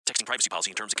privacy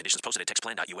policy and terms and conditions posted at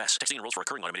textplan.us. Texting enrolls for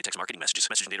recurring automated text marketing messages.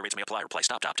 Message and data rates may apply. Reply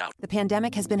stop to opt out. The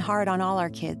pandemic has been hard on all our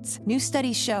kids. New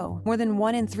studies show more than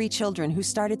 1 in 3 children who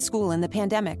started school in the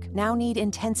pandemic now need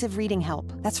intensive reading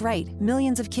help. That's right.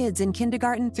 Millions of kids in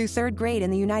kindergarten through 3rd grade in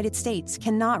the United States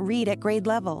cannot read at grade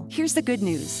level. Here's the good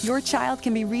news. Your child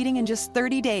can be reading in just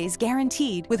 30 days,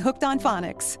 guaranteed, with Hooked on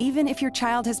Phonics. Even if your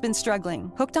child has been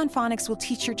struggling, Hooked on Phonics will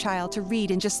teach your child to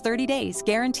read in just 30 days,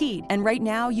 guaranteed. And right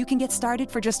now, you can get started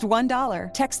for just $1.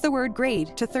 Text the word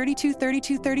GRADE to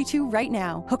 323232 right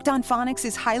now. Hooked on Phonics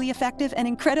is highly effective and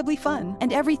incredibly fun,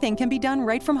 and everything can be done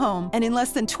right from home and in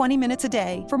less than 20 minutes a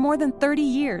day. For more than 30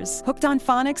 years, Hooked on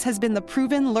Phonics has been the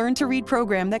proven learn-to-read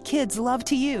program that kids love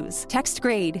to use. Text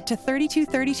GRADE to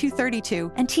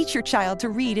 323232 and teach your child to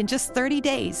read in just 30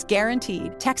 days,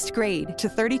 guaranteed. Text GRADE to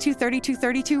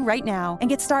 323232 right now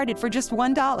and get started for just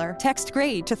 $1. Text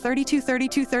GRADE to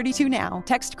 323232 now.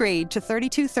 Text GRADE to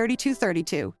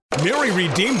 323232. Mary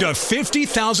redeemed a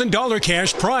 $50,000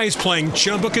 cash prize playing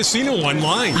Chumba Casino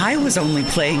online. I was only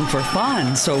playing for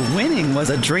fun, so winning was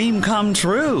a dream come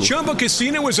true. Chumba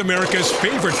Casino is America's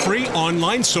favorite free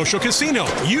online social casino.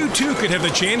 You too could have the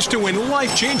chance to win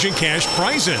life-changing cash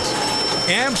prizes.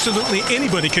 Absolutely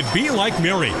anybody could be like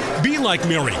Mary. Be like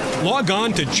Mary. Log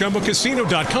on to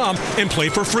ChumbaCasino.com and play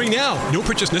for free now. No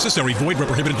purchase necessary. Void where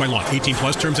prohibited by law. 18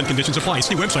 plus terms and conditions apply.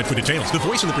 See website for details. The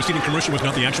voice in the preceding commercial was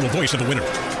not the actual voice of the winner.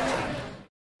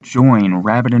 Join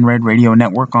Rabbit and Red Radio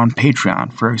Network on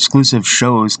Patreon for exclusive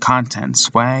shows, content,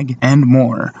 swag, and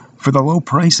more. For the low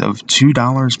price of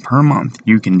 $2 per month,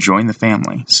 you can join the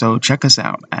family. So check us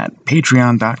out at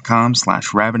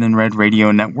patreon.com/Rabbit and Red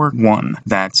Radio Network 1.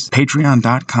 That's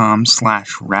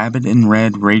patreon.com/Rabbit and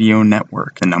Red Radio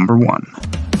Network, the number 1.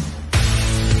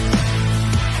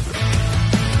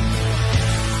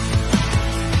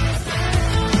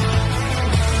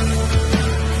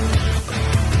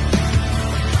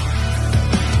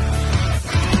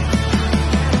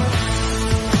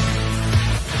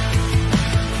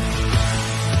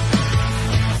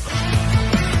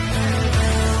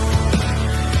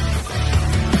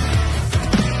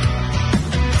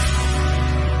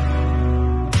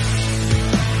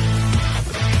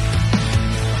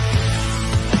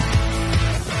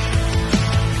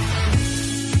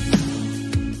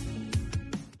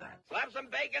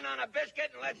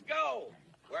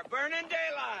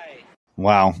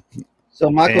 Wow. So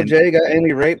Michael J. got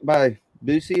Amy raped by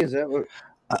Boosie? Is that what?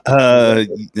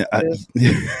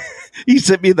 He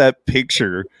sent me that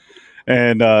picture,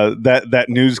 and that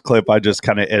news clip. I just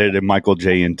kind of edited Michael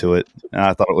J. into it, and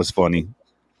I thought it was funny.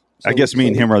 So, I guess me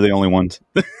and him are the only ones.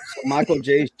 So Michael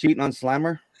J.'s cheating on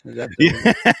Slammer? Is that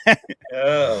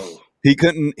Oh. He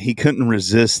couldn't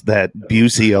resist that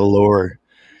Busey allure.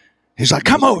 He's like,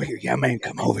 "Come over here, young man.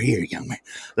 Come over here, young man.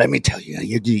 Let me tell you,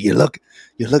 you look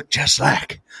just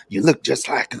like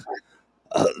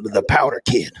the Powder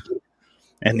Kid."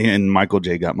 And Michael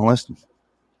J. got molested,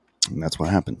 and that's what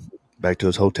happened. Back to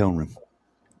his hotel room.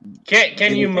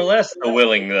 Can you molest the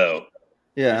willing though?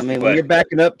 Yeah, I mean, when you're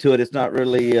backing up to it, it's not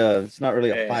really a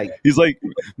fight. He's like,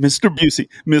 Mr. Busey,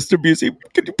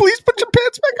 can you please put your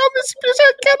pants back on, Mr. Busey?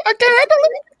 I can't handle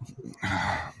it.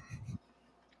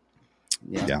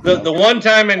 Yeah. The one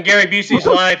time in Gary Busey's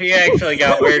life, he actually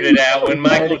got weirded out when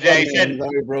Michael J. said,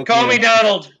 "Call me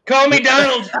Donald. Call me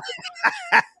Donald."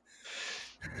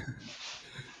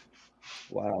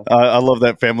 Wow. I love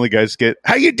that Family Guy skit.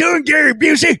 How you doing, Gary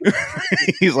Busey?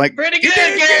 He's like, pretty good,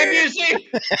 Gary Busey.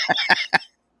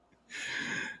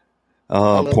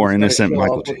 Oh, poor innocent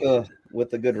Michael J.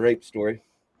 With a good rape story.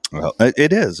 Well,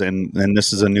 it is, and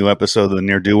this is a new episode of the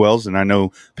Near Do Wells, and I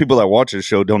know people that watch this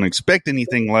show don't expect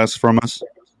anything less from us.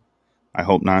 I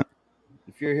hope not.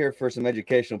 If you're here for some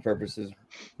educational purposes,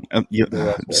 I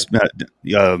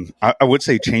would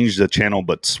say change the channel,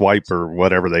 but swipe or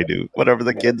whatever they do, whatever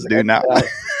the kids do now.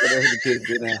 Whatever the kids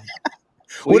do now.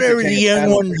 Whatever the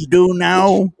young ones do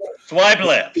now. Swipe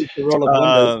left.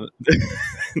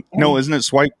 No, isn't it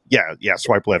swipe? Yeah,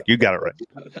 swipe left. You got it right.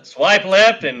 Swipe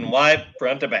left and wipe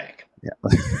front to back. Yeah.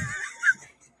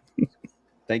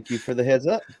 Thank you for the heads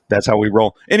up. That's how we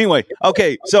roll. Anyway,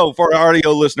 okay, so for our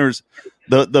audio listeners,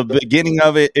 the beginning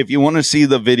of it, if you want to see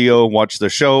the video, watch the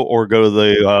show, or go to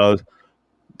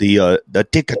the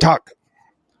TikTok.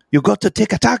 You go to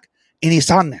TikTok, and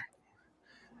it's on there.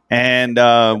 And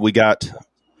we got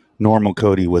Normal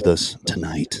Cody with us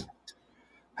tonight.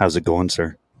 How's it going,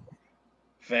 sir?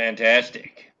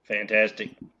 Fantastic. I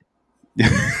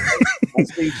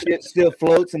see shit still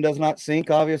floats and does not sink,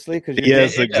 obviously.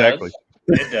 Yes, exactly.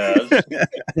 It does.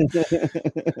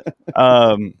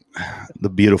 The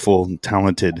beautiful,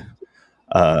 talented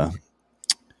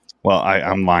Well,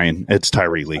 I'm lying. It's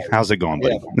Tyree Lee. How's it going,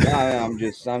 buddy? Yeah, I'm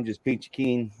just peachy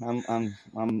keen. I'm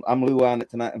luauing it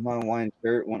tonight in my Hawaiian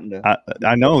shirt, wanting to.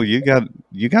 I know you got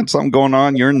something going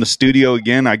on. You're in the studio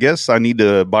again. I guess I need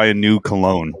to buy a new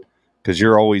cologne because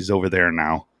you're always over there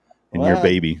now, and your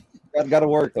baby. Got to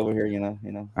work over here, you know.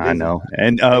 I know,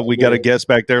 and we got a guest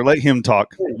back there. Let him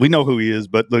talk. We know who he is,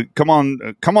 but look, come on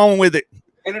with it.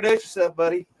 Introduce yourself,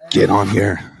 buddy. Get on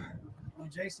here. I'm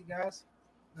JC, guys.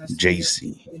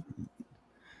 JC.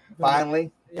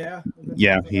 Finally. Yeah,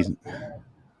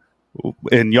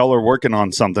 and y'all are working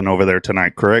on something over there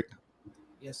tonight, correct?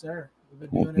 Yes, sir. We've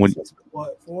been doing it since,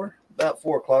 4? About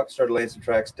 4 o'clock, started laying some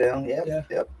tracks down.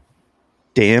 Yep.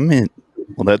 Damn it.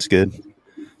 Well, that's good.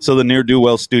 So the Near Do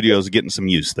Well Studio is getting some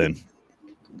use then?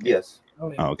 Yes.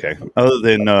 Oh, yeah. Okay. Other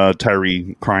than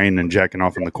Tyree crying and jacking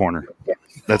off in the corner.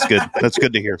 That's good. That's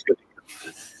good to hear.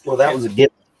 Well, that was a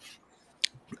gift.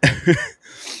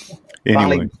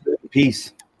 Anyway.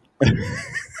 Peace.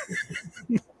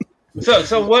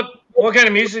 So what kind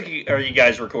of music are you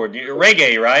guys recording?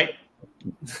 Reggae, right?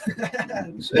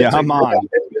 I'm on.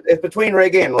 It's between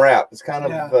reggae and rap. It's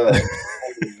kind of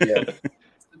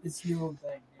It's your own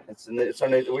thing. It's our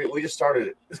new, we just started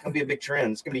it. It's going to be a big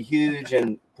trend. It's going to be huge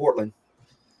in Portland.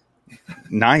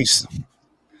 Nice.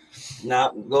 Now,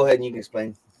 go ahead and you can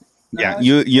explain. Yeah,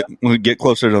 you we'll get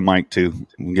closer to the mic too.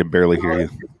 We can barely hear you.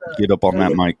 Get up on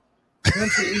that mic.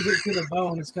 Country music to the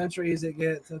bone, as country as it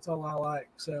gets. That's all I like.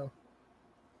 So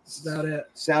that's about it.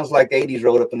 Sounds like the 80s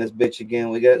rolled up in this bitch again.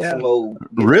 We got some old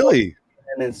really,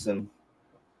 and then some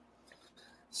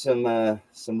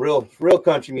real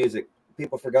country music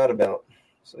people forgot about.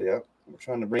 So yeah, we're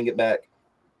trying to bring it back.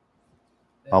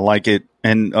 I like it.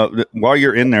 And while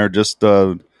you're in there, just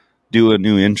do a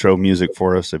new intro music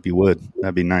for us if you would.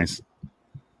 That'd be nice.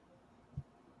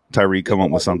 Tyree, come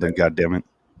up with something. God damn it.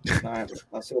 All right,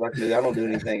 I'll see what I can do. I don't do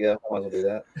anything else. I might as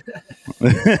well do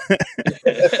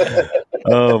that.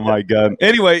 Oh my God.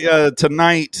 Anyway,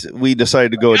 tonight we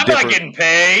decided to go I'm not getting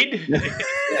paid.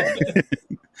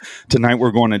 Tonight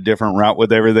we're going a different route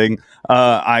with everything.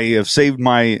 I have saved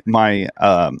my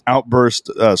outburst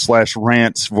 /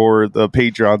 rants for the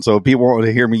Patreon. So if people want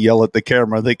to hear me yell at the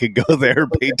camera, they could go there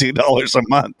and pay $2 a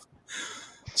month.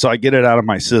 So I get it out of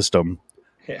my system.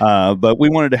 But we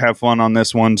wanted to have fun on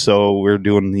this one, so we're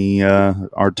doing the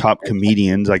our top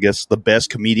comedians, I guess the best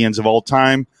comedians of all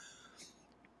time.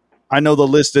 I know the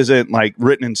list isn't like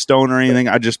written in stone or anything.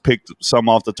 I just picked some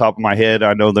off the top of my head.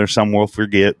 I know there's some we'll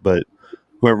forget, but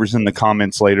whoever's in the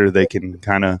comments later, they can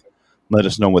kind of let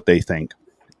us know what they think.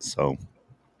 So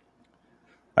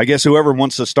I guess whoever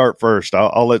wants to start first,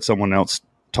 I'll let someone else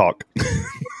talk. What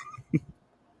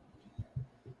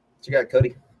you got,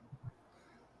 Cody?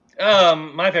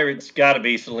 My favorite's got to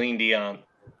be Celine Dion.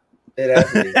 It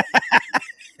has to be.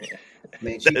 I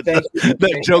mean,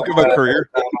 that joke of a career.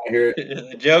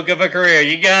 The joke of a career.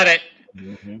 You got it.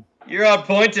 Mm-hmm. You're on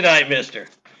point tonight, mister.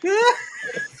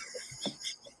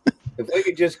 If we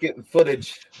could just get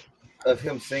footage of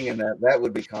him singing that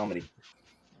would be comedy.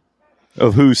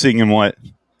 Of who singing what?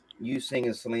 You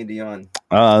singing Celine Dion.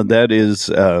 That is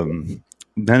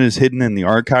hidden in the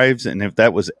archives, and if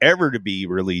that was ever to be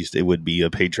released, it would be a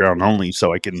Patreon only,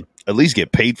 so I can at least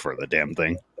get paid for the damn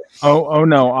thing. Oh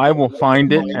no, I will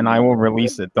find it and I will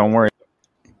release it. Don't worry.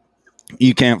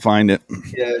 You can't find it.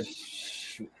 Yeah,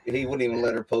 he wouldn't even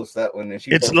let her post that one.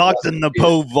 It's locked in the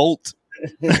Poe vault.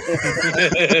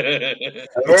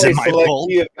 It's in my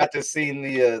vault. You got to see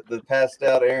the passed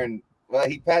out Aaron. Well,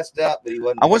 he passed out, but he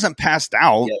wasn't. I wasn't passed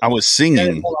out. Yet. I was singing. He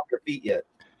hadn't fall off your feet yet.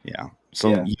 Yeah.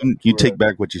 So you take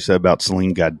back what you said about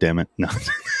Celine. God damn it! No.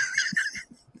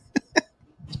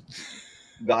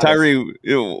 Tyree,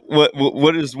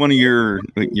 what is one of your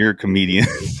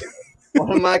comedians?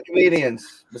 One of my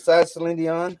comedians besides Celine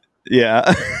Dion.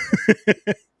 Yeah.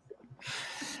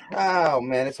 Oh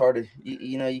man, it's hard to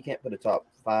you can't put a top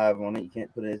 5 on it. You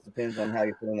can't put it. It depends on how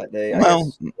you're feeling that day.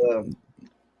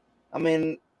 I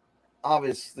mean,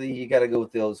 obviously you got to go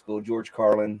with the old school George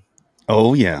Carlin.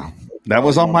 Oh yeah, that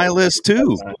was on my list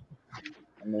too. I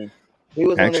mean, he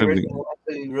was one of the original ones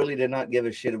who really did not give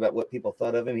a shit about what people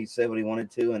thought of him. He said what he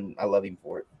wanted to, and I love him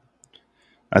for it.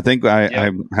 I think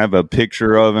I have a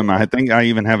picture of him. I think I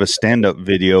even have a stand-up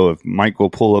video. If Mike will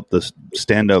pull up the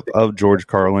stand-up of George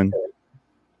Carlin.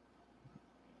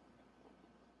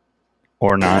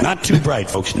 Or not. Not too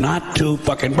bright, folks. Not too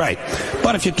fucking bright.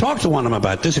 But if you talk to one of them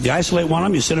about this, if you isolate one of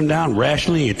them, you sit them down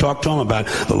rationally, and you talk to them about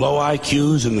the low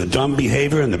IQs and the dumb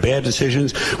behavior and the bad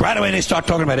decisions, right away they start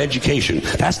talking about education.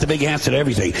 That's the big answer to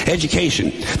everything.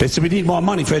 Education. They say we need more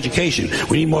money for education.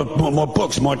 We need more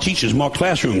books, more teachers, more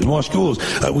classrooms, more schools.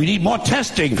 We need more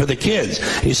testing for the kids.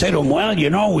 And you say to them, well, you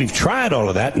know, we've tried all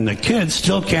of that, and the kids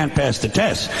still can't pass the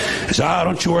test. They say,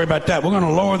 don't you worry about that. We're going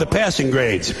to lower the passing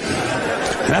grades.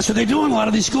 And that's what they do in a lot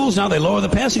of these schools now. They lower the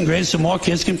passing grades so more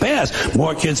kids can pass.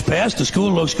 More kids pass, the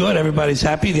school looks good, everybody's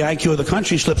happy, the IQ of the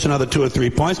country slips another 2 or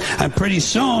 3 points, and pretty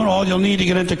soon all you'll need to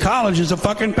get into college is a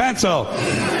fucking pencil.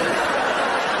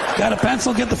 Got a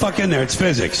pencil? Get the fuck in there. It's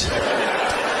physics.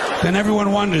 Then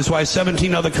everyone wonders why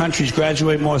 17 other countries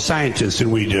graduate more scientists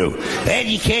than we do.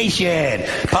 Education.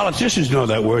 Politicians know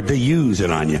that word. They use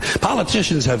it on you.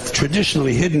 Politicians have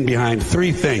traditionally hidden behind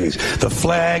 3 things: the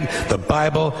flag, the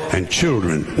Bible, and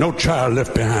children. No child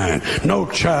left behind. No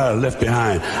child left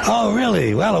behind. Oh,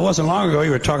 really? Well, it wasn't long ago you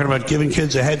were talking about giving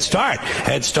kids a head start.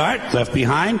 Head start, left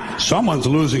behind. Someone's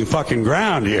losing fucking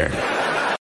ground here.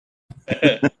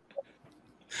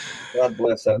 God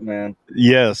bless that man.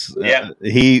 Yes. Yeah.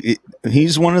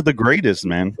 He's one of the greatest,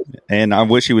 man. And I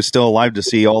wish he was still alive to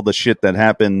see all the shit that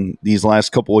happened these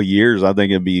last couple of years. I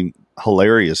think it'd be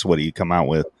hilarious what he'd come out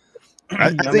with. I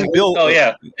think Bill. Oh,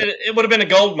 yeah. It would have been a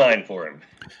gold mine for him.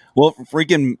 Well,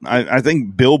 I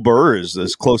think Bill Burr is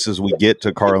as close as we get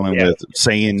to Carlin with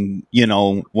saying, you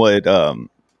know, what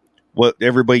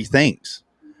everybody thinks.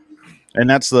 And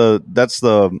that's the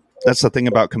thing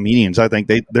about comedians. I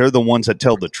think they're the ones that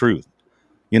tell the truth.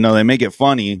 You know, they make it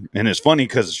funny, and it's funny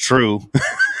because it's true.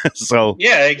 So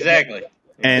yeah, exactly.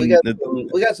 And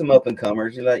we got some up and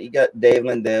comers. You got Dave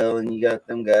Lindell, and you got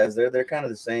them guys. They're kind of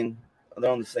the same.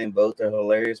 They're on the same boat. They're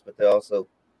hilarious, but they also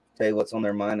tell you what's on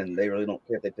their mind, and they really don't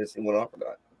care if they piss anyone off or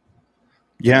not.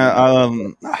 Yeah,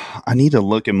 I need to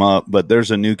look him up, but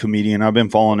there's a new comedian. I've been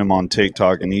following him on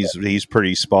TikTok, and he's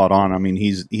pretty spot on. I mean,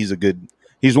 he's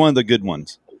one of the good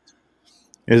ones.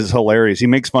 It is hilarious. He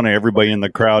makes fun of everybody in the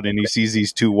crowd, and he sees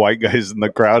these 2 white guys in the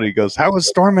crowd. He goes, "How was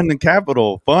storming the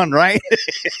Capitol? Fun, right?"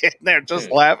 And they're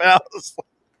just laughing. I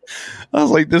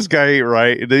was like, "This guy ain't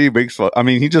right." And then he makes fun. I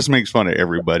mean, he just makes fun of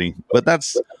everybody. But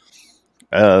that's,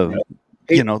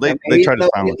 you know, they try to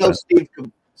silence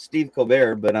that. Steve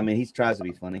Colbert, but I mean, he tries to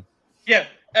be funny. Yeah,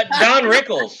 Don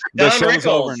Rickles.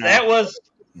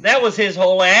 That was his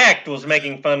whole act, was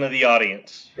making fun of the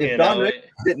audience. If Don Rickles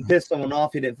didn't piss someone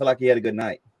off, he didn't feel like he had a good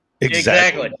night.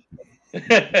 Exactly.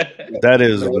 That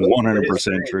is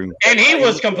 100% true. And he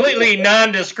was completely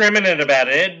non-discriminate about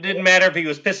it. It didn't matter if he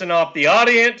was pissing off the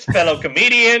audience, fellow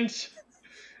comedians.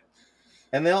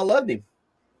 And they all loved him.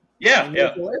 Yeah, and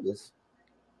yeah.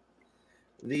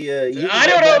 I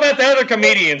don't know about the other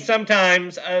comedians.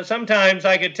 Sometimes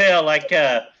I could tell, like,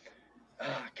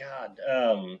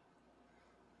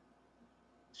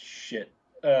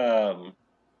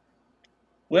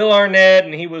 Will Arnett,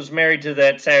 and he was married to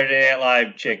that Saturday Night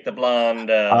Live chick, the blonde.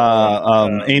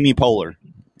 Amy Poehler.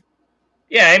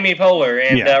 Yeah, Amy Poehler.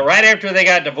 And right after they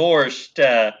got divorced,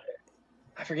 I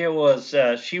forget what it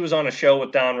was, she was on a show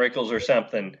with Don Rickles or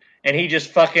something, and he just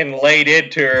fucking laid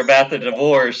into her about the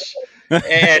divorce.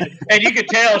 and you could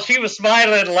tell she was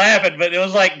smiling and laughing, but it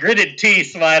was like gritted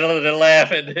teeth smiling and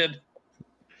laughing. And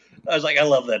I was like, I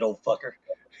love that old fucker.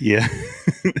 Yeah.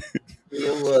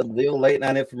 The old late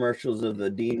night infomercials of the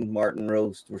Dean Martin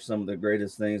roast were some of the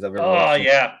greatest things I've ever watched.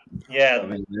 Oh, yeah. I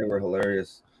mean, they were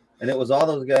hilarious. And it was all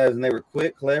those guys, and they were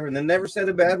quick, clever, and they never said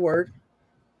a bad word.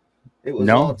 It was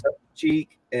all tough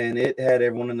cheek, and it had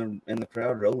everyone in the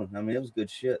crowd rolling. I mean, it was good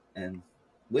shit, and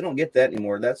we don't get that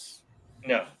anymore. No.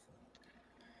 I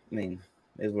mean,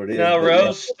 is what it is. No,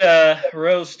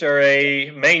 roast or a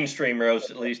mainstream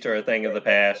roast, at least, are a thing of the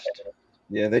past.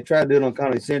 Yeah, they try to do it on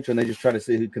Comedy Central, and they just try to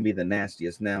see who can be the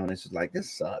nastiest now, and it's just like,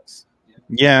 this sucks.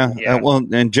 Yeah. Well,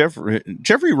 and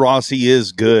Jeffrey Ross, he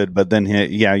is good, but then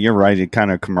you're right. He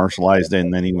kind of commercialized it,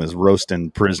 and then he was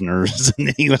roasting prisoners,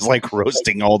 and he was like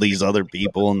roasting all these other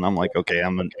people, and I'm like, okay,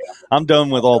 I'm done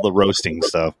with all the roasting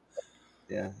stuff.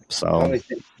 Yeah. So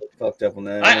fucked up on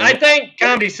that. I think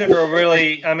Comedy Central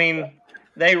really, I mean,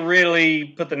 they really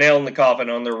put the nail in the coffin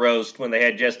on their roast when they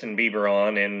had Justin Bieber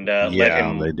on and let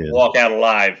him walk out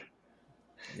alive.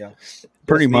 Yeah,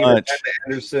 pretty much.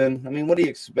 Anderson. I mean, what do you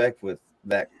expect with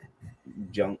that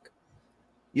junk?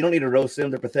 You don't need to roast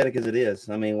them. They're pathetic as it is.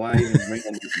 I mean, why even bring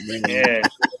them?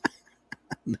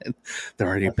 They're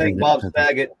already. I think Bob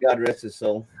Saget, God rest his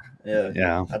soul.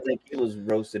 Yeah. I think he was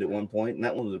roasted at one point, and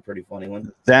that one was a pretty funny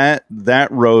one. That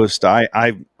roast,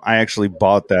 I actually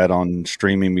bought that on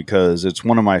streaming because it's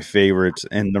one of my favorites,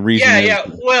 and the reason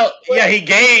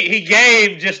he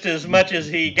gave just as much as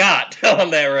he got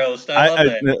on that roast. I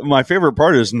love that. My favorite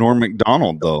part is Norm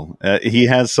Macdonald, though. He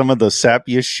has some of the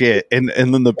sappiest shit, and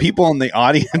then the people in the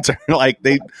audience are like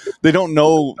they don't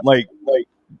know like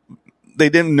they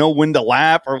didn't know when to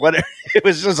laugh or whatever. It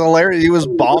was just hilarious. He was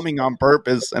bombing on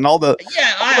purpose, and all the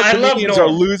comedians are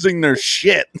losing their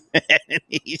shit. And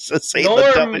he's just saying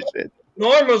the dumbest shit.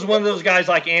 Norm was one of those guys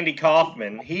like Andy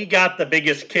Kaufman. He got the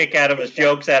biggest kick out of his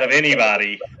jokes out of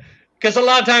anybody because a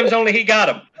lot of times only he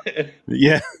got them.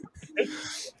 Yeah.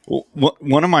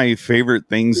 One of my favorite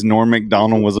things Norm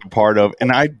Macdonald was a part of,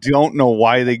 and I don't know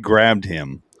why they grabbed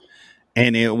him,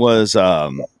 and it was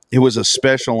a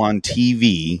special on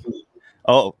TV.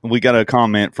 Oh, we got a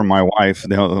comment from my wife,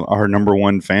 our number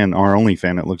one fan, our only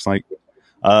fan, it looks like,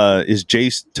 is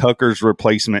Jace Tucker's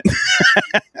replacement.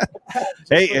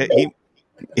 Hey,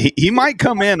 he might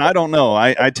come in. I don't know.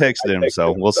 I texted him,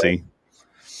 so we'll see.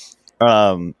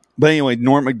 But anyway,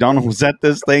 Norm Macdonald was at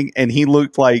this thing, and he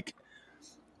looked like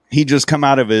he just come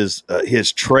out of his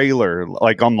trailer,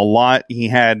 like on the lot. He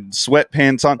had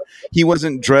sweatpants on. He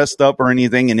wasn't dressed up or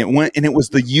anything, and it was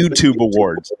the YouTube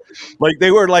awards. Like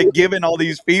they were like giving all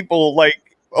these people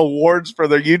like awards for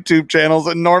their YouTube channels,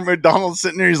 and Norm Macdonald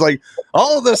sitting there. He's like,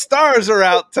 "All the stars are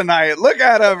out tonight. Look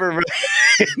at everybody."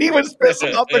 And he was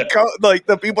pissing off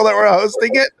the people that were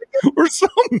hosting it were so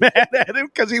mad at him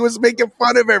because he was making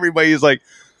fun of everybody. He's like,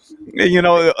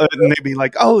 and they'd be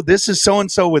like, "Oh, this is so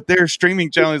and so with their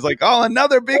streaming channel." He's like, "Oh,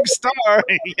 another big star."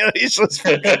 He's just,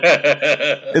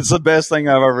 it's the best thing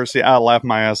I've ever seen. I laughed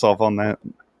my ass off on that.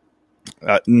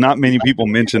 Not many people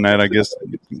mention that. I guess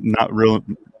not really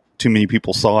too many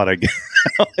people saw it. I guess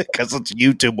because it's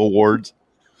YouTube awards.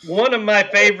 One of my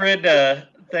favorite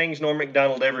things Norm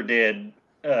Macdonald ever did,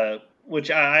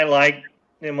 which I liked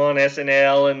him on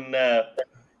SNL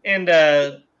and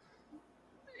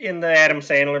in the Adam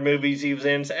Sandler movies he was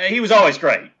in. He was always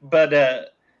great. But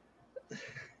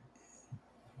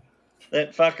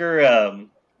that fucker,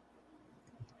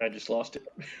 I just lost it.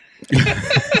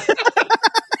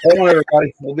 Hold on,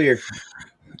 everybody. We'll be here.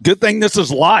 Good thing this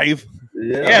is live.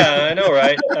 Yeah, I know,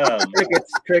 right?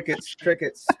 Crickets.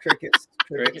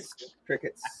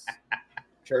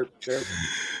 Chirp.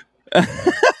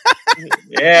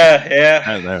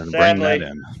 Yeah. Bring that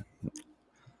in.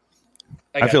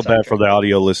 I feel bad for the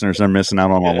audio listeners. They're missing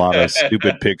out on a lot of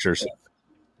stupid pictures.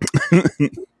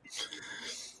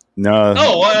 No.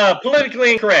 Oh,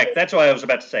 politically incorrect. That's what I was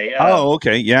about to say.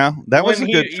 Okay. Yeah. That was a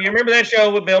good You remember that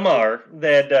show with Bill Maher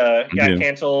that got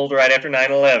canceled right after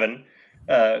 9/11?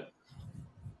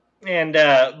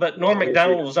 But Norm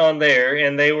Macdonald was on there,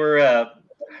 and they were, I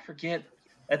forget,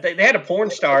 they had a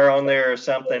porn star on there or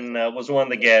something, was one of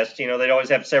the guests. They'd always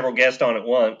have several guests on at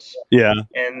once. Yeah.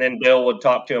 And then Bill would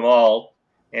talk to them all,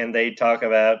 and they'd talk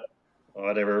about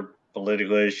whatever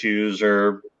political issues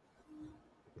or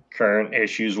current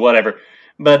issues, whatever.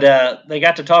 But they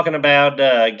got to talking about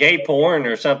gay porn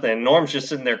or something. Norm's just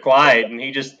sitting there quiet, and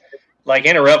he just like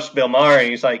interrupts Bill Maher, and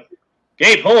he's like,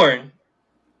 "Gay porn?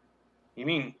 You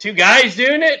mean two guys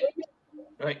doing it?"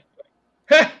 Like,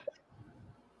 huh,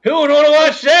 who would want to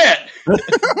watch that?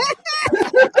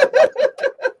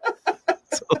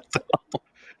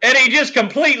 And he just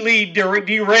completely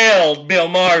derailed Bill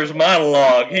Maher's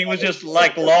monologue. He was just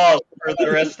like lost for the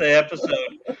rest of the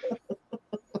episode.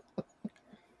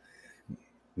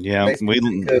 Yeah, makes me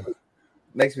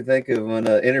think of when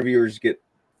interviewers get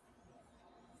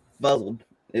muzzled.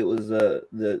 It was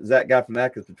that guy from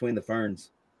Atkins Between the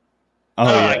Ferns. Oh,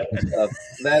 yeah.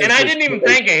 And I didn't even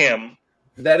think of him.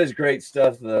 That is great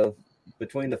stuff, though.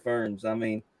 Between the Ferns. I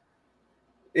mean,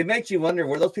 it makes you wonder,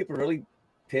 were those people really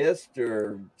pissed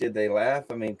or did they laugh?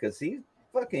 I mean, because he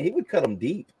would cut them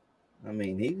deep. I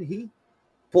mean, he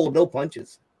pulled no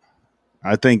punches.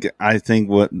 I think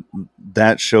what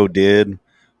that show did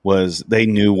was they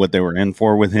knew what they were in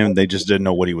for with him. They just didn't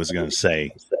know what he was going to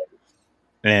say.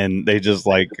 And they just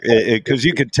like it because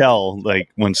you could tell like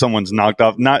when someone's knocked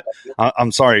off.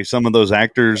 I'm sorry, some of those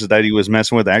actors that he was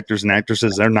messing with, actors and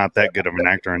actresses, they're not that good of an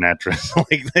actor and actress.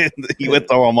 Like he would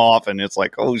throw them off, and it's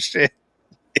like, oh shit.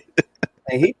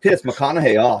 And he pissed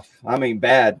McConaughey off. I mean,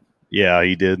 bad. Yeah,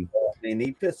 he did. I mean,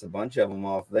 he pissed a bunch of them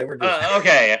off. They were just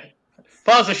okay.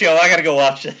 Pause the show. I got to go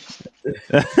watch this.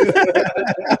 Have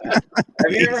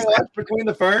you ever watched Between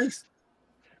the Ferns?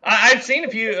 I've seen a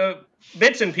few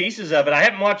bits and pieces of it. I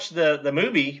haven't watched the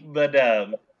movie, but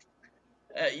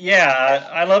yeah,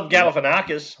 I love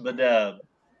Galifianakis, but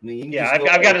I mean, yeah,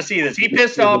 I've got to see this. He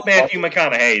pissed off Matthew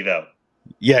McConaughey, though.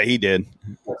 Yeah, he did.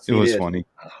 It was funny.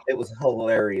 It was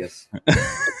hilarious.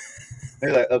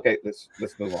 They're like, okay, let's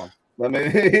move on.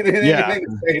 Yeah.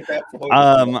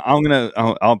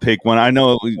 I'll pick one. I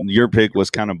know your pick was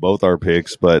kind of both our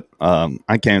picks, but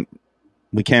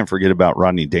we can't forget about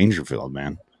Rodney Dangerfield,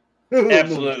 man.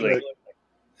 Absolutely.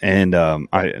 And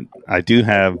I do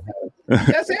have.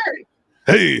 Yes, Harry.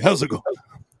 Hey, how's it going?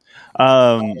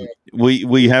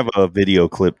 We have a video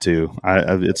clip too.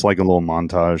 It's like a little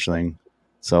montage thing.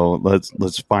 So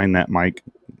let's find that, Mike.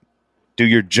 Do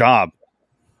your job.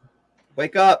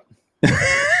 Wake up. The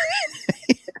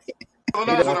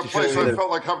night in a place I felt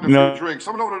like having a few drinks.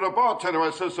 Someone ordered a bartender. I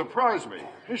said, surprise me.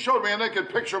 He showed me a naked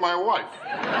picture of my wife.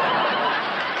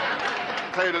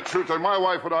 Tell you the truth, and my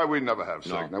wife and I, we never have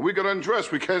sex. Now, we get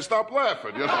undressed. We can't stop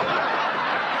laughing, you know.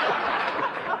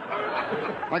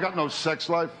 I got no sex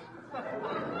life.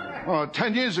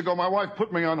 10 years ago, my wife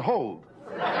put me on hold.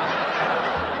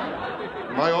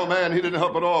 My old man, he didn't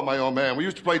help at all, my old man. We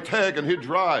used to play tag, and he'd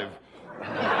drive.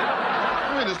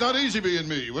 I mean, it's not easy being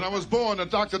me. When I was born, the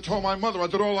doctor told my mother I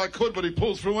did all I could, but he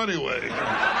pulled through anyway.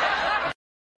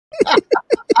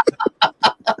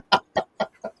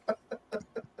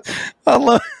 I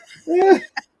love.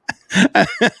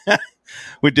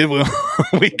 We did what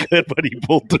we could, but he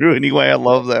pulled through anyway. I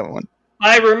love that one.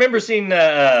 I remember seeing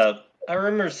an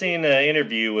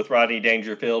interview with Rodney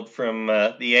Dangerfield from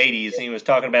the 80s. And he was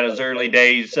talking about his early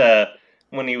days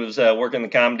when he was working the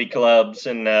comedy clubs,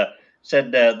 and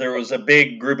said there was a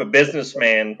big group of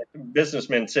businessmen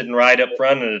sitting right up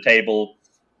front of the table,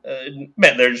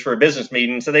 met there just for a business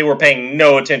meeting, so they were paying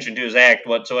no attention to his act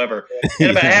whatsoever.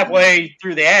 And about halfway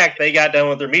through the act, they got done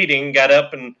with their meeting, got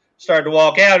up and started to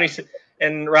walk out.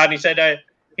 And Rodney said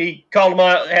he called them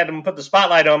out, had them put the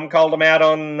spotlight on them, called them out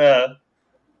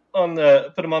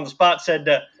put them on the spot, said,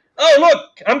 "Oh,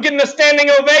 look, I'm getting a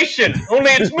standing ovation, only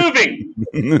it's moving."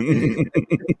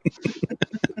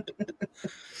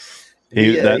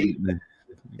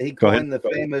 He coined the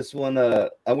famous one. I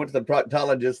went to the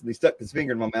proctologist and he stuck his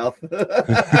finger in my mouth.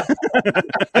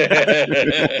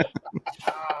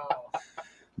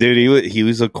 Dude, he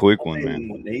was a quick one,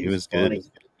 man. He was funny. Good.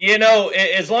 You know,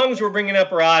 as long as we're bringing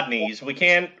up Rodney's, we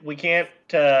can't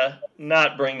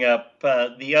not bring up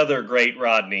the other great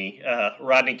Rodney,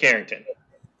 Rodney Carrington.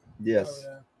 Yes.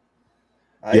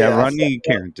 Rodney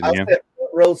Carrington. I sat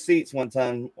row seats one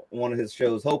time, one of his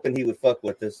shows, hoping he would fuck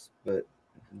with us, but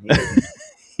he didn't.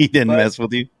 He didn't mess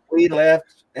with you. We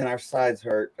left and our sides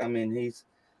hurt. I mean, he's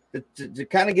to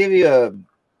kind of give you a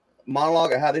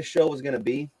monologue of how this show was going to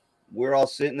be. We're all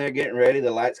sitting there getting ready. The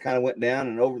lights kind of went down,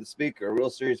 and over the speaker, a real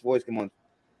serious voice came on.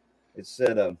 It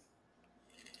said,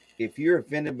 "If you're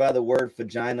offended by the word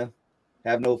vagina,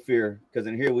 have no fear, because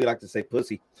in here we like to say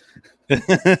pussy." I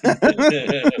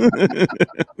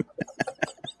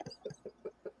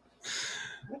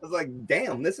was like,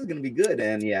 "Damn, this is going to be good."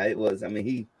 And yeah, it was. I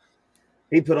mean,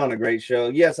 he put on a great show.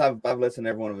 Yes, I've listened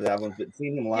to every one of his albums, but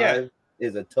seeing him live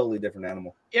is a totally different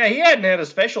animal. Yeah, he hadn't had a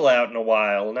special out in a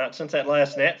while, not since that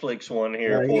last Netflix one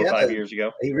here 4 or 5 years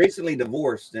ago. He recently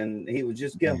divorced, and he was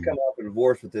just coming off a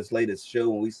divorce with this latest show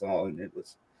when we saw it. It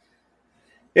was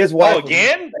his wife. Oh,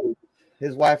 again?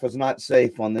 His wife was not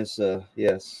safe on this.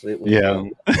 Yes, it was. Yeah.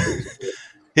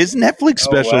 His Netflix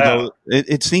special, though,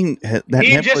 it seemed that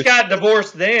he Netflix... just got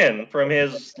divorced then from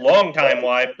his longtime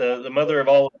wife, the mother of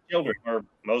all his children, or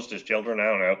most of his children. I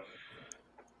don't know.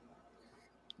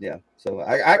 Yeah. So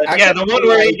the one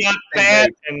where he got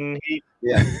fat and he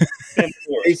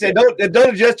he said, "Don't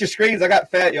adjust your screens. I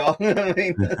got fat, y'all." I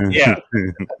mean, yeah.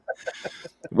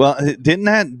 Well, didn't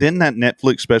that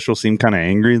Netflix special seem kind of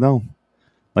angry though?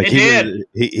 Like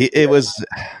it was.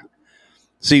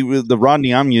 See, the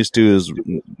Rodney I'm used to is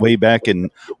way back in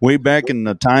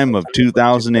the time of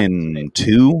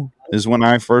 2002 is when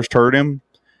I first heard him.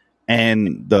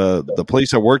 And the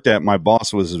place I worked at, my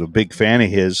boss was a big fan of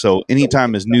his. So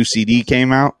anytime his new CD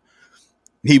came out,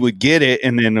 he would get it.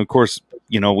 And then, of course,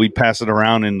 we'd pass it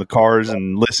around in the cars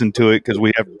and listen to it because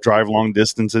we have to drive long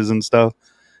distances and stuff.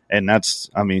 And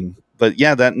but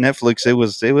yeah, that Netflix, it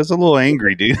was a little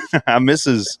angry, dude. I miss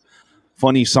his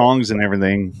funny songs and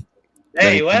everything.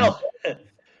 Hey, well,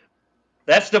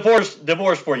 that's divorce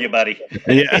for you, buddy.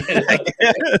 Yeah.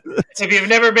 If you've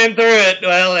never been through it,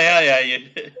 well,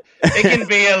 it can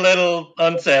be a little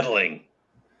unsettling.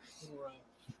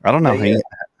 I don't know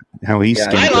how he's.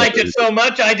 I liked it so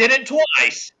much, I did it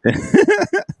twice.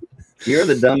 You're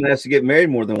the dumbass to get married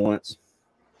more than once.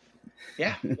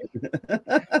 Yeah.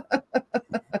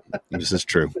 This is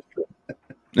true.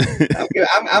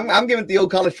 I'm giving it the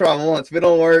old college try once. If it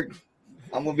don't work,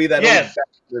 I'm gonna be that. Yes,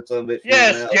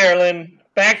 yes, Carolyn.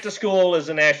 Back to School is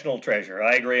a national treasure.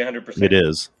 I agree 100%. It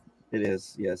is. It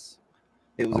is. Yes,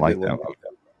 it was I a like good one.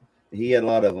 that. He had a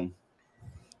lot of them.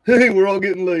 Hey, we're all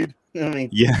getting laid. I mean,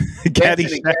 yeah,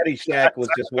 Caddyshack was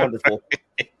just wonderful.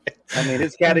 I mean,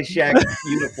 his Caddyshack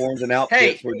uniforms and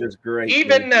outfits were just great.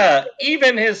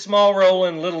 Even his small role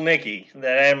in Little Nicky, the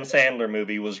Adam Sandler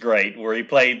movie, was great, where he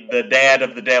played the dad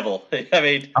of the devil. I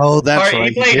mean, that's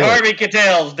right. He played Harvey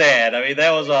Keitel's dad. I mean,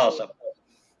 that was awesome.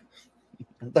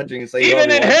 I thought you were gonna say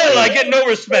even in hell, I get no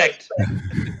respect.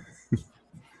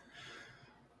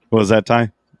 What was that, Ty?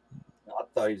 I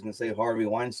thought he was gonna say Harvey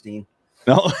Weinstein.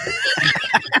 No.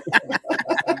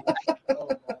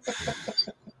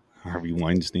 Harvey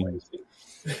Weinstein.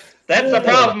 That's the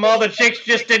problem. All the chicks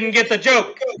just didn't get the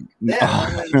joke.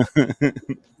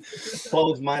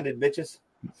 Closed-minded bitches.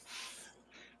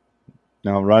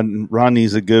 No,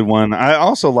 Rodney's a good one. I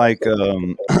also like,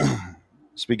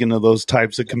 speaking of those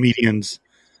types of comedians,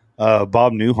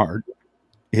 Bob Newhart.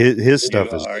 His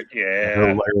stuff is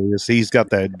hilarious. He's got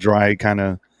that dry kind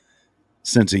of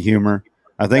sense of humor.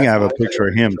 I think I have a picture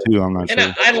of him too. I'm not sure.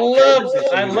 And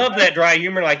I love that dry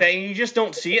humor like that. And you just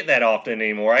don't see it that often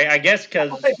anymore. I guess because I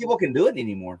don't think people can do it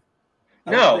anymore.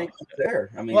 I don't think it's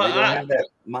there. I mean, they don't have that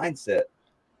mindset.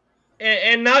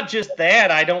 And not just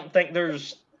that. I don't think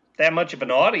there's that much of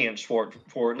an audience for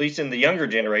at least in the younger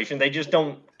generation. They just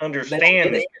don't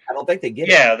understand. I don't think they get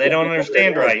it. Yeah, they don't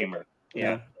understand dry humor.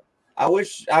 Yeah.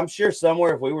 I'm sure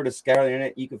somewhere if we were to scour the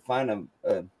internet, you could find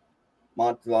a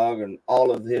monologue and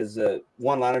all of his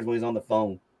one-liners when he's on the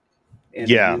phone. And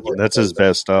that's his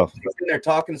best stuff. He's sitting there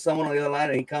talking to someone on the other line,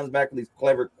 and he comes back with these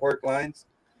clever quirk lines.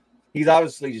 He's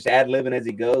obviously just ad-libbing as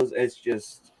he goes. It's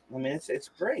just, I mean, it's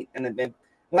great. And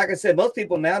like I said, most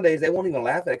people nowadays, they won't even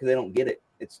laugh at it because they don't get it.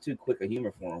 It's too quick a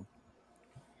humor for them.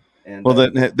 And,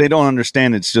 they don't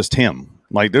understand it's just him.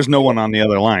 Like, there's no one on the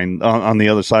other line, on the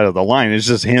other side of the line. It's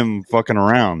just him fucking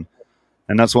around.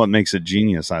 And that's what makes it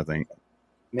genius, I think.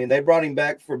 I mean, they brought him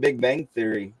back for Big Bang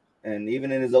Theory, and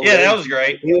even in his old age, that was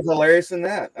great. He was hilarious in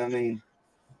that. I mean,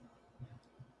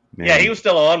 he was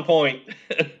still on point.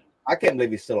 I can't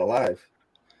believe he's still alive.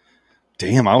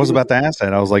 Damn, I was about to ask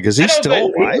that. I was like, is he still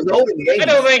alive? I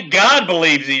don't think God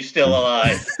believes he's still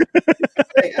alive.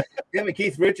 Him and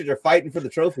Keith Richards are fighting for the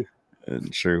trophy.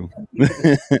 True.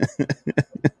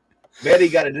 Betty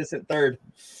got a distant third.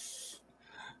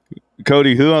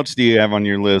 Cody, who else do you have on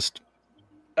your list?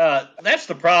 That's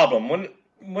the problem.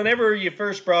 Whenever you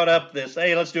first brought up this,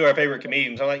 hey, let's do our favorite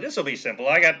comedians, I'm like, this will be simple.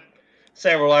 I got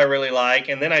several I really like,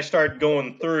 and then I started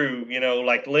going through,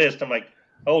 like the list. I'm like,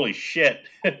 holy shit.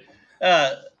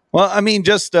 Well, I mean,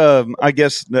 just I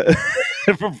guess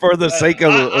for the sake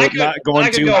of not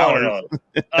going 2 hours.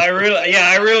 I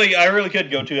really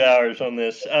could go 2 hours on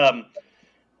this.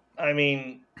 I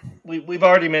mean, we've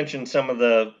already mentioned some of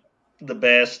the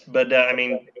best, but I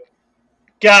mean,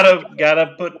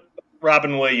 gotta put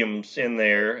Robin Williams in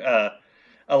there.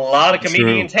 A lot of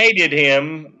comedians hated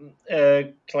him,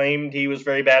 claimed he was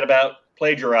very bad about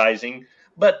plagiarizing,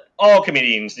 but all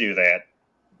comedians do that.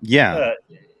 Yeah.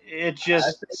 It's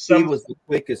just he was the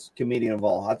quickest comedian of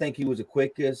all. I think he was the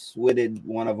quickest witted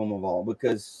one of them of all,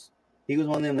 because he was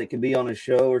one of them that could be on a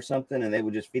show or something and they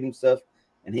would just feed him stuff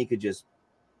and he could just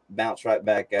bounce right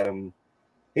back at him.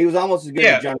 He was almost as good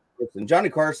as Johnny Carson. Johnny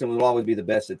Carson will always be the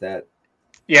best at that.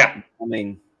 Yeah. I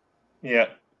mean, yeah,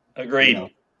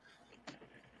 agreed.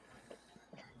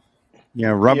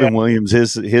 Yeah, Robin Williams,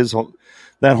 his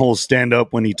that whole stand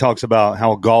up when he talks about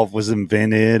how golf was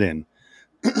invented and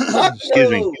excuse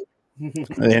me.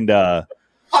 And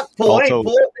also,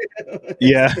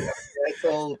 yeah, that's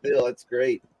the whole deal. It's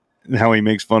great. How he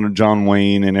makes fun of John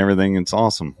Wayne and everything. It's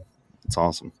awesome. It's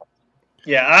awesome.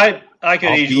 Yeah, I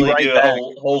could easily do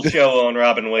a whole show on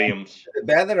Robin Williams. Is it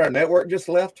bad that our network just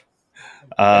left?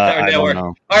 I don't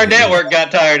know. Our network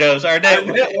got tired of us. Our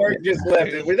network just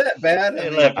left. Were that bad?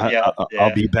 It left. Yeah.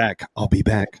 I'll be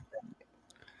back.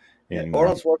 And,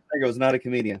 Arnold Schwarzenegger was not a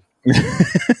comedian.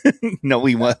 No,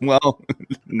 he was. Well,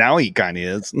 now he kind of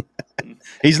is.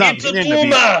 He's not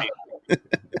meaning to be.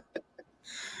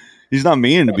 He's not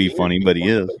meaning to be funny, but he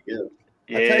is. Yeah.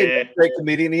 I tell you, he's a great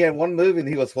comedian. He had one movie and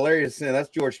he was hilarious. And that's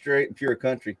George Strait and Pure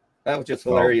Country. That was just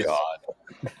hilarious. Oh,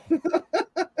 God.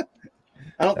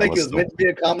 I don't think it was meant to be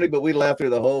a comedy, but we laughed through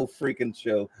the whole freaking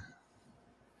show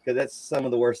because that's some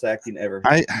of the worst acting ever.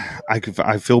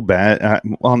 I feel bad.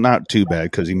 Well, not too bad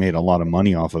because he made a lot of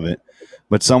money off of it.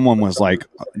 But someone was like,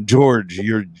 George,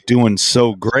 you're doing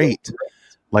so great.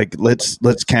 Like, let's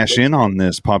cash in on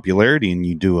this popularity and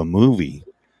you do a movie.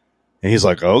 And he's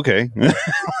like, okay.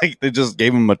 Like, they just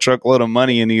gave him a truckload of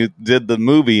money and he did the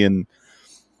movie. And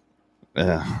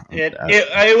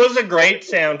It was a great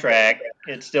soundtrack.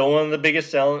 It's still one of the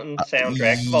biggest selling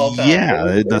soundtracks of all time. Yeah,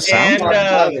 the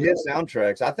soundtrack. His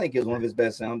soundtracks. I think it was one of his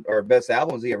best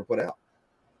albums he ever put out.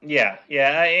 Yeah.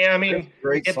 I mean,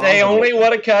 if they only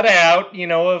would have cut out,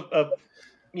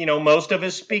 most of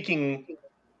his speaking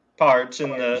parts in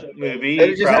the movie,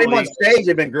 they just had him on stage.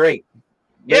 It'd been great.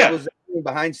 But yeah, it was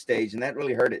behind stage, and that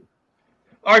really hurt it.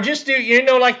 Or just do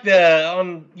like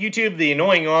on YouTube, the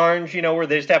Annoying Orange, where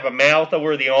they just have a mouth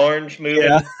over the orange moving.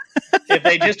 Yeah. If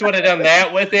they just would have done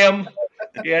that with him,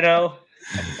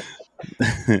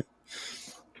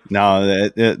 No,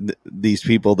 these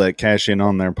people that cash in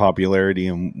on their popularity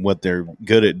and what they're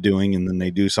good at doing, and then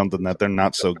they do something that they're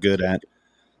not so good at.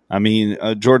 I mean,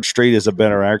 George Strait is a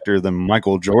better actor than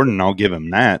Michael Jordan. I'll give him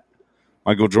that.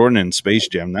 Michael Jordan in Space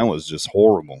Jam, that was just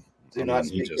horrible.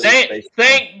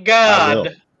 Thank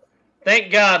God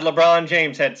LeBron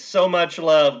James had so much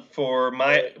love for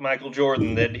Michael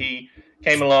Jordan that he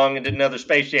came along and did another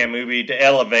Space Jam movie to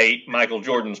elevate Michael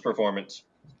Jordan's performance.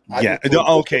 Yeah,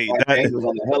 okay. That was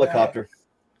on the helicopter.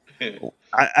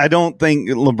 I don't think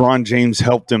LeBron James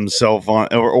helped himself on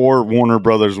or Warner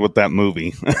Brothers with that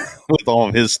movie with all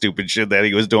of his stupid shit that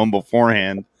he was doing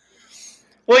beforehand.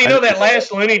 Well, that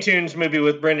last Looney Tunes movie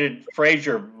with Brendan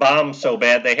Fraser bombed so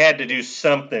bad they had to do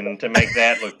something to make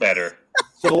that look better.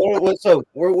 So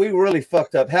we really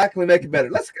fucked up. How can we make it better?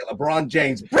 Let's get LeBron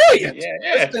James. Brilliant.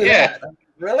 Yeah.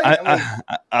 Really?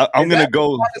 I'm going to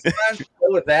go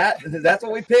with that. That's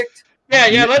what we picked.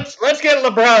 Yeah. Let's get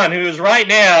LeBron, who is right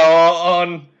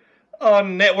now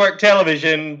on network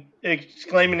television,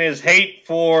 exclaiming his hate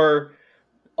for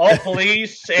all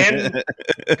police and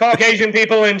Caucasian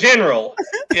people in general.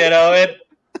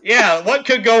 What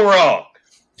could go wrong?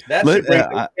 That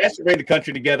should bring the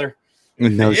country together.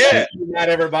 No shit. Not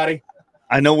everybody.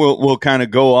 I know we'll kind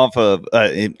of go off of,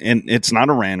 and it's not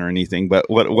a rant or anything, but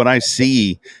what I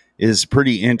see is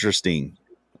pretty interesting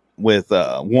with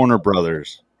Warner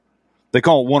Brothers. They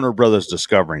call it Warner Brothers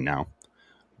Discovery now.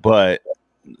 But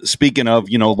speaking of,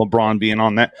 LeBron being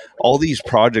on that, all these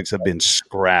projects have been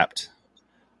scrapped.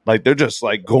 Like, they're just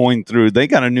like going through. They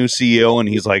got a new CEO, and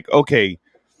he's like, okay,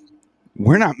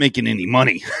 we're not making any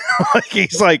money.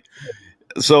 He's like,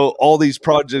 so all these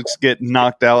projects get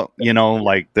knocked out,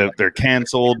 like they're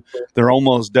canceled. They're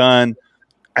almost done.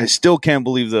 I still can't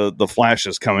believe the Flash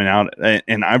is coming out,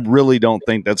 and I really don't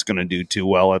think that's going to do too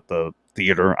well at the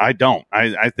theater. I don't.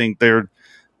 I think they're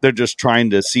just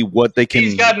trying to see what they can.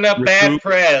 He's got enough bad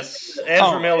press.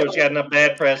 Ezra Miller's got enough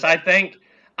bad press. I think.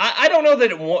 I don't know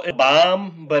that it won't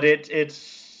bomb, but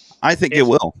it's. I think it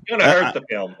will. Going to hurt the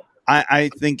film. I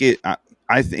think it.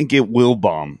 I think it will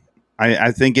bomb.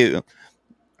 I think it.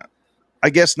 I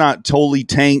guess not totally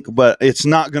tank, but it's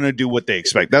not going to do what they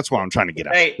expect. That's what I'm trying to get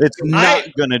at. It's not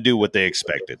going to do what they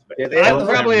expected. I'll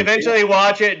probably eventually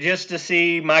watch it just to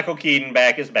see Michael Keaton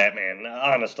back as Batman.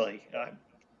 Honestly,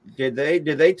 did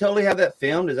they totally have that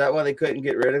filmed? Is that why they couldn't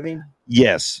get rid of him?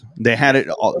 Yes, they had it.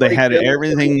 They had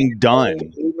everything done.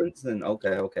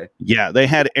 Okay. Yeah, they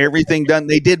had everything done.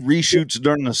 They did reshoots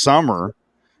during the summer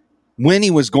when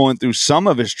he was going through some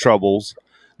of his troubles.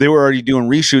 They were already doing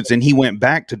reshoots, and he went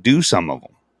back to do some of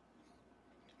them.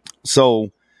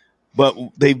 So, but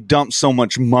they've dumped so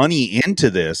much money into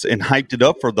this and hyped it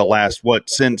up for the last,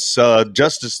 since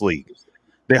Justice League.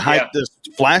 They hyped this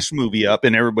Flash movie up,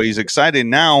 and everybody's excited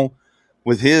now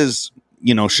with his,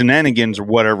 shenanigans or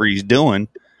whatever he's doing.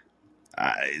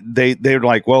 They're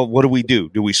like, well, what do we do?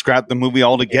 Do we scrap the movie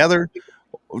altogether?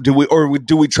 Do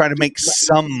we try to make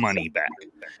some money back?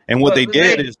 And what they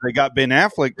did is they got Ben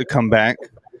Affleck to come back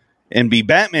and be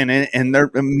Batman, and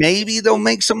maybe they'll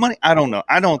make some money. I don't know.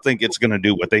 I don't think it's going to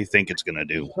do what they think it's going to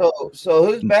do. So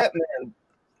who's Batman?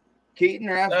 Keaton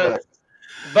or Affleck?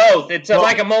 Both. It's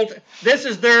like a multi. This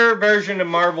is their version of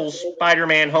Marvel's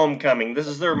Spider-Man: Homecoming. This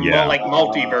is their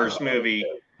multiverse movie.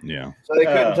 Yeah. So they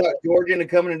couldn't talk George into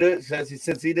coming and do it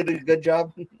since he did a good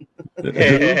job. George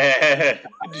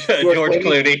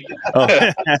Clooney.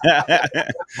 I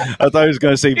thought he was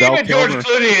going to say Val Kilmer. George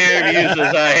Clooney uses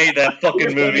I hate that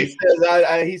fucking movie.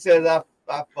 He says I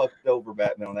fucked over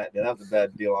Batman on that day. That was a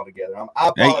bad deal altogether. I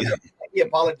apologize. He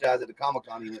apologized at the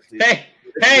Comic-Con he went to.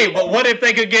 Hey, but what if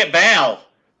they could get Val?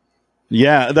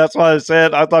 Yeah, that's what I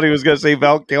said. I thought he was going to say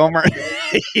Val Kilmer.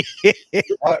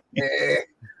 But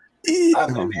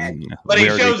he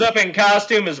shows up in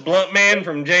costume as Blunt Man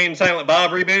from Jay and Silent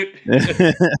Bob reboot.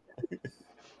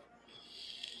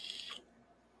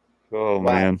 Oh,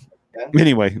 man.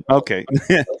 Anyway, okay.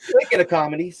 Speaking of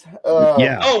comedies.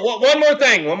 Yeah. Oh, one more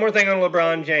thing. One more thing on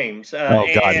LeBron James.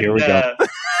 God, here we go.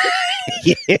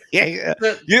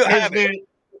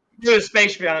 do a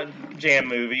Space Jam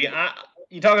movie.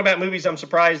 You talk about movies I'm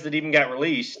surprised that even got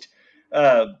released,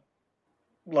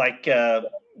 like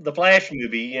the Flash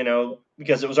movie,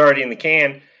 because it was already in the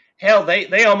can. Hell,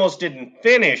 they almost didn't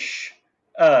finish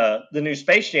the new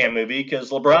Space Jam movie because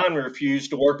LeBron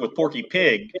refused to work with Porky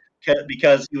Pig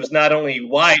because he was not only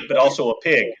white but also a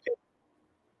pig.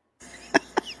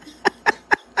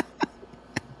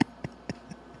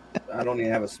 I don't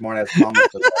even have a smart ass comment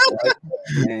for that.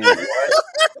 Man, what?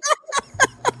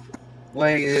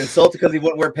 Like, insulted because he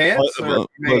wouldn't wear pants?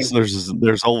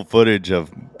 There's old footage of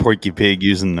Porky Pig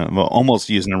almost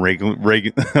using a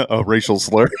racial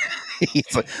slur.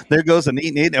 He's like, there goes a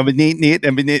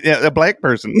a black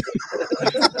person.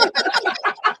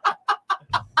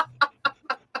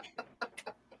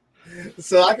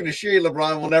 So I can assure you,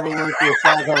 LeBron will never work with a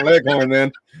Foghorn Leghorn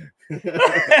then.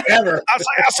 Ever. I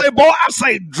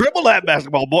say, dribble that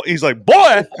basketball, boy. He's like,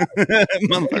 boy. He's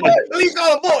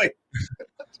not a boy.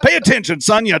 Pay attention,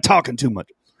 son. You're talking too much.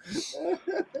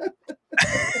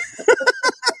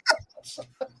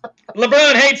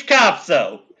 LeBron hates cops,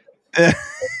 though.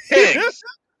 Pigs.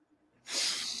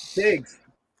 Pigs.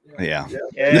 Yeah.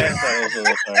 Yeah, that was a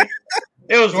little funny.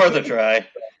 It was worth a try.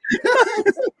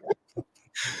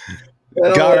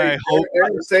 God, I hope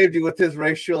Aaron saved you with his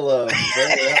racial.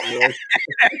 Thank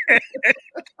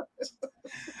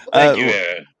you,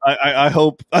 Aaron. I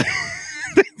hope. I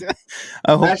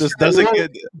hope this doesn't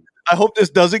get. I hope this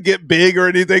doesn't get big or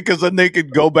anything, because then they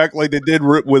could go back like they did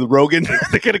with Rogan.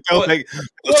 They're gonna go like,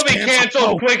 we'll be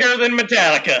canceled quicker than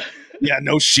Metallica. Yeah,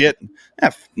 no shit.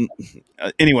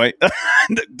 Anyway,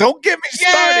 don't get me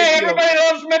started. Yay, everybody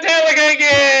loves Metallica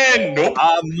again. Nope.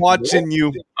 I'm watching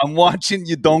you.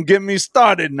 Don't get me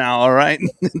started now, all right?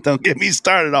 Don't get me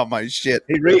started on my shit.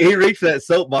 He reached that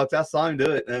soapbox. I saw him do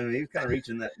it, and he was kind of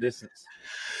reaching that distance.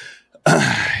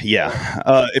 Yeah.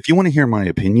 If you want to hear my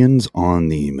opinions on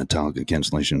the Metallica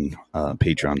cancellation,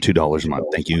 Patreon, $2 a month.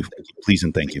 Thank you. Please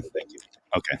and thank you.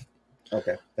 Okay.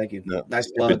 Thank you.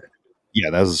 Nice plug. Yeah,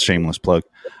 that was a shameless plug.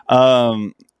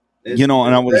 And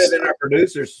I was better than our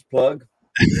producer's plug.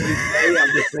 I'm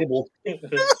disabled.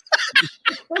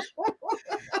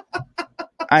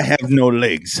 I have no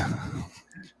legs.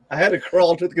 I had to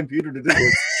crawl to the computer to do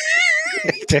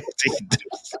this.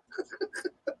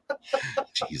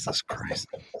 Jesus Christ.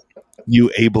 You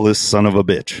ableist son of a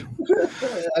bitch.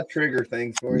 I trigger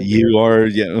things for you. You are,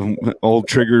 old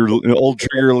Trigger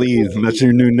Lee. That's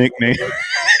your new nickname.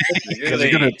 Because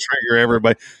you're gonna trigger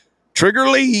everybody. Trigger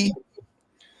Lee.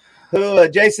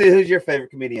 JC, who's your favorite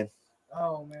comedian?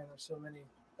 Oh man, there's so many.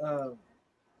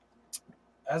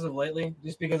 As of lately,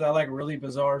 just because I like really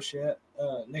bizarre shit,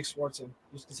 Nick Swartzen,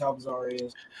 just because how bizarre he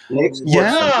is.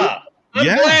 I'm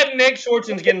glad Nick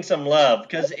Swartzen's getting some love,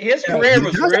 because his career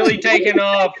was really taking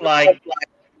off like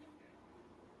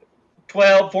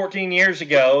 12, 14 years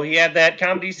ago. He had that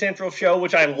Comedy Central show,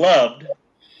 which I loved.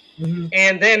 Mm-hmm.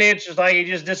 And then it's just like he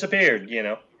just disappeared,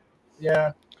 Yeah.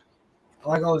 I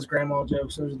like all his grandma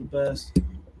jokes. Those are the best.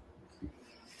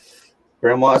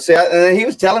 Grandma, see, he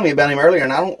was telling me about him earlier,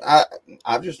 and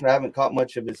I just haven't caught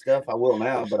much of his stuff. I will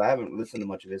now, but I haven't listened to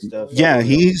much of his stuff. So yeah,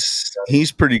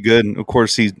 he's pretty good. Of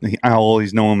course, I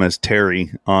always know him as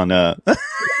Terry on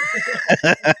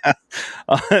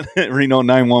Reno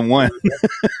 911.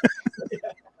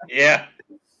 Yeah.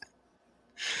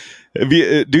 If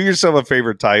you do yourself a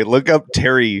favor, Ty, look up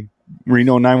Terry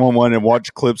Reno 911 and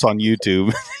watch clips on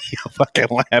YouTube. You'll fucking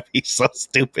laugh. He's so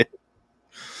stupid.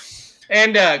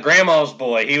 And Grandma's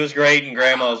Boy. He was great in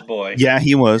Grandma's Boy. Yeah,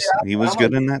 he was. He was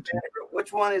good in that too.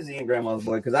 Which one is he in Grandma's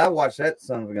Boy? Because I watched that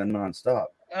son of a gun nonstop.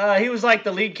 He was like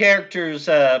the lead character's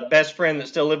best friend that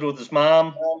still lived with his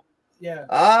mom. Yeah.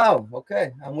 Oh,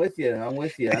 okay. I'm with you. I know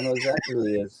exactly who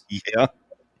he is. Yeah.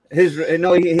 He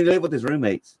lived with his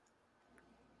roommates.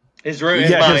 His roommate.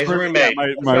 Yeah,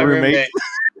 my roommate.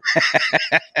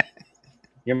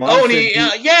 Your mom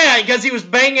because he was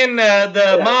banging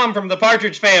the mom from the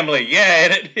Partridge Family.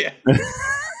 Yeah.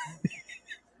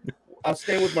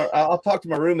 I'll talk to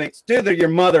my roommates. Dude, they're your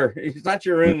mother. He's not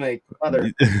your roommate.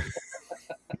 Mother.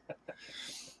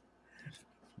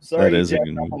 Sorry, that is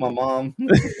on my mom.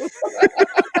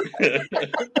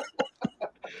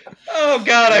 Oh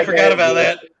God, I forgot about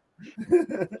that.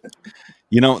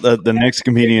 The next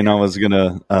comedian I was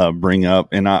gonna bring up,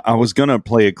 and I was gonna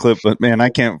play a clip, but man, I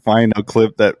can't find a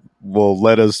clip that will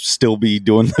let us still be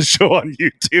doing the show on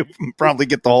YouTube and probably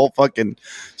get the whole fucking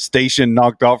station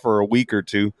knocked off for a week or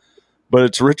two. But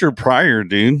it's Richard Pryor,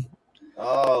 dude.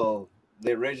 Oh,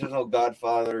 the original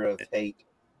Godfather of hate.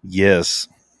 Yes,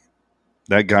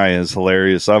 that guy is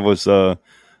hilarious. I was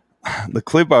the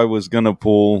clip I was gonna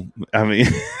pull, I mean,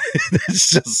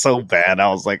 it's just so bad. I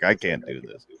was like, I can't do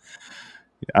this.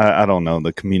 I don't know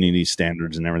the community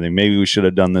standards and everything. Maybe we should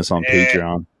have done this on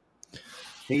Patreon.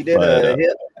 He did.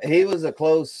 He was a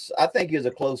close. I think he was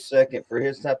a close second for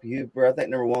his type of humor. I think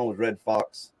number one was Red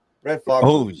Fox. Red Fox.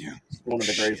 Oh yeah, one of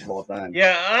the greatest of all time.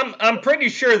 Yeah, I'm pretty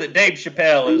sure that Dave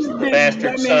Chappelle is the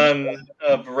bastard son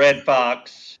of Red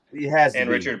Fox. He has and to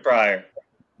be. Richard Pryor.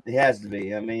 He has to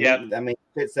be. I mean,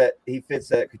 he fits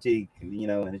that critique, you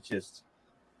know, and it's just.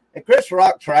 And Chris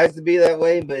Rock tries to be that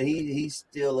way, but he's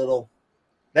still a little.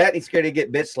 That he's scared to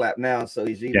get bitch slapped now, so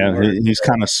he's even he's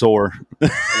kind of sore.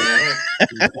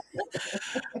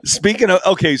 Speaking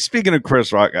of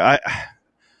Chris Rock,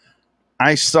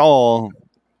 I saw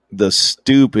the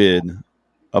stupid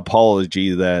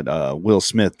apology that Will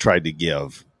Smith tried to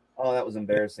give. Oh, that was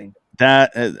embarrassing.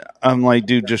 That I'm like,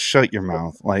 dude, just shut your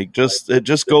mouth. Like, just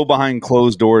go behind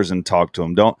closed doors and talk to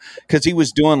him. Don't, because he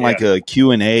was doing like a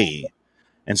Q&A,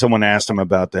 and someone asked him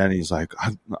about that, and he's like,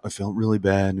 I felt really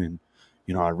bad, and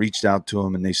you know, I reached out to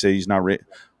him, and they say he's not ready.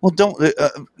 Well, don't.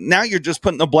 Now you're just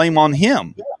putting the blame on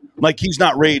him. Like, he's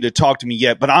not ready to talk to me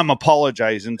yet, but I'm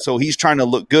apologizing. So he's trying to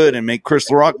look good and make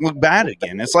Chris Rock look bad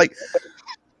again. It's like,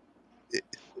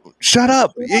 shut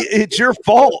up. It's your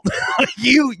fault.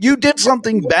 You did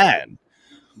something bad.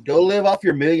 Go live off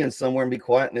your millions somewhere and be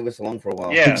quiet and leave us alone for a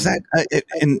while. Yeah, exactly.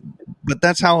 But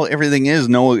that's how everything is.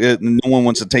 No one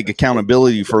wants to take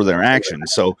accountability for their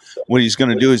actions. So what he's going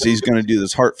to do is he's going to do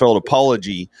this heartfelt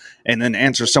apology and then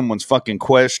answer someone's fucking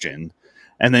question.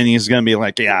 And then he's going to be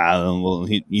like, yeah, well,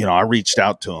 I reached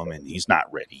out to him and he's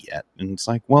not ready yet. And it's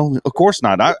like, well, of course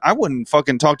not. I wouldn't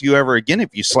fucking talk to you ever again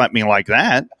if you slapped me like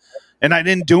that. And I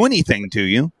didn't do anything to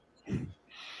you.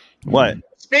 What?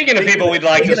 Speaking of people we'd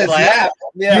like to slap.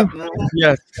 Yeah.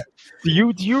 Yes. Do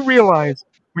you realize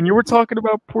when you were talking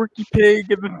about Porky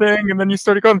Pig and the thing, and then you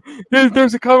started going,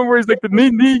 there's a comment where he's like,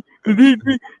 the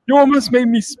you almost made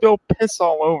me spill piss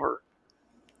all over.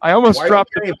 I almost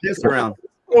dropped the piss around.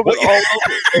 All over.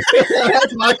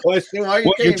 That's my question. Why are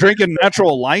you you're drinking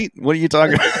natural light? What are you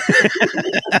talking about?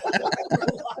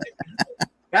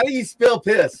 How do you spill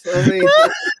piss? I mean,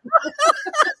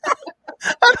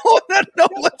 I don't know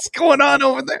what's going on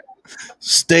over there.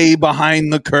 Stay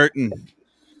behind the curtain,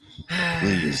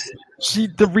 please.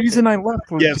 The reason I left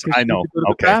was because I know. To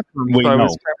okay, bathroom, we so know.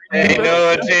 Pay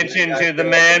no attention to the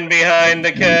man behind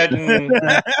the curtain.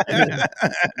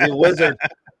 You wizard.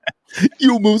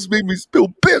 You almost made me spill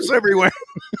piss everywhere.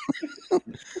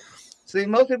 See,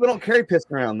 most people don't carry piss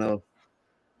around though.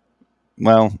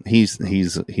 Well, he's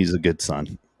a good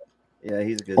son. Yeah,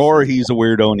 he's a good. Or son. He's a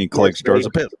weirdo and he collects jars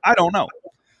of piss. I don't know.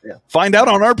 Yeah. Find out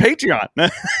on our Patreon.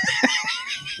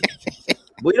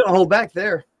 We don't hold back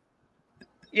there.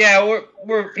 Yeah,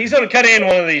 he's going to cut in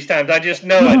one of these times. I just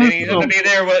know it. And he's going to be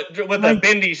there with a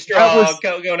bendy straw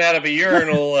going out of a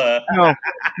urinal.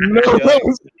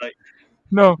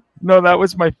 No, that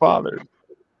was my father.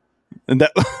 And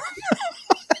that.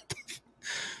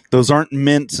 Those aren't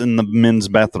mints in the men's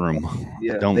bathroom.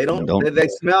 Yeah, they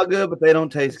smell good, but they don't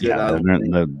taste good. Yeah,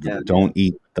 don't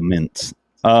eat the mints.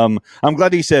 I'm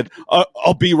glad he said,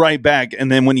 I'll be right back. And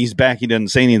then when he's back, he doesn't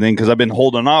say anything because I've been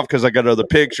holding off because I got other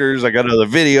pictures. I got other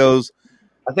videos.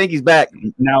 I think he's back.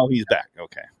 Now he's back.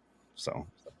 Okay. So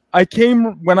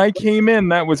when I came in,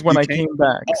 that was when I came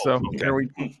back. So okay. There we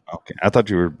go. Okay. I thought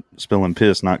you were spilling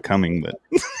piss, not coming, but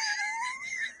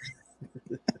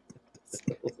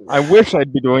I wish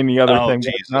I'd be doing the other thing.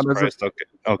 Jesus Christ.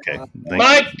 Okay.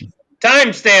 Mike,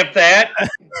 timestamp that.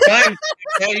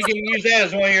 You can use that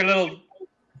as one of your little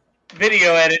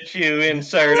video edits you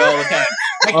insert all the time.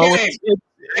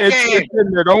 It's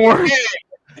in there. Don't worry.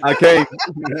 Okay.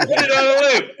 Put it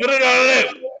on a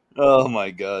loop. Oh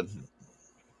my God.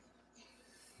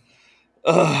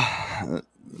 All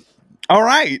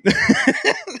right.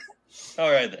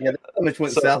 All right. Then. Yeah, that much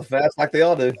went south fast, like they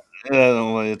all do.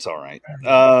 Well, it's all right.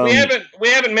 We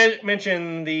haven't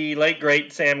mentioned the late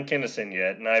great Sam Kinison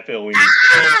yet, and I feel we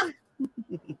need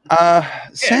to.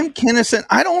 Sam Kinison,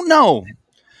 I don't know.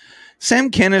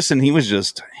 Sam Kinison, he was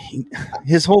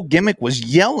his whole gimmick was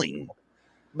yelling.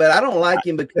 But I don't like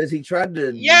him because he tried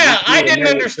to. Yeah, I didn't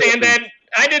understand that.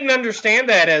 I didn't understand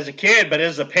that as a kid, but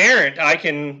as a parent, I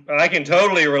can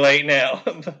totally relate now.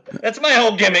 That's my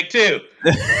whole gimmick too.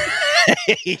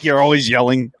 You're always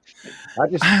yelling. I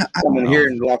just come in here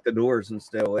and lock the doors and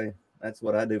stay away. That's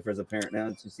what I do as a parent now.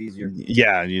 It's just easier.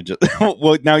 Yeah, you just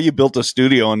now you built a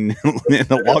studio and it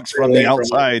locks from the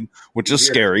outside, which is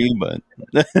scary, but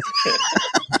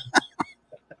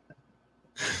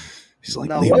he's like,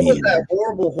 what was that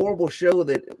horrible show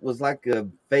that was like a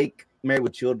fake Married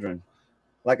with Children?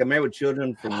 like a Married with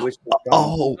Children from Wish.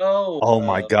 Oh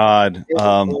my God.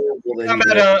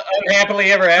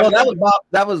 Unhappily Ever After. No,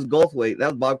 that was Goldthwait.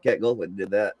 That was Bobcat Goldthwait did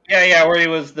that. Yeah, where he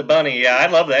was the bunny. Yeah, I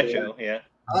love that show. Yeah.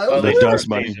 The Dust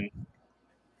Bunny.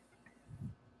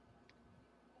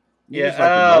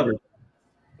 Yeah.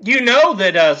 You know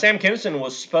that Sam Kinison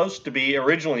was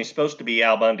originally supposed to be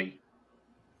Al Bundy.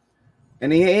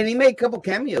 And he made a couple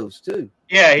cameos too.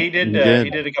 Yeah, he did.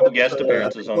 He did a couple guest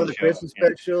appearances on the show. Christmas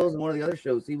specials and one of the other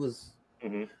shows. He was.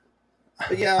 Mm-hmm.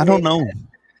 But yeah, I don't know.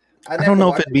 I don't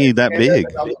know if it'd be that big.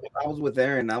 I was with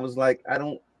Aaron. I was like,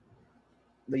 the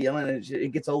yelling,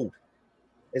 it gets old.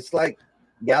 It's like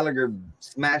Gallagher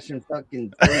smashing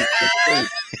fucking. And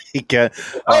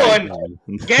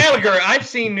Gallagher, I've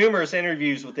seen numerous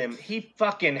interviews with him. He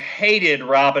fucking hated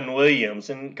Robin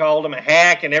Williams and called him a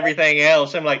hack and everything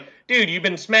else. I'm like, dude, you've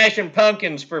been smashing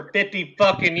pumpkins for 50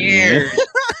 fucking years,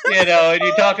 and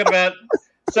you're talking about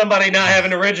somebody not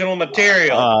having original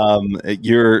material.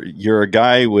 You're a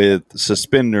guy with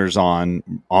suspenders on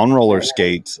roller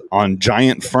skates, on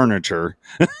giant furniture,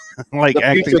 like the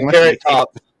acting like Carrot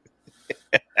Top.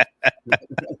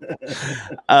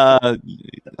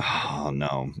 Oh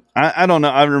no, I don't know.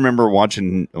 I remember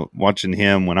watching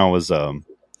him when I was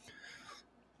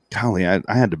golly, I had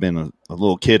to have been a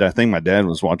little kid. I think my dad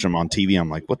was watching him on TV. I'm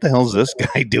like, what the hell is this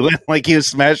guy doing? Like he was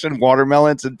smashing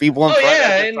watermelons and people in front of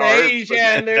him. In the 80s,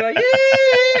 yeah, and they're like,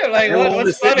 yeah, like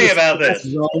what's funny about this?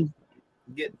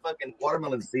 Get fucking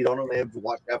watermelon seed on them. They have to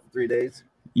watch out for 3 days.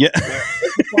 Yeah,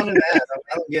 what's fun in that?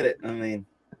 I don't get it. I mean.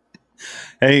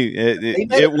 Hey,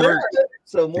 it worked.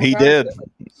 So he did,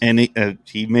 and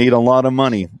he made a lot of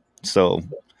money, so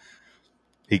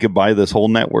he could buy this whole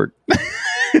network.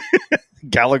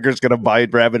 Gallagher's gonna buy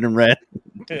Rabbit and Red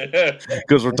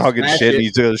because we're talking shit. And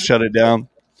he's gonna shut it down.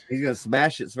 He's gonna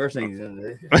smash it. It's the first thing he's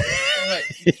gonna do.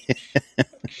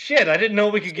 Shit, I didn't know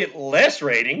we could get less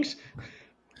ratings.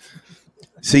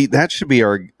 See, that should be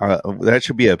a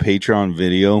Patreon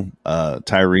video,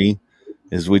 Tyree.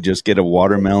 Is we just get a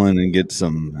watermelon and get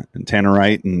some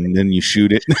tannerite and then you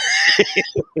shoot it.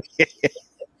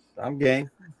 I'm game.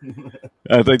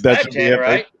 I think that should be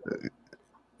it.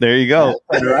 There you go.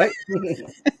 Right?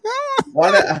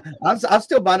 I'm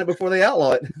still buying it before they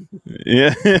outlaw it.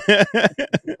 Yeah.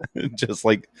 Just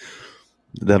like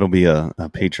that'll be a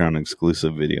Patreon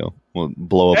exclusive video. We'll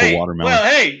blow up a watermelon. Well,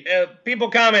 hey,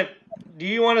 people comment. Do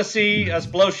you want to see us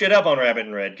blow shit up on Rabbit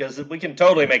and Red? Because we can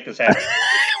totally make this happen.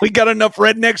 We got enough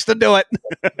rednecks to do it.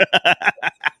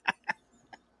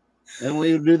 And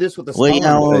we'll do this with the. Well, you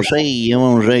want to see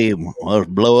us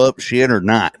blow up shit or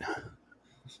not?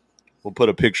 We'll put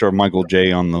a picture of Michael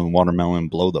J on the watermelon,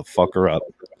 blow the fucker up.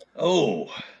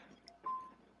 Oh,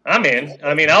 I'm in.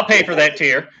 I mean, I'll pay for that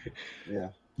tier. Yeah.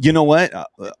 You know what?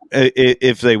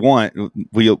 If they want,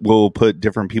 we'll put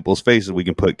different people's faces. We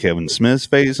can put Kevin Smith's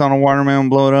face on a watermelon,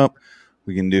 blow it up.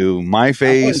 We can do my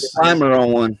face. Timer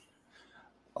on one.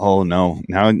 Oh no!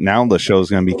 Now the show's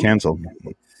going to be canceled.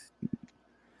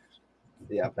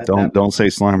 Yeah. Don't say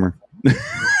Slimer.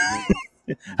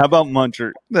 How about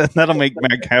Muncher? That'll make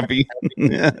Mac happy.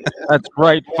 That's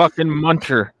right, fucking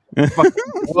Muncher.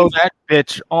 Fucking blow that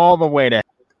bitch all the way to.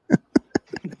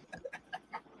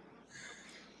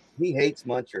 He hates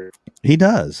Muncher. He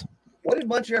does. What did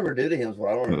Muncher ever do to him?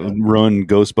 Well, I don't know. Ruin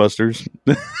Ghostbusters.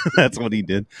 That's what he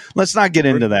did. Let's not get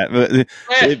into that.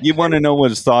 If you want to know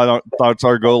what his thoughts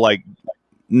are, go like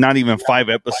not even 5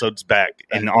 episodes back,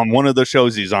 and on one of the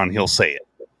shows he's on, he'll say it.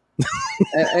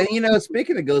 and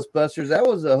speaking of Ghostbusters, that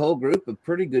was a whole group of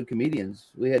pretty good comedians.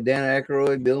 We had Dan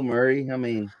Aykroyd, Bill Murray. I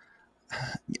mean,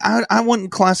 I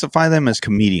wouldn't classify them as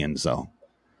comedians, though.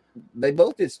 They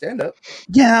both did stand up.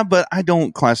 Yeah, but I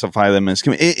don't classify them as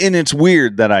and it's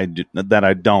weird that I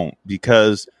don't,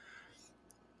 because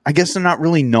I guess they're not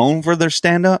really known for their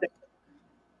stand up.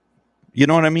 You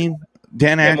know what I mean?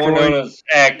 Dan Aykroyd, more known as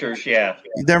actors, yeah.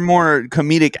 They're more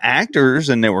comedic actors,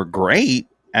 and they were great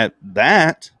at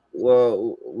that.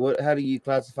 Well, how do you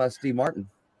classify Steve Martin?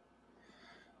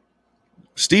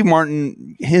 Steve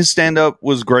Martin, his stand up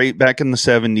was great back in the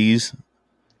 70s.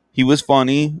 He was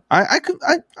funny.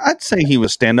 I'd say he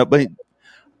was stand up, but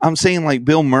I'm saying like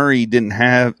Bill Murray didn't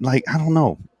have I don't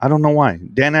know why.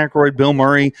 Dan Aykroyd, Bill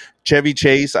Murray, Chevy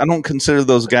Chase. I don't consider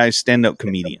those guys stand up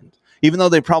comedians, even though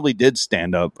they probably did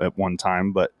stand up at one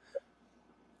time. But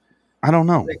I don't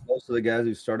know. I think most of the guys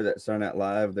who started that Saturday Night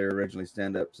Live, they're originally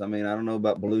stand ups. I mean, I don't know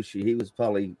about Belushi. He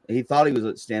thought he was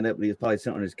a stand up, but he was probably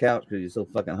sitting on his couch because he's so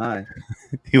fucking high.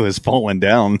 He was falling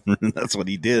down. That's what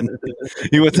he did.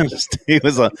 He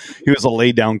was a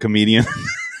lay down comedian.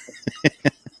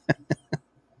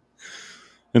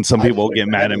 And some people get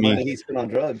mad at me. He's been on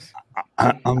drugs.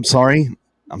 I'm sorry.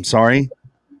 I'm sorry.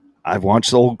 I've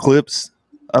watched old clips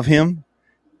of him,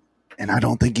 and I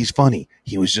don't think he's funny.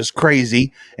 He was just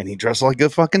crazy, and he dressed like a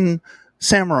fucking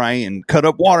samurai and cut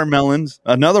up watermelons.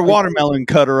 Another watermelon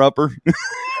cutter upper.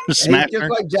 He's just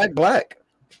like Jack Black.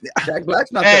 Jack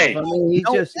Black's not that funny.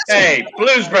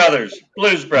 Blues Brothers.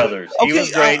 Blues Brothers. He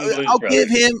was great in Blues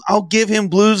Brothers. I'll give him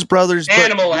Blues Brothers.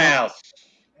 Animal House.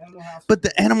 But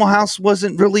the Animal House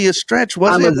wasn't really a stretch,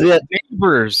 was it?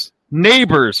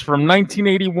 Neighbors from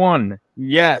 1981.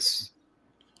 Yes.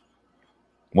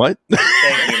 What?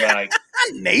 Thank you, Mike.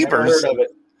 Neighbors.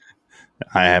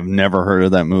 I have never heard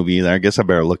of that movie either. I guess I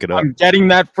better look it up. I'm getting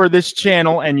that for this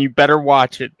channel, and you better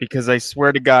watch it because I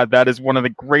swear to God, that is one of the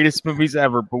greatest movies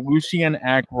ever. Belushi and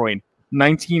Aykroyd,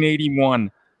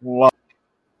 1981. Love.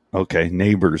 Okay,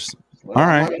 Neighbors. Well, all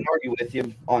right. I can argue with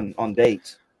you on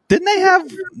dates. Didn't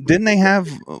they have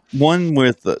one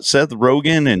with Seth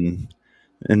Rogen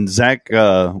and Zach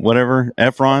whatever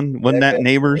Efron? Wasn't that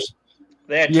Neighbors?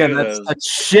 That's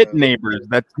shit. Neighbors.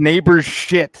 That's Neighbors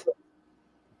shit.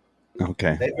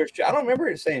 Okay. I don't remember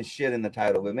it saying shit in the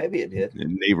title, but maybe it did.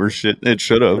 Neighbors shit. It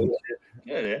should have.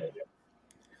 Yeah.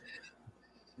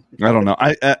 I don't know.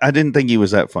 I didn't think he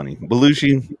was that funny.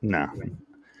 Belushi, nah.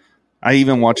 I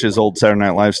even watched his old Saturday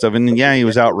Night Live stuff, and he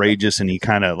was outrageous, and he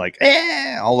kind of like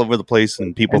all over the place,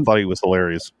 and people thought he was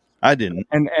hilarious. I didn't.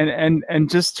 And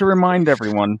just to remind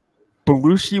everyone,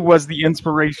 Belushi was the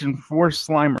inspiration for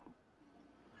Slimer.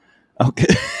 Okay.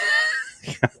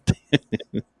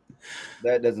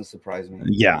 That doesn't surprise me.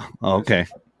 Yeah. Okay.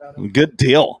 Good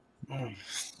deal.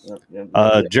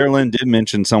 Geraldine did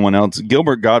mention someone else.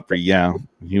 Gilbert Gottfried. Yeah,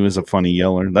 he was a funny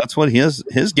yeller. That's what his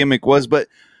gimmick was. But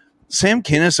Sam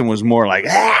Kinison was more like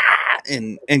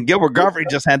and Gilbert Gottfried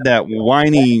just had that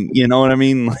whiny. You know what I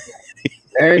mean?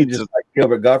 Aaron just like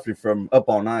Gilbert Gottfried from Up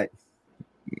All Night.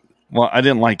 Well, I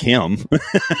didn't like him.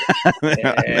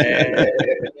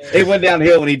 He went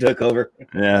downhill when he took over.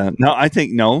 Yeah.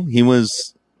 No, he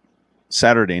was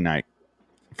Saturday night.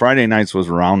 Friday nights was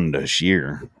Ron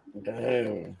Shear.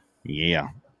 Damn. Yeah.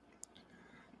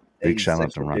 Big shout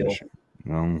out to Ron Shear.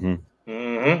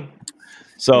 Mm-hmm.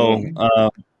 So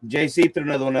JC threw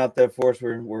another one out there for us.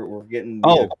 We're getting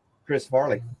Chris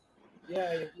Farley.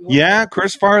 Yeah,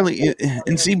 Chris Farley.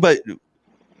 And see, but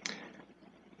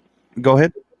go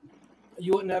ahead.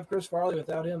 You wouldn't have Chris Farley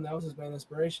without him. That was his main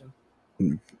inspiration.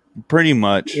 Pretty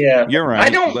much. Yeah, you're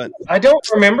right. I don't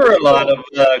remember a lot of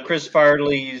Chris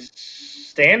Farley's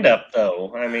stand-up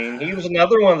though. I mean, he was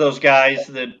another one of those guys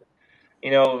that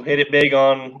hit it big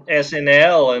on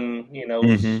SNL and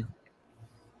was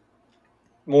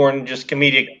more than just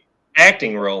comedic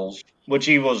acting roles, which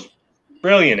he was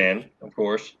brilliant in, of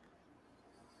course.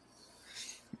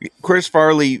 Chris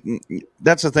Farley,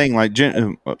 that's the thing. Like,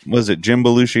 was it Jim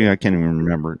Belushi? I can't even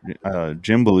remember.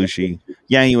 Jim Belushi.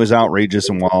 Yeah, he was outrageous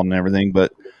and wild and everything,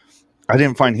 but I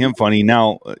didn't find him funny.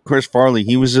 Now, Chris Farley,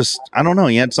 he was just, I don't know.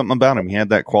 He had something about him. He had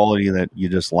that quality that you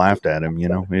just laughed at him. He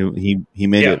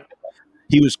made it.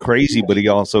 He was crazy, but he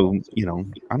also,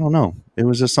 I don't know. It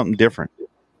was just something different.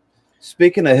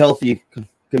 Speaking of healthy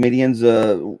comedians,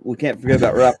 we can't forget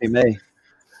about Ralphie May.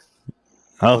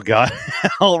 Oh God,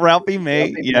 Ralphie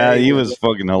May. He was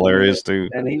fucking hilarious too.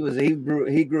 And he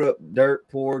grew up dirt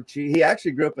poor. He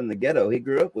actually grew up in the ghetto. He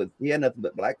had nothing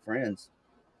but black friends.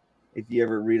 If you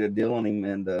ever read a deal on him,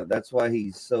 and that's why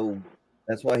he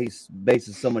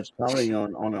bases so much comedy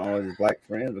on all of his black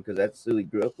friends, because that's who he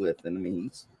grew up with. And I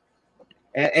mean,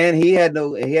 he had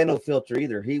no filter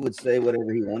either. He would say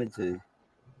whatever he wanted to,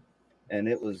 and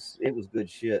it was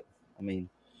good shit. I mean.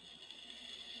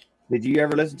 Did you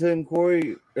ever listen to him,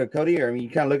 Cody? Or I mean, you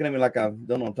kind of looking at me like I don't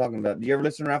know what I'm talking about. Did you ever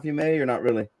listen to Ralphie May or not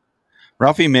really?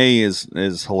 Ralphie May is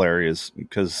hilarious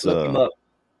because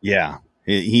yeah,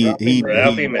 he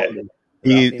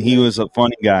was a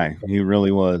funny guy. He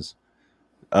really was.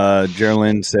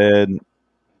 Geraldine said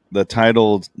the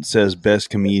title says best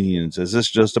comedians. Is this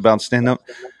just about stand up?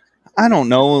 I don't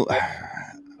know.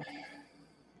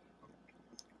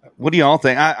 What do y'all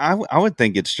think? I would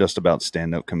think it's just about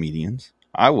stand up comedians.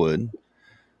 I would,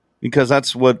 because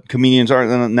that's what comedians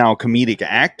are now, comedic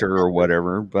actor or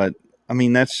whatever. But I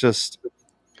mean, that's just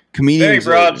comedians.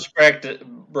 Very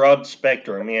broad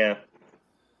spectrum. Yeah.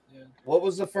 What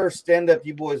was the first stand up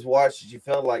you boys watched that you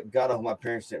felt like, God, I hope my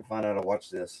parents didn't find out I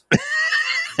watched this?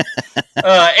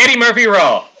 Eddie Murphy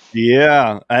Raw.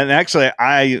 Yeah, and actually,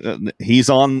 he's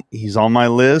on my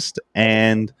list,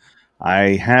 and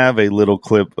I have a little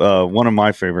clip. One of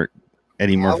my favorite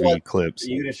Eddie Murphy clips. Are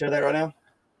you going to share that right now?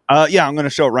 Yeah, I'm going to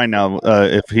show it right now.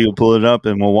 If he'll pull it up,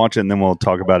 and we'll watch it, and then we'll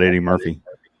talk about Eddie Murphy.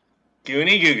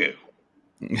 Goonie goo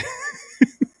goo.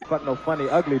 Fuck no funny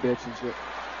ugly bitch and shit.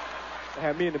 I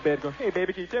have me in the bed going, hey,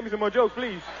 baby, can you tell me some more jokes,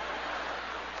 please?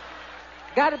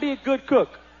 Got to be a good cook.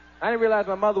 I didn't realize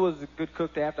my mother was a good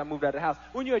cook till after I moved out of the house.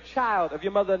 When you're a child, if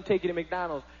your mother doesn't take you to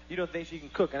McDonald's, you don't think she can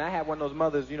cook. And I have one of those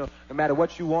mothers, no matter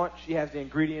what you want, she has the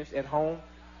ingredients at home.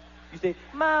 You say,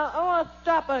 Mom, I want to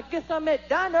stop and get some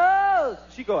McDonald's.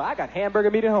 She go, I got hamburger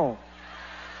meat at home.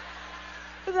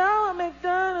 I want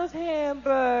McDonald's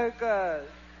hamburgers.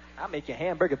 I'll make your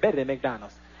hamburger better than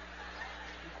McDonald's.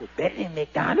 You go, better than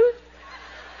McDonald's?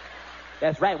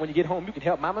 That's right. When you get home, you can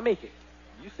help Mama make it.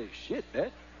 You say, shit,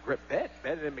 that's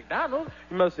better than McDonald's.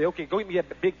 You must say, okay, go get me a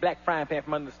big black frying pan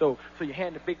from under the stove. So you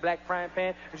hand the big black frying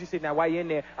pan, and she said, now while you're in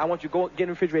there, I want you to go get in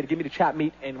the refrigerator, give me the chopped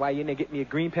meat, and while you're in there, get me a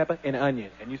green pepper and an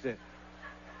onion. And you said,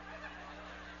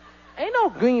 ain't no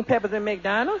green peppers in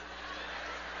McDonald's.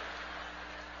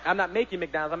 I'm not making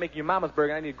McDonald's, I'm making your mama's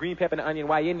burger. I need a green pepper and an onion.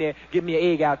 While you're in there, give me an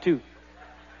egg out too.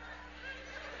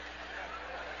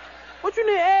 What you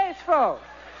need eggs for?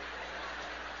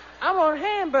 I want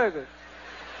hamburgers.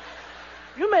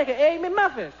 You make an egg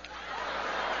McMuffin.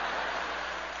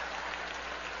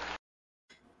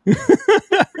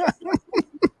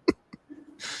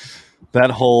 That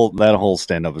whole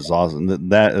stand up is awesome.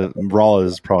 That Raw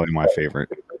is probably my favorite.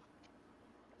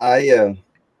 I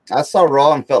saw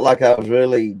Raw and felt like I was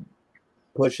really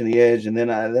pushing the edge, and then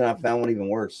I found one even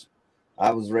worse.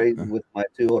 I was raised with my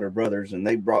two older brothers, and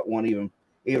they brought one even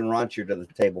raunchier to the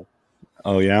table.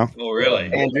 Oh yeah. Oh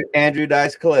really? Andrew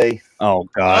Dice Clay. Oh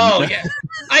God. Oh yeah.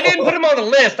 I didn't put him on the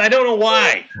list. I don't know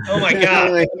why. Oh my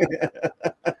God.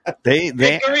 they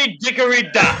Dickory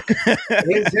Dock.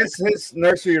 his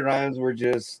nursery rhymes were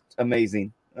just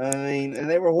amazing. I mean, and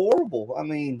they were horrible. I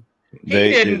mean, he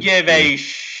didn't give a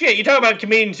shit. You talk about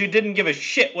comedians who didn't give a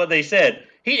shit what they said.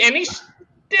 He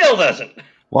still doesn't.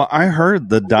 Well, I heard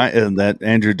that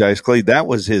Andrew Dice Clay, that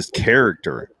was his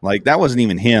character. Like, that wasn't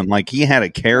even him. Like, he had a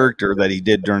character that he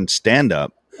did during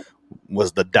stand-up,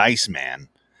 was the Dice Man.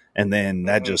 And then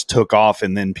that just took off,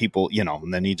 and then people,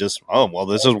 and then he just, oh, well,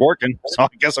 this is working, so I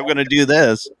guess I'm going to do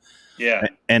this. Yeah.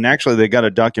 And actually, they got a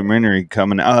documentary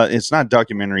coming. It's not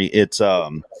documentary. It's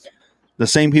the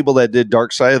same people that did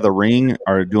Dark Side of the Ring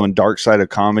are doing Dark Side of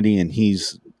Comedy, and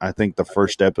he's, I think, the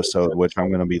first episode, which I'm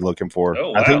going to be looking for.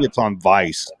 Oh, wow. I think it's on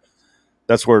Vice.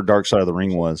 That's where Dark Side of the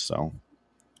Ring was. So,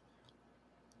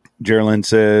 Geraldine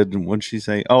said, what did she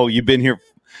say? Oh, you've been here.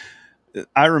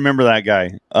 I remember that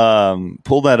guy.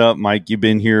 Pull that up, Mike. You've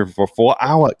been here for 4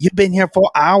 hours. You've been here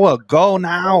for an hour. Go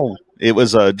now. It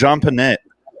was John Panette.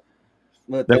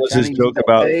 That was his joke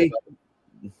about.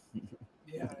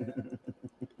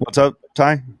 What's up,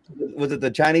 Ty? Was it the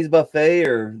Chinese buffet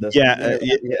or the? Yeah.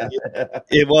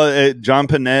 It was John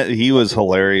Panette. He was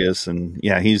hilarious, and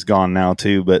yeah, he's gone now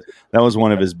too. But that was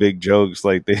one of his big jokes.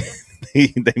 Like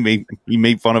he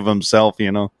made fun of himself,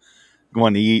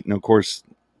 going to eat, and of course,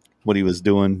 what he was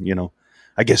doing.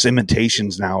 I guess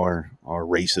imitations now are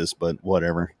racist, but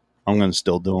whatever. I'm going to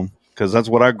still do them because that's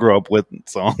what I grew up with,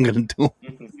 so I'm going to do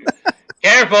them.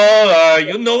 Careful,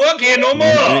 you know what can no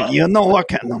more. You know what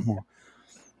can no more.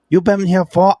 You've been here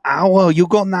for an hour. You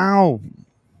go now.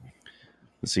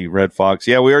 Let's see, Red Fox.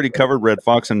 Yeah, we already covered Red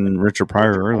Fox and Richard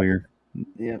Pryor earlier.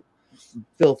 Yeah,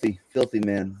 filthy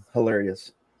man,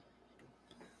 hilarious.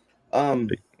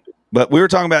 But we were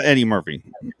talking about Eddie Murphy.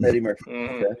 Eddie Murphy.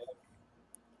 Mm-hmm. Okay.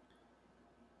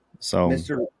 So,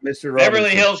 Mr. Beverly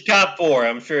Hills Cop 4.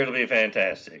 I'm sure it'll be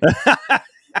fantastic.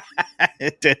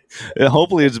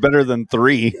 Hopefully, it's better than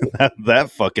 3. that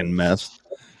fucking mess.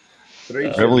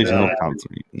 Beverly Hills Cop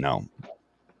 3. No.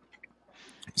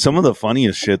 Some of the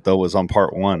funniest shit though was on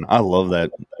part 1. I love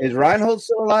that. Is Reinhold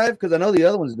still alive? Because I know the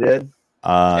other one's dead.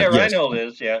 Yeah, Reinhold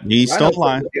is. Yeah, he's still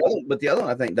alive. But the other one,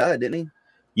 I think, died, didn't he?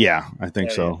 Yeah, I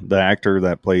think so. Yeah. The actor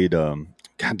that played, God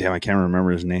damn, I can't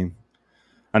remember his name.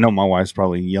 I know my wife's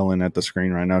probably yelling at the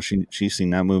screen right now. She's seen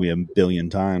that movie a billion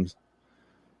times.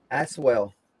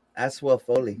 Aswell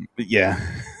Foley. Yeah.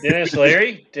 Dennis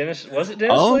Leary? Was it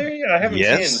Dennis Leary? I haven't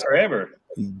seen him forever.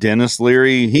 Dennis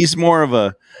Leary. He's more of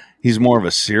a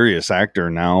serious actor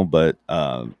now, but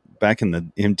back in the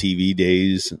MTV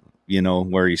days,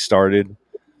 where he started,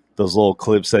 those little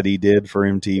clips that he did for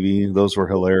MTV, those were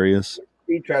hilarious.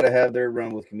 He tried to have their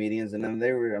run with comedians, and then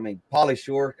Pauly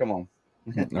Shore, come on.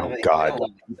 God.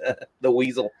 The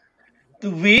Weasel.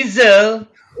 The Weasel.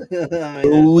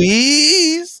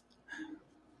 Louise.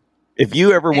 If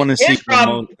you ever want to see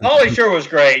Pauly Shore was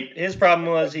great. His problem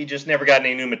was he just never got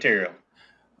any new material.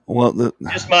 Well,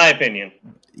 just my opinion.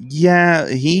 Yeah,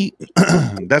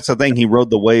 that's the thing. He rode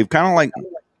the wave, kind of like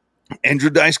Andrew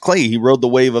Dice Clay. He rode the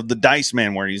wave of the Dice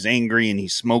Man, where he's angry and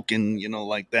he's smoking,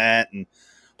 like that. And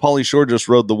Pauly Shore just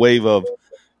rode the wave of,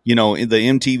 in the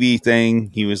MTV thing,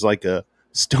 he was like a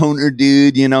stoner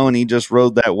dude, and he just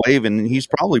rode that wave, and he's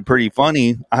probably pretty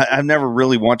funny. I've never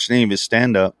really watched any of his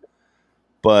stand-up,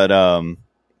 but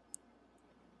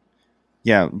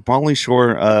yeah, Pauly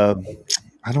Shore, I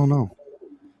don't know.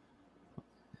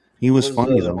 He was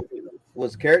funny though.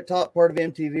 Was Carrot Top part of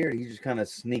MTV, or did he just kind of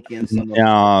sneak in some?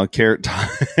 No, Carrot Top.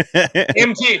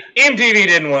 MTV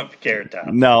didn't want Carrot Top.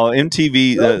 No,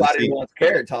 MTV. Nobody wants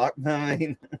Carrot Top. I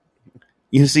mean,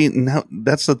 you see, now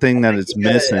that's the thing that it's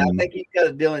missing. I think he's got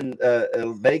a deal in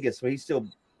Vegas, where he still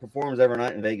performs every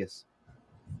night in Vegas.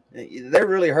 They're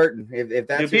really hurting. If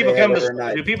that's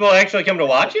do people actually come to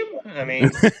watch him? I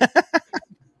mean,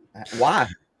 why?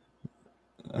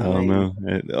 I don't know.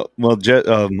 Well,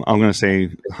 I'm going to say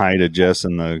hi to Jess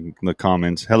in the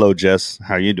comments. Hello, Jess.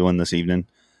 How are you doing this evening?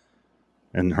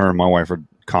 And her and my wife are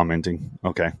commenting.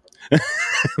 Okay.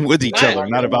 With each other,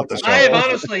 not about the show. I have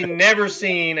honestly never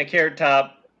seen a Carrot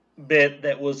Top bit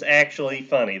that was actually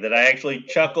funny, that I actually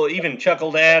chuckled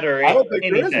at, or I don't think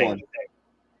anything. There is one.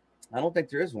 I don't think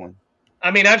there is one.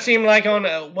 I mean, I've seen like on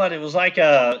it was like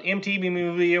a MTV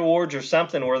Movie Awards or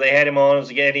something, where they had him on and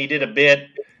he did a bit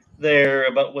there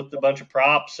about with a bunch of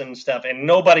props and stuff, and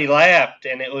nobody laughed,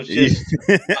 and it was just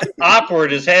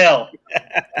awkward as hell.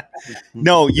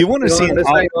 No, you want to see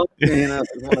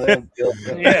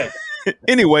yeah.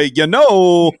 Anyway,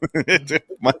 no,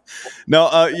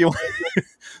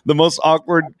 the most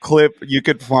awkward clip you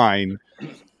could find,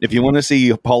 if you want to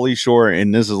see Pauly Shore,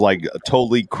 and this is like a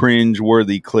totally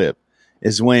cringe-worthy clip,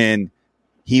 is when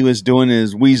he was doing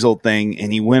his weasel thing,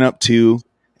 and he went up to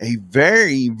a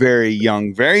very, very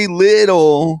young, very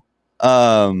little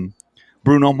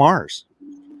Bruno Mars.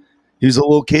 He was a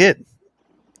little kid.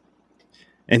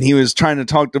 And he was trying to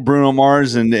talk to Bruno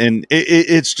Mars, and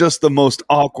it's just the most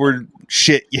awkward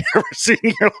shit you ever seen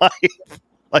in your life.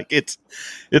 Like, it's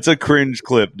a cringe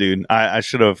clip, dude. I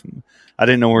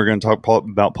didn't know we were going to talk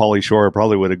about Pauly Shore. I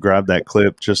probably would have grabbed that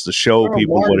clip just to show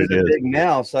people what it is. Big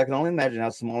now, so I can only imagine how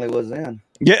small he was then.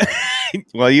 Yeah.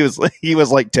 Well, he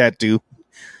was like Tattoo.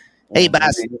 Hey,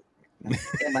 boss.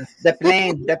 The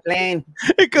plane.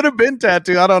 It could have been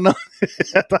Tattoo. I don't know.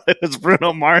 I thought it was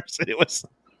Bruno Mars. It was.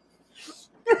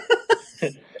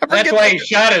 That's why he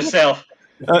shot himself.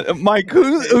 Mike,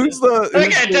 who's the? I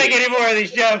can't take any more of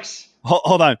these jokes.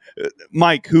 Hold on,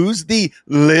 Mike. Who's the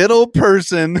little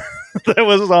person that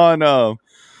was on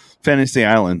Fantasy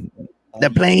Island? The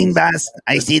plane, boss.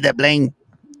 I see the plane.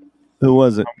 Who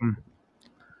was it?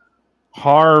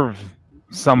 Harv.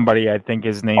 Somebody, I think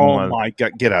his name was. Oh my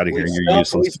God! Get out of here! You're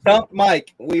useless. We stumped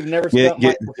Mike. We've never stumped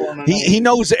Mike before. He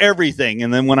knows everything,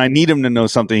 and then when I need him to know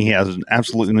something, he has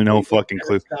absolutely no fucking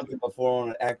clue. Stumped him before on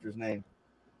an actor's name.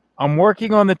 I'm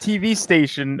working on the TV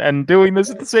station and doing this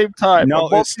at the same time. No,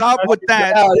 stop with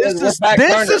that. This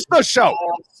is the show.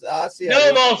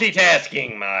 No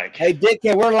multitasking, Mike. Hey,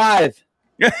 Dickhead, we're live.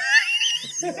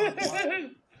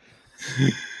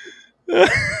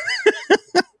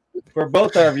 For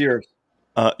both our viewers.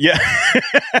 Yeah.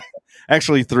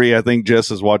 Actually, 3. I think Jess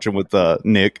is watching with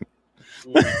Nick.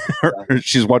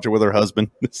 She's watching with her husband.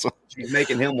 She's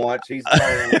making him watch. He's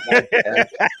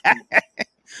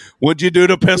What'd you do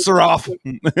to piss her off?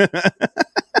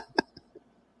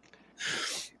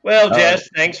 Well, Jess,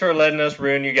 thanks for letting us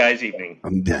ruin you guys' evening.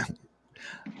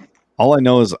 All I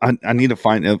know is I need to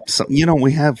find some,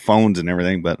 we have phones and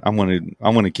everything, but I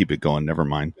want to keep it going. Never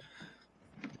mind.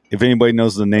 If anybody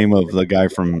knows the name of the guy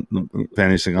from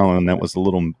Fantasy Island, that was the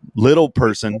little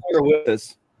person. With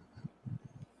us.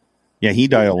 Yeah, he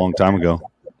died a long time ago.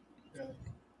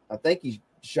 I think he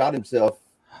shot himself.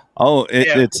 Oh,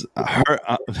 it's her.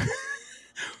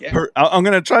 I'm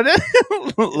gonna try to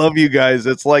love you guys.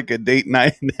 It's like a date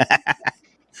night.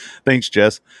 Thanks,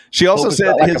 Jess. She also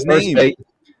said like his name. Date.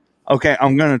 Okay,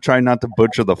 I'm gonna try not to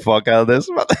butcher the fuck out of this.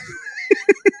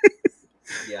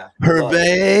 Yeah,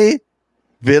 Hervé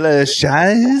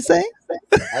Villechaize. I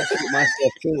shoot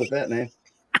myself too with that name.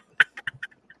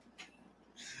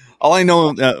 All I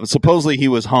know, supposedly he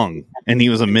was hung, and he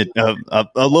was a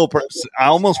little person. I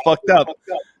almost fucked up.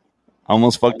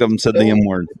 And said the M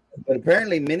word. But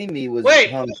apparently, Mini-Me was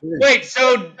hung too. Wait.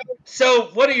 So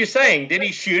what are you saying? Did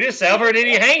he shoot himself or did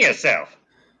he hang himself?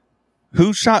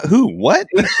 Who shot who? What?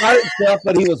 He shot himself,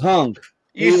 but he was hung.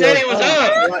 You said he was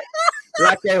hung.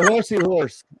 Like a horsey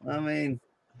horse. I mean,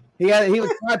 he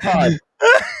was tripod.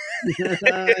 He got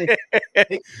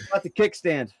the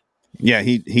kickstand. Yeah,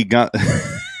 he got.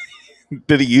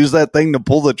 Did he use that thing to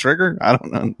pull the trigger? I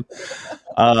don't know.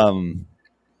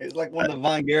 It's like one of the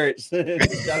Von Garrett's. So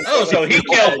he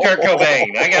killed Kurt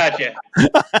Cobain. I got you.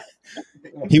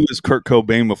 He was Kurt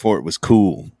Cobain before it was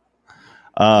cool.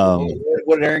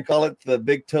 What did Aaron call it? The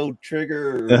Big Toe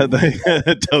Trigger?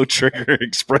 The Toe Trigger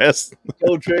Express.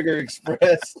 Toe Trigger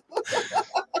Express.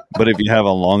 But if you have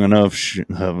a long enough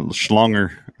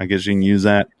schlonger, I guess you can use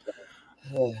that.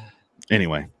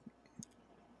 Anyway,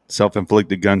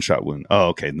 self-inflicted gunshot wound. Oh,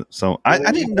 okay. So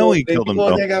I didn't know he killed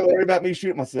himself. I think I worried about me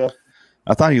shooting myself.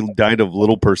 I thought he died of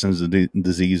little person's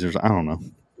disease, or I don't know.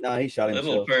 No, he shot himself.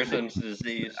 Little person's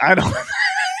disease. I don't.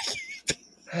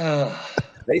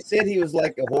 They said he was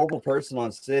like a horrible person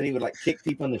on set. He would like kick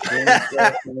people in the shin and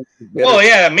stuff. Oh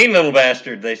yeah, mean little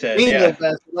bastard. They said. Mean little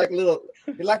bastard, like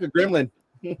a gremlin.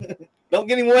 Don't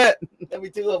get him wet. There'll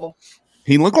be two of them.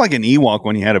 He looked like an Ewok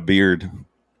when he had a beard.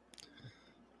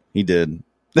 He did.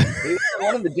 He was in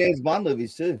one of the James Bond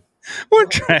movies too. We're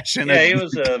trashing it. Yeah, he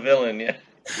was a villain. Yeah.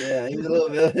 Yeah, he was a little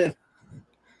villain.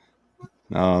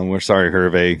 We're sorry,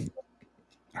 Hervé.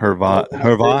 Hervé.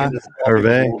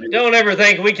 Don't ever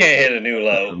think we can't hit a new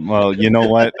low. Well, you know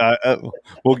what?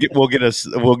 We'll get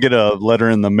a letter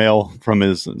in the mail from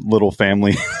his little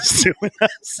family suing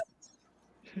us.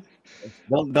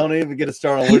 Don't even get a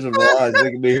start on Wizard of Oz.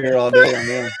 We can be here all day on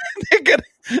them. They're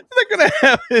gonna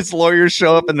have his lawyers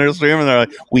show up in their stream and they're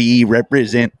like, "We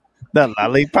represent the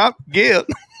Lollipop Guild."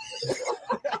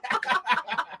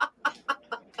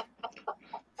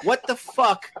 What the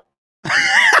fuck?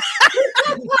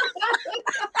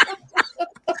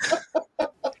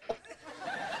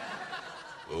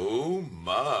 Oh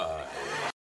my.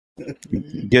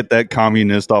 Get that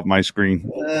communist off my screen.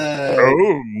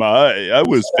 Oh my. I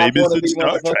was famous in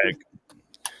Star Trek.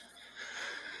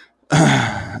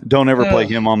 Don't ever play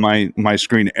him on my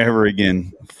screen ever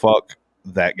again. Fuck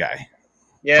that guy.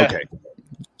 Yeah. Okay.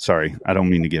 Sorry, I don't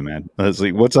mean to get mad. Let's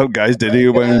see. What's up, guys? Did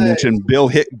anybody mention Bill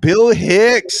Hicks? Bill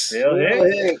Hicks.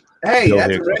 Hey, Bill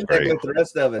that's Hicks a was great. redneck with the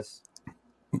rest of us.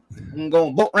 I'm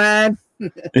going boat ride.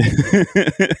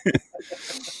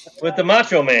 With the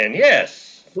Macho Man,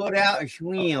 yes. Put out and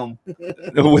swim.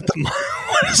 What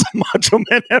does the Macho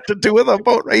Man have to do with a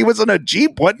boat? He was in a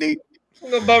Jeep, wasn't he?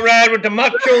 The boat ride with the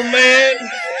Macho Man.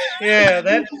 Yeah,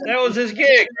 that was his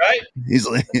gig, right? He's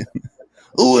like,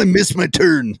 oh, I missed my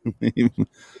turn.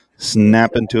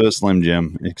 Snap into a Slim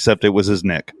Jim, except it was his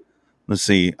neck. Let's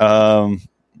see. My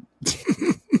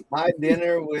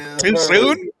dinner with Too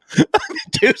soon?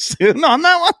 Too soon on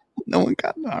that one? No one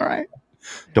got it. All right.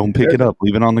 Don't pick it up.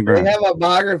 Leave it on the ground. They have a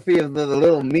biography of the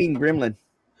little mean gremlin.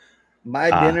 My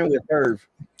dinner with Herb.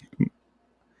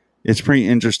 It's pretty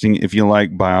interesting if you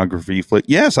like biography flick.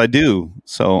 Yes, I do.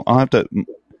 So I'll have to.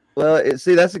 Well,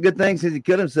 see, that's a good thing. Since he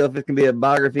killed himself, it can be a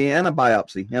biography and a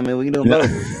biopsy. I mean, we can do them both.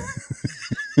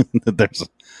 There's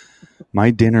My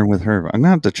Dinner with Herb. I'm going to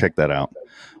have to check that out.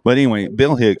 But anyway,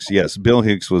 Bill Hicks. Yes, Bill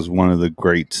Hicks was one of the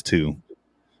greats, too.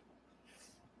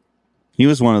 He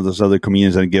was one of those other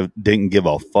comedians that didn't give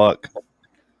a fuck.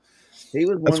 He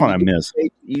was. That's what I miss.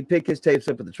 You pick his tapes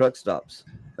up at the truck stops.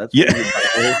 That's yeah.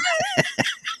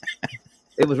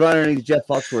 It was right underneath Jeff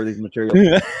Foxworthy's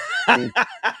material.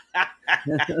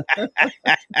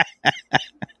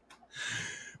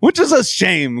 Which is a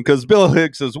shame because Bill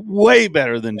Hicks is way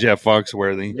better than Jeff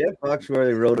Foxworthy. Jeff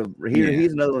Foxworthy wrote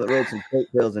he's another one that wrote some coat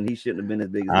tales, and he shouldn't have been as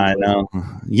big as I know.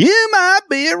 You might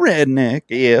be a redneck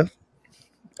if.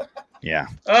 Yeah.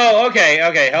 Oh, okay.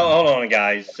 Hold on,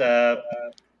 guys.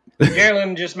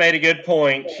 Carolyn just made a good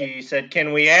point. She said,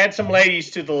 "Can we add some ladies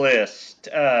to the list?"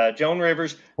 Joan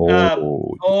Rivers,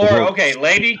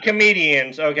 lady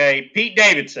comedians. Okay, Pete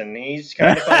Davidson. He's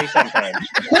kind of funny sometimes.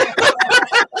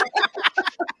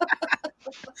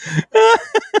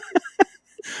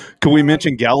 Can we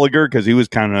mention Gallagher because he was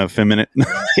kind of effeminate?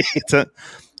 It's a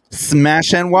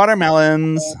smashing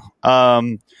watermelons.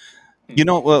 You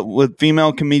know what? With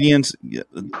female comedians.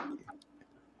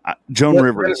 Joan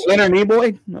Rivers. Leonard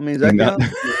Nimoy? I mean, is that count?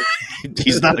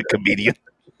 He's not a comedian.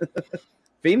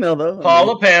 Female, though.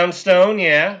 Paula Poundstone,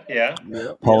 yeah.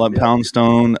 Paula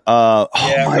Poundstone.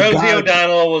 Rosie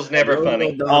O'Donnell was never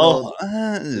funny. Who's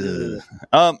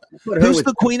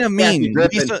the Queen of Mean? I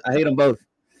hate them both.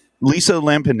 Lisa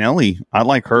Lampanelli. I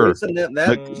like her.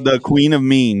 The Queen of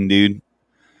Mean, dude.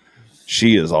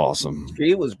 She is awesome.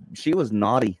 She was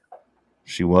naughty.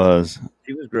 She was.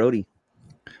 She was grody.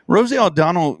 Rosie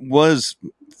O'Donnell was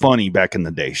funny back in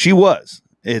the day. She was.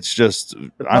 It's just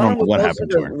I don't know what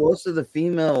happened to her. Most of the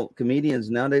female comedians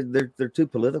nowadays they're too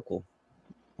political.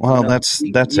 Well, that's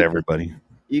everybody.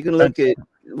 You can look at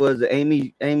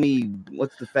Amy.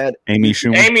 What's the fat? Amy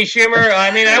Schumer. Amy Schumer.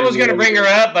 I mean, I was going to bring her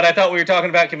up, but I thought we were talking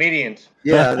about comedians.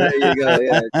 Yeah, there you go.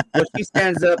 Yeah, well, she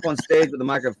stands up on stage with a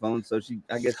microphone, so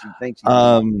I guess she thinks.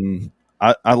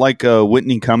 I like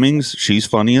Whitney Cummings. She's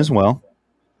funny as well.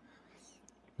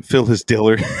 Phyllis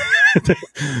Diller.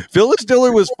 Phyllis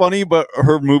Diller was funny, but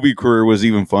her movie career was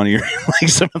even funnier. Like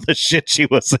some of the shit she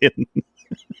was in.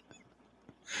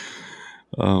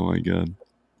 Oh my god.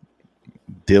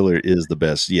 Diller is the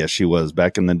best. Yeah, she was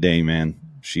back in the day, man.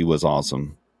 She was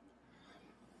awesome.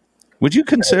 Would you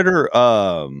consider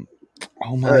oh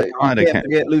my god, I can't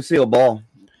forget Lucille Ball.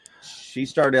 She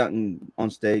started out on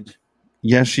stage.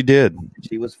 Yes, she did.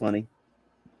 She was funny.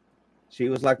 She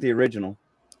was like the original.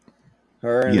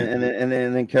 Her and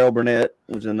then Carol Burnett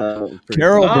was another.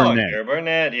 Carol Burnett. Carol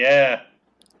Burnett, yeah.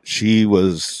 She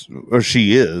was, or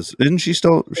she is, isn't she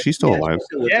still? She's still alive.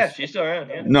 She's still around.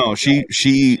 Yeah. No,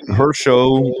 her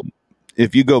show.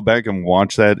 If you go back and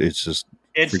watch that, it's just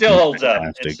it still holds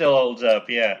fantastic. Up. It still holds up.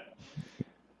 Yeah.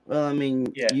 Well, I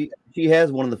mean, she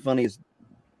has one of the funniest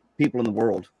people in the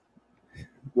world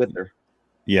with her.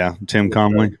 Yeah, Tim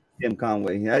Conway. Tim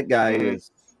Conway. That guy is.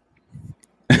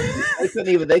 They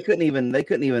couldn't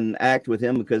even act with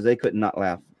him because they could not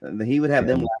laugh. He would have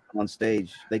them laughing on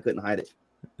stage. They couldn't hide it.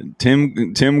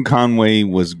 Tim Conway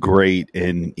was great,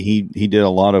 and he did a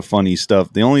lot of funny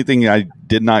stuff. The only thing I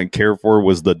did not care for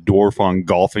was the dwarf on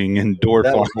golfing and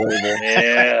dwarf on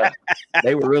yeah.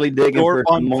 They were really digging dwarf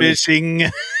on fishing.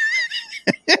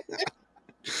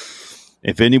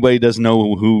 If anybody doesn't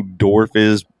know who Dorf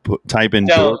is, type in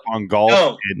Dorf on golf.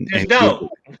 Don't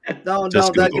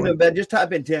give him bad. Just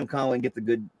type in Tim Conway and get the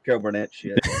good Carol Burnett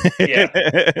shit. Yeah,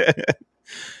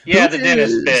 the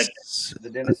dentist bit.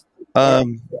 The dentist.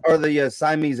 Or the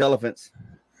Siamese elephants.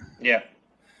 Yeah.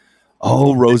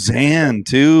 Oh, Roseanne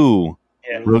too.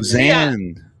 Yeah.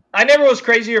 Roseanne. Yeah. I never was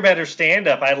crazier about her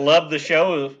stand-up. I loved the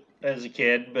show as a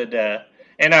kid, but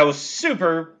and I was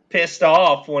super pissed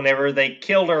off whenever they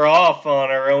killed her off on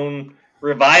her own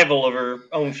revival of her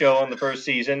own show on the first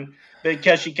season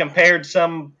because she compared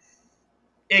some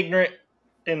ignorant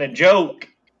in a joke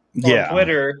on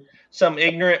Twitter, some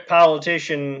ignorant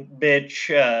politician bitch.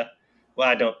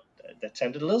 That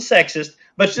sounded a little sexist,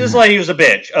 but this lady was a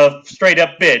bitch, a straight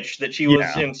up bitch that she was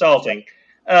insulting.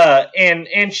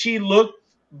 And she looked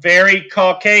very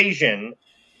Caucasian,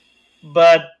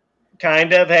 but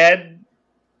kind of had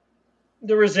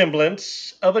the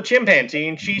resemblance of a chimpanzee,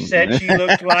 and she said she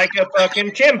looked like a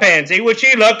fucking chimpanzee, which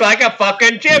she looked like a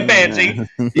fucking chimpanzee.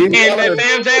 And it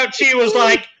turns out she was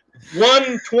like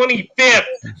 1/25th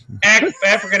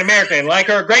African American, like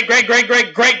her great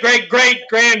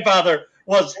grandfather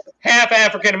was half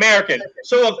African American.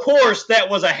 So of course that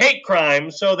was a hate crime.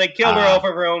 So they killed her off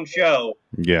of her own show.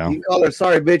 Yeah, you call her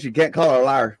sorry bitch. You can't call her a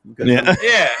liar. Yeah.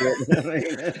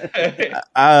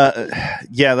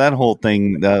 That whole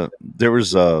thing. There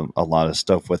was a lot of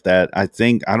stuff with that. I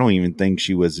don't even think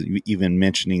she was even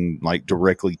mentioning like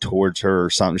directly towards her or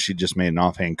something. She just made an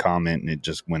offhand comment and it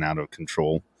just went out of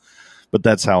control. But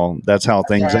that's how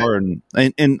things are, and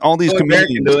all these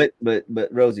comedians can do it, but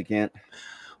Rosie can't.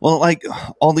 Well, like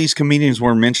all these comedians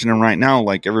we're mentioning right now,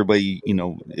 like everybody,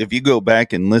 if you go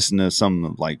back and listen to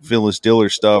some like Phyllis Diller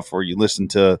stuff, or you listen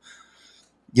to,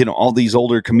 all these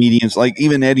older comedians, like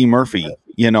even Eddie Murphy,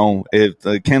 if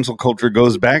the cancel culture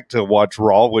goes back to watch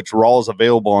Raw, which Raw is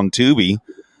available on Tubi,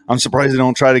 I'm surprised they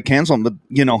don't try to cancel him. But,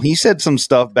 he said some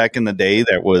stuff back in the day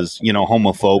that was,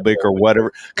 homophobic or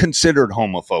whatever, considered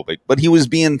homophobic, but he was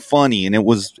being funny and it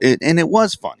was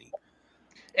funny.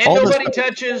 And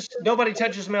nobody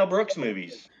touches Mel Brooks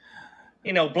movies.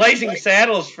 Blazing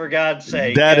Saddles, for God's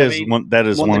sake. That is one of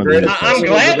the. I'm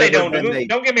glad they don't do it.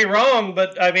 Don't get me wrong,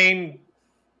 but I mean,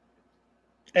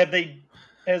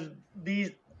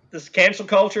 this cancel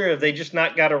culture, have they just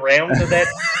not got around to that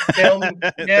film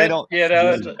yet? They don't.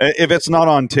 If it's not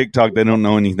on TikTok, they don't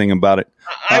know anything about it.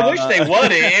 I wish they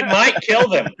would. It might kill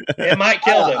them.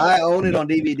 I own it on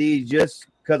DVD just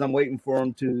because I'm waiting for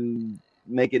them to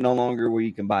make it no longer where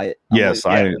you can buy it. Yes,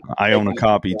 I own a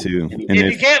copy too. And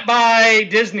if you can't buy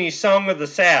Disney's Song of the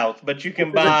South, but you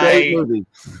can buy movie.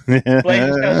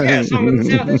 Song of the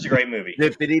South is a great movie.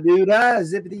 Zippity doo dah,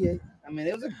 zippity. I mean,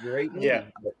 it was a great movie. Yeah.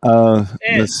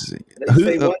 Let's see.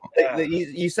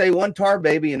 You say one tar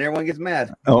baby and everyone gets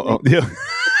mad. Oh yeah.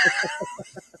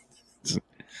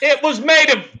 It was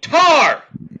made of tar.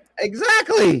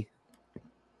 Exactly.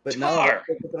 But tar.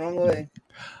 No, the wrong way.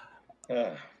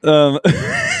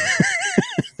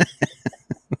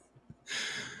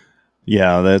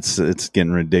 Yeah, it's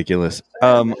getting ridiculous.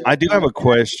 I do have a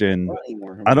question.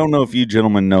 I don't know if you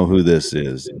gentlemen know who this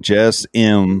is. Jess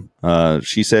M.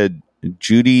 She said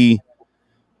Judy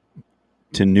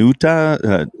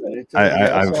Tenuta.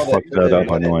 I fucked that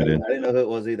up. I know I did. I didn't know who it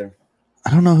was either.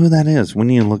 I don't know who that is. We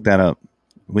need to look that up.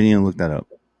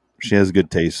 She has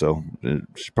good taste, so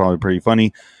she's probably pretty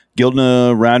funny.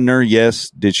 Gilda Radner, yes.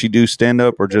 Did she do stand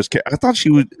up or just? I thought she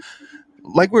would.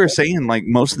 like we were saying, like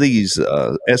most of these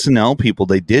SNL people,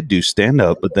 they did do stand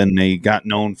up, but then they got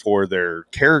known for their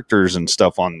characters and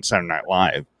stuff on Saturday Night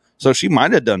Live. So she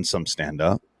might have done some stand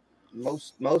up.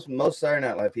 Most Saturday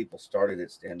Night Live people started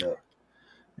at stand up.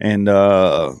 And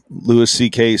Louis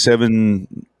C.K.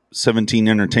 717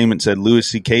 Entertainment said Louis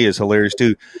C.K. is hilarious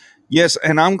too. Yes,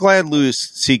 and I'm glad Louis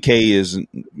C.K.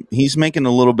 he's making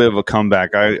a little bit of a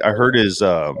comeback. I heard his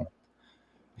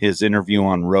interview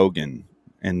on Rogan,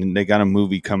 and they got a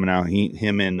movie coming out.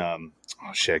 Him and I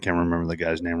can't remember the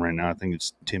guy's name right now. I think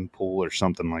it's Tim Pool or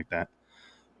something like that.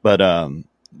 But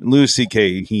Louis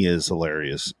C.K., he is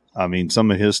hilarious. I mean, some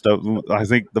of his stuff. I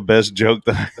think the best joke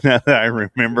that I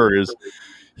remember is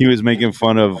he was making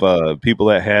fun of people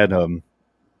that had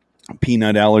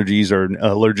peanut allergies or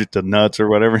allergic to nuts or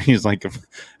whatever. He's like, if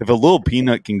a little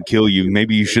peanut can kill you,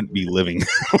 maybe you shouldn't be living.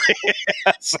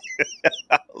 I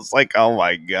was like, oh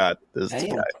my God, this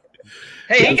guy.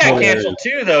 Hey, he got canceled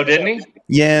too, though, didn't he?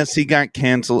 Yes, he got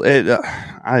canceled.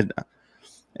 And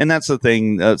that's the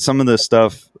thing. Some of the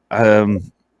stuff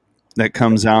that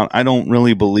comes out, I don't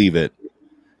really believe it.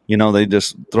 You know, they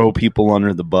just throw people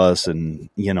under the bus, and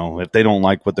you know, if they don't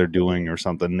like what they're doing or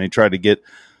something, they try to get.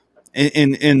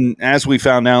 And as we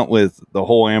found out with the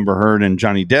whole Amber Heard and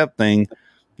Johnny Depp thing,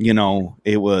 you know,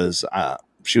 it was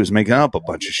she was making up a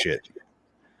bunch of shit,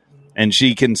 and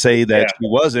she can say that she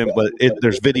wasn't, but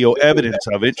there's video evidence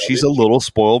of it. She's a little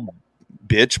spoiled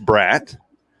bitch brat,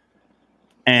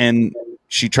 and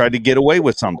she tried to get away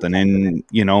with something. And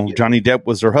you know, Johnny Depp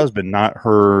was her husband, not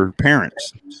her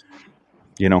parents.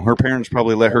 You know, her parents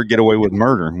probably let her get away with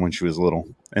murder when she was little.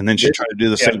 And then she tried to do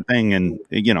the same thing. And,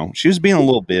 you know, she was being a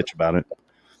little bitch about it.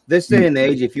 This day and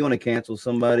age, if you want to cancel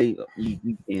somebody,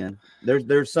 you can.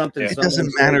 There's something. It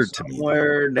doesn't matter to me.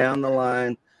 Somewhere down the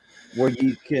line where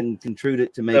you can contribute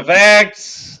it to make the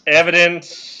facts,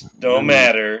 evidence don't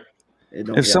matter.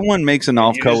 If someone makes an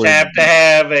off-color, you just have to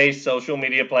have a social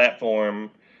media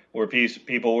platform where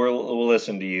people will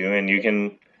listen to you, and you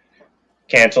can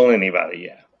cancel anybody.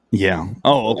 Yeah. Yeah.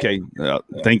 Oh, okay.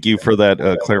 Thank you for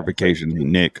that clarification,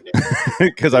 Nick.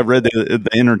 Because I read the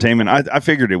entertainment. I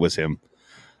figured it was him.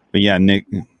 But yeah, Nick.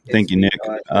 Thank you, Nick.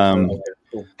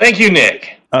 Thank you,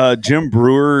 Nick. Jim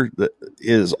Brewer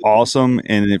is awesome.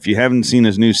 And if you haven't seen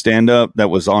his new stand-up that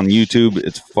was on YouTube,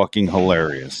 it's fucking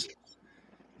hilarious.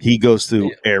 He goes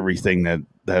through everything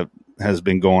that has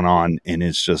been going on. And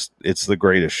it's the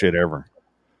greatest shit ever.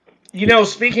 You know,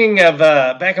 speaking of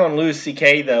back on Louis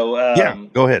C.K., though.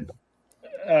 Go ahead.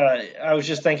 I was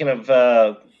just thinking of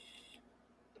a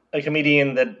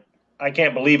comedian that I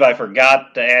can't believe I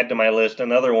forgot to add to my list.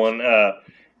 Another one.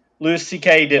 Louis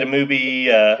C.K. did a movie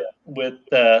with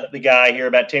the guy here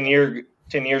about 10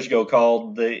 years ago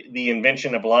called The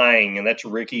Invention of Lying, and that's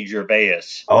Ricky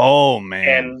Gervais. Oh,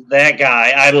 man. And that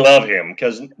guy, I love him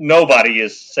because nobody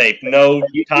is safe. No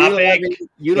topic,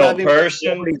 no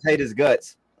person. Hate his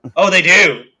guts. Oh, they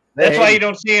do. That's why you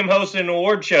don't see him hosting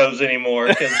award shows anymore,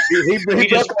 because he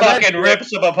just fucking rips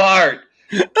them apart.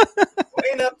 We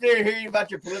ain't up there hearing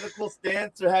about your political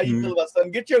stance or how you feel about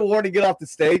something. Get your award and get off the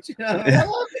stage. I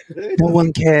love it, dude. No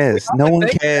one cares. No one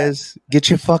cares. Get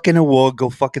your fucking award.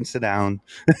 Go fucking sit down.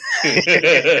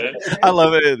 I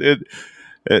love it.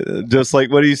 Just like,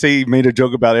 what do you say? He made a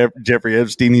joke about Jeffrey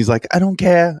Epstein. He's like, I don't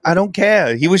care. I don't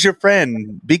care. He was your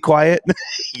friend. Be quiet.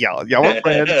 y'all were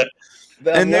friends.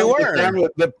 And they were.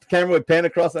 The camera would pan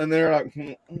across, and they're like,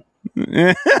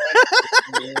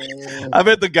 I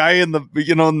bet the guy in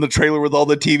the trailer with all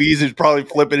the TVs is probably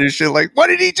flipping his shit like, what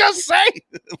did he just say?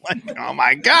 Like, oh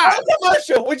my God.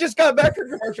 Commercial. We just got back from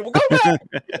commercial. We'll go back.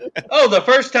 Oh, the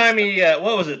first time he,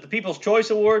 what was it? The People's Choice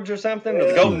Awards or something? Or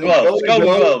the Golden Globes. Golden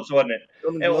Globes, wasn't it?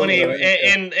 And when he,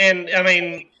 I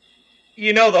mean,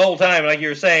 you know, the whole time, like you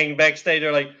were saying backstage,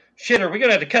 they're like, shit, are we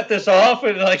gonna have to cut this off?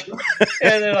 And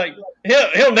they're like,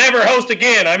 he'll never host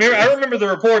again. I remember the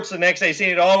reports the next day, seeing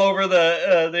it all over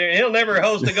he'll never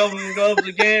host the Golden Globes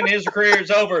again. His career is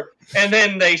over. And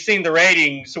then they seen the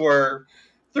ratings were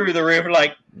through the roof.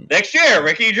 Like, next year,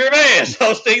 Ricky Gervais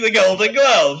hosting the Golden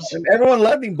Globes. And everyone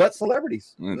loved him, but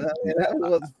celebrities. That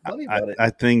was funny about it.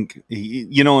 I think,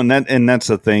 and that's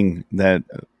the thing that.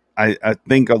 I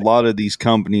think a lot of these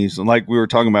companies, like we were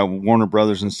talking about Warner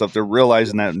Brothers and stuff, they're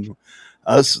realizing that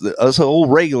us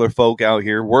old regular folk out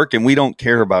here working, we don't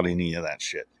care about any of that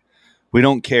shit. We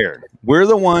don't care. We're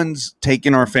the ones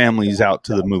taking our families out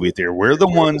to the movie theater. We're the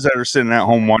ones that are sitting at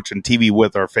home watching TV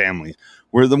with our families.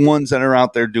 We're the ones that are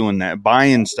out there doing that,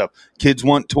 buying stuff. Kids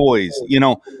want toys. You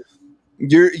know,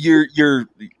 you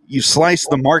slice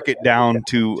the market down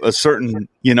to a certain,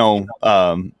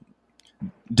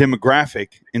 demographic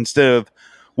instead of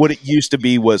what it used to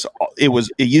be was it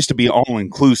used to be all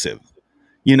inclusive.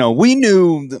 You know, we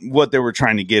knew what they were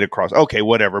trying to get across. Okay,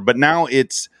 whatever. But now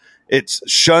it's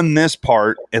shun this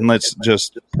part and let's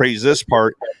just praise this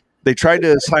part. They tried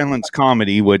to silence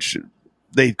comedy, which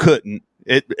they couldn't.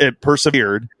 It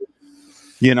persevered,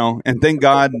 you know, and thank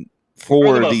God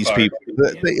for these people.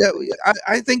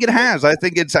 I think it has. I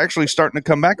think it's actually starting to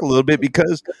come back a little bit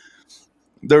because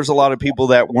there's a lot of people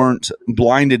that weren't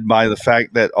blinded by the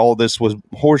fact that all this was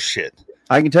horse shit.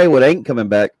 I can tell you what ain't coming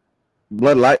back.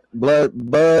 Buzz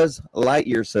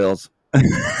Lightyear cells.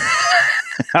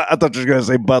 I thought you were going to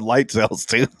say Bud Light cells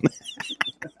too.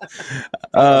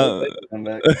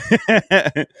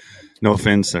 No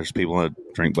offense, there's people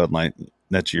that drink Bud Light.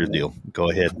 That's your deal. Go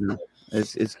ahead.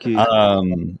 It's cute.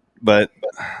 But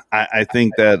I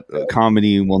think that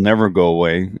comedy will never go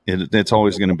away. It's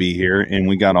always going to be here, and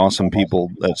we got awesome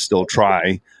people that still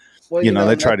try. Well, you know,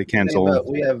 they try to cancel.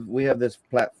 We have this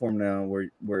platform now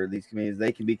where these comedians,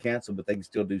 they can be canceled, but they can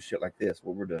still do shit like this.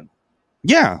 What we're doing.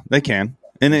 Yeah, they can,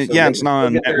 and it's not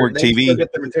on network TV. They still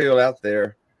get the material out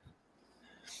there,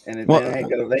 and they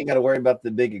ain't got to worry about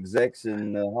the big execs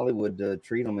in Hollywood to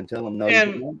treat them and tell them no.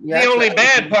 And the only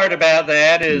bad part about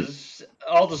that is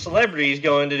all the celebrities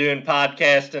going to doing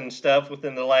podcasts and stuff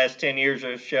within the last 10 years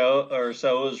or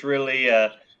so is really,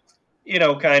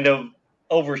 kind of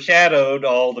overshadowed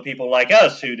all the people like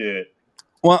us who do it.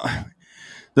 Well,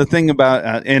 the thing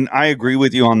about, and I agree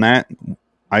with you on that.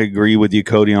 I agree with you,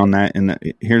 Cody, on that. And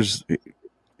here's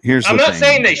I'm not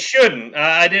saying they shouldn't.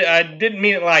 I didn't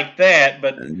mean it like that,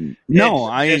 but no,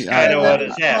 it's kind of what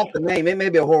is happening. The name, it may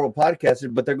be a horrible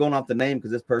podcaster, but they're going off the name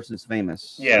because this person's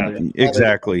famous. Yeah, so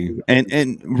exactly.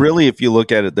 And really, if you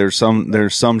look at it, there's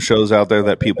some shows out there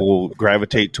that people will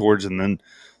gravitate towards, and then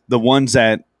the ones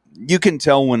that you can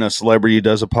tell when a celebrity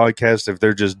does a podcast if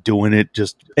they're just doing it.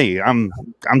 Just hey, I'm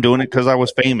doing it because I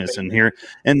was famous and here.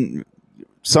 And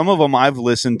some of them I've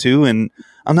listened to, and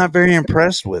I'm not very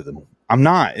impressed with them. I'm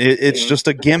not. It's just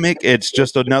a gimmick. It's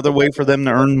just another way for them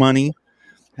to earn money,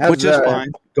 which is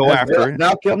fine. Go after it.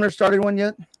 Val Kilmer started one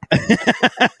yet?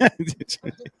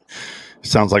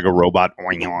 Sounds like a robot.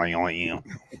 Roger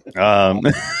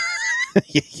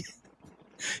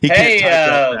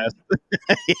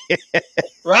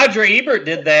Ebert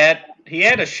did that. He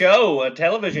had a show, a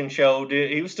television show.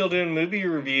 He was still doing movie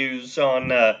reviews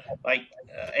on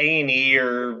A&E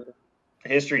or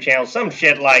History Channel, some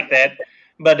shit like that.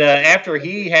 But after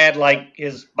he had like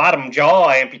his bottom jaw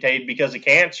amputated because of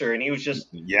cancer, and he was just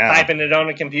typing it on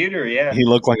a computer. Yeah, he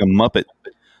looked like a Muppet.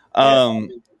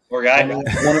 Poor guy.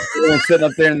 One sitting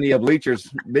up there in the bleachers,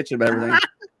 bitching about everything.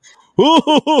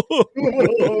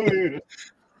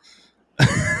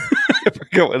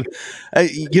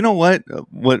 You know what?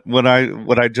 What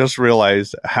I just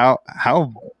realized? How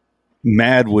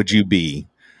mad would you be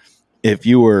if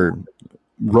you were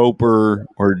Roper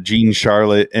or Gene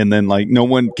Charlotte, and then like no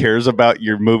one cares about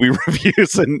your movie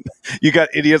reviews, and you got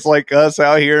idiots like us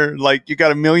out here, like you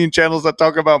got a million channels that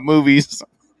talk about movies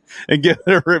and give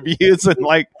their reviews, and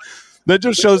like that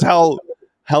just shows how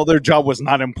their job was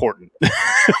not important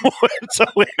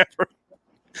whatsoever.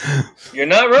 You're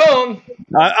not wrong.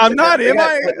 I'm not.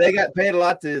 They got paid a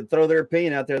lot to throw their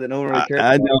opinion out there that no one really cares.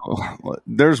 I know.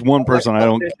 There's one person I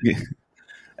don't.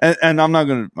 And I'm not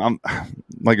going to,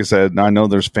 like I said, I know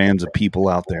there's fans of people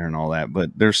out there and all that,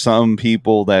 but there's some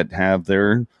people that have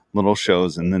their little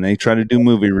shows and then they try to do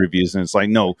movie reviews. And it's like,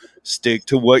 no, stick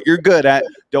to what you're good at.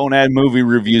 Don't add movie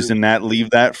reviews in that. Leave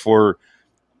that for,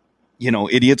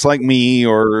 idiots like me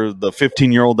or the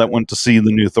 15-year-old that went to see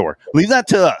the new Thor. Leave that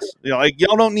to us.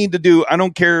 Y'all don't need to do, I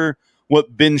don't care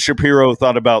what Ben Shapiro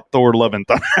thought about Thor: Love and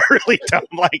Thunder. I really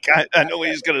don't. Like, I know what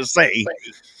he's going to say.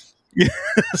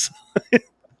 Yes.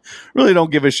 Really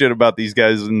don't give a shit about these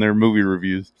guys and their movie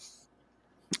reviews.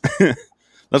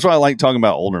 That's why I like talking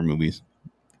about older movies.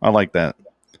 I like that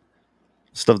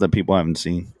stuff that people haven't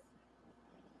seen.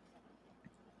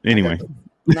 Anyway,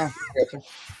 no,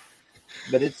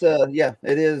 but it's it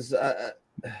is.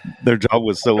 Their job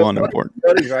was so unimportant.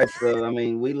 Cody's right, though. I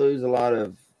mean, we lose a lot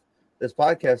of this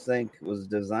podcast thing was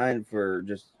designed for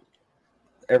just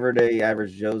everyday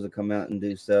average Joes to come out and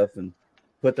do stuff and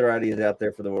put their ideas out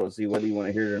there for the world to see whether you want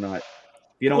to hear it or not.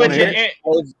 If you don't want to hear it,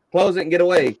 close it and get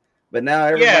away. But now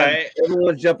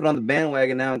everyone's jumping on the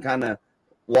bandwagon now and kind of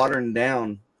watering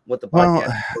down what the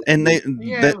podcast and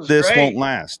this won't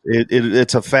last.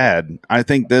 It's a fad. I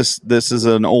think this is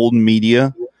an old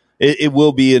media. It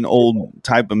will be an old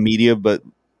type of media, but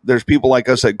there's people like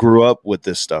us that grew up with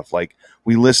this stuff. Like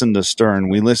we listen to Stern,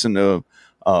 we listen to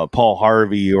Paul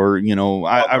Harvey, or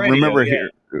I remember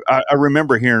here. I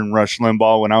remember hearing Rush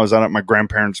Limbaugh when I was out at my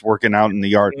grandparents' working out in the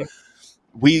yard.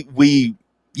 we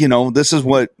this is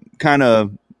what kind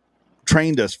of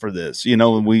trained us for this.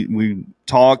 We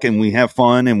talk and we have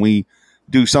fun and we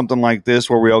do something like this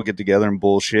where we all get together and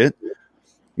bullshit.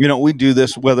 We do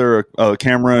this whether a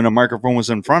camera and a microphone was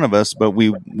in front of us, but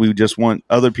we just want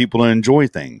other people to enjoy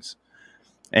things.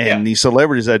 And these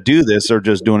celebrities that do this are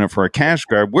just doing it for a cash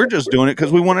grab. We're just doing it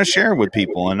because we want to share with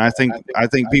people. And I think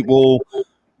people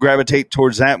gravitate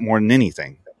towards that more than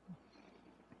anything.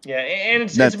 Yeah, and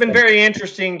it's been very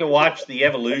interesting to watch the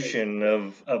evolution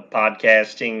of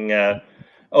podcasting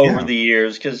over the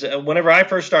years. Because whenever I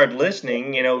first started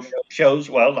listening, shows,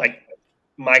 like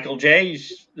Michael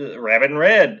J's Rabbit and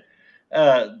Red,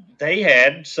 they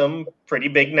had some pretty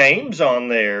big names on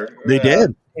there. They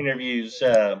did. Interviews.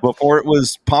 Before it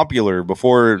was popular,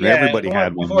 before everybody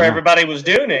had one. Before everybody was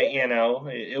doing it,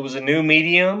 it was a new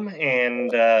medium,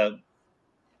 and a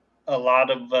lot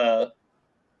of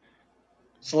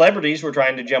celebrities were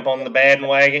trying to jump on the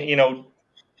bandwagon.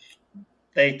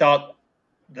 They thought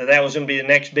that was going to be the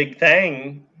next big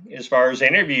thing as far as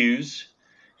interviews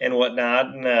and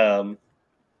whatnot.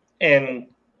 And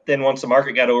then once the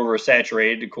market got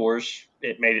oversaturated, of course,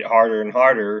 it made it harder and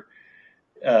harder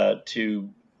to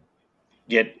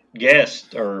get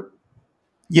guest or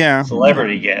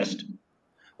celebrity guest.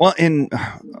 Well, and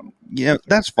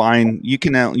that's fine. You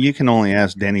can only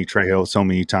ask Danny Trejo so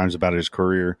many times about his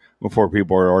career before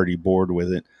people are already bored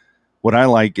with it. What I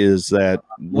like is that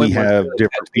we have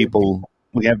different people.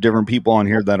 We have different people on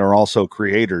here that are also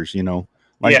creators.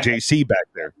 Like JC back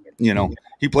there.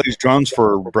 He plays drums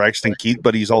for Braxton Keith,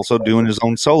 but he's also doing his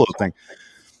own solo thing.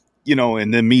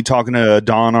 And then me talking to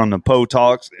Don on the Poe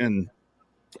Talks, and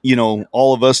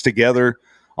all of us together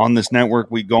on this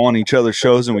network, we go on each other's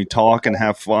shows and we talk and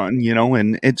have fun,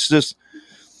 and it's just,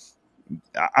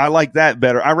 I like that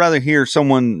better. I'd rather hear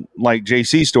someone like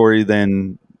JC's story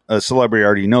than a celebrity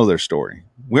already know their story.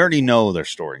 We already know their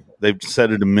story. They've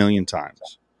said it a million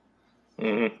times.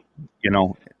 Mm-hmm.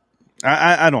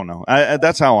 I don't know.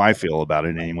 That's how I feel about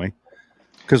it anyway.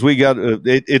 Because we got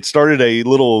it started a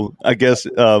little, I guess,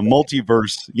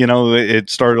 multiverse. It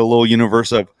started a little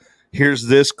universe of here's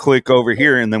this click over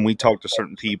here, and then we talk to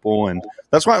certain people, and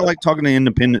that's why I like talking to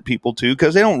independent people too,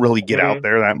 because they don't really get out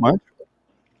there that much.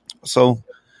 So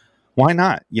why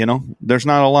not? There's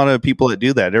not a lot of people that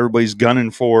do that. Everybody's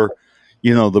gunning for,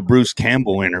 the Bruce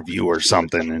Campbell interview or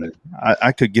something, and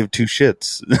I could give two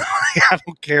shits. I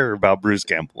don't care about Bruce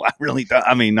Campbell. I really don't.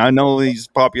 I mean, I know he's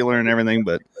popular and everything,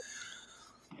 but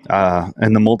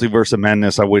and the Multiverse of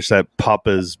Madness, I wish that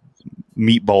Papa's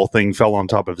meatball thing fell on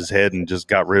top of his head and just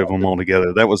got rid of him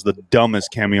altogether. That was the dumbest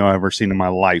cameo I've ever seen in my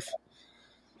life.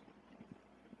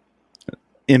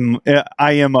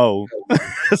 IMO,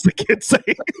 as the kids say.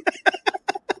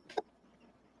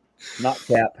 Not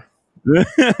Cap. Not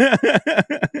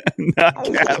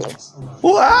Cap.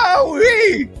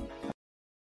 Wowee!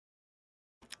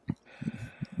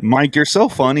 Mike, you're so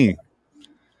funny.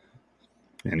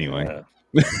 Anyway.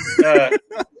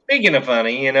 Speaking of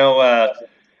funny,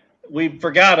 we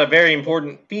forgot a very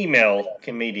important female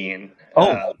comedian.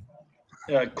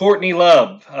 Courtney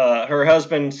Love. Her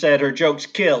husband said her jokes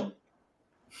killed.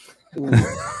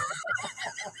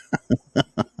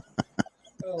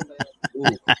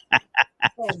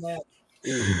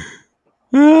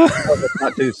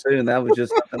 Not too soon. That was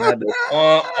just something I had to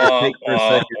take for a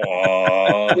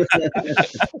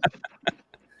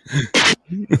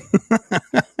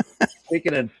second.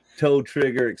 Speaking of Toe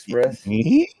Trigger Express.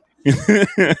 He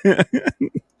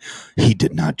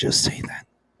did not just say that.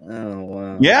 Oh,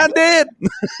 wow. Yeah, I did.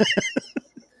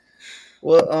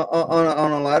 Well,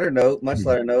 on a lighter note, much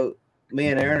lighter note, me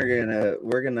and Aaron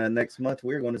are next month,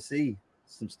 we're going to see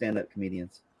some stand-up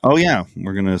comedians. Oh, yeah.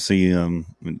 We're going to see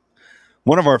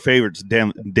one of our favorites,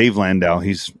 Dave Landau.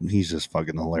 He's just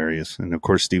fucking hilarious. And, of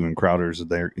course, Steven Crowder's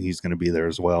there. He's going to be there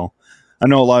as well. I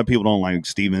know a lot of people don't like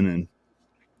Steven, and,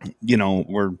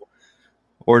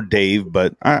 or Dave,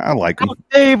 but I like him.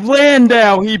 Dave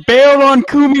Landau. He bailed on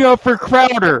Cumia for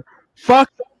Crowder. Fuck.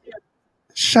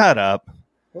 Shut up.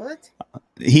 What?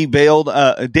 He bailed.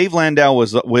 Dave Landau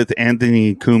was with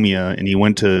Anthony Cumia, and he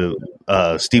went to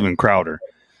Steven Crowder.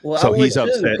 Well, so he's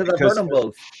upset because I've heard them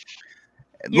both.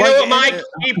 You know what, Mike?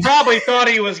 He probably thought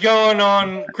he was going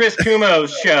on Chris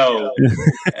Cuomo's show.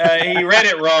 He read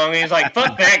it wrong. He's like,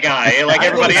 "Fuck that guy!" Like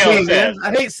everybody else says. I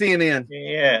hate CNN.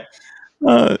 Yeah.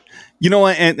 You know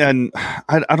what? And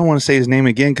I don't want to say his name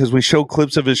again because we show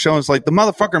clips of his show. It's like the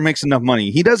motherfucker makes enough money.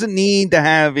 He doesn't need to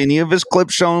have any of his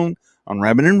clips shown on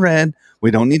Rabbit and Red. We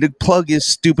don't need to plug his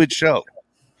stupid show.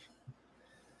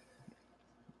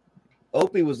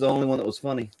 Opie was the only one that was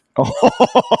funny.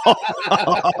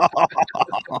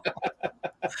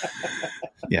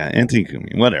 Yeah, Anthony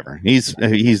Cumia, whatever. He's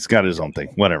got his own thing,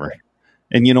 whatever.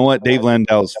 And you know what? Dave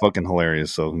Landau is fucking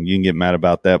hilarious, so you can get mad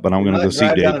about that. But I'm going to go see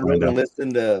Dave down the road Landau. and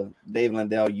listen to Dave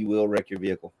Landau. You will wreck your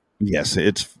vehicle. Yes,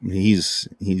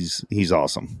 he's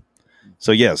awesome.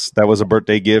 So yes, that was a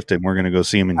birthday gift, and we're going to go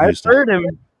see him in Houston. I heard him.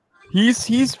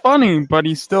 He's funny, but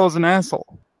he still is an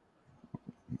asshole.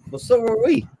 Well, so were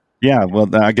we. Yeah,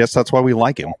 well, I guess that's why we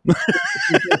like him.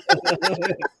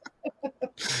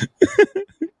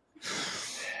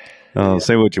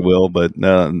 Say what you will, but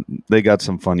they got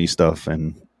some funny stuff,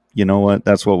 and you know what?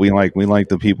 That's what we like. We like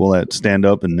the people that stand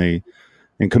up, and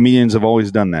comedians have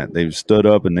always done that. They've stood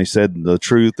up and they said the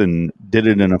truth and did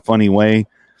it in a funny way,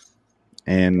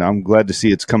 and I'm glad to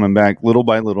see it's coming back little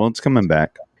by little. It's coming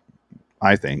back,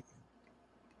 I think,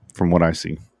 from what I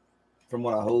see. From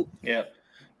what I hope. Yeah.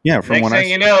 Yeah, from Next what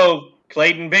thing you know,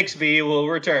 Clayton Bixby will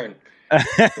return.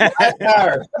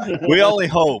 We only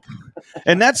hope,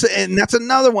 and that's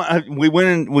another one. We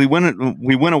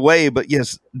went away, but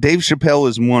yes, Dave Chappelle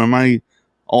is one of my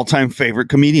all-time favorite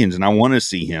comedians, and I want to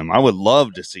see him. I would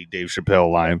love to see Dave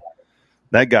Chappelle live.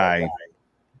 That guy,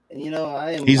 you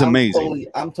know, he's amazing.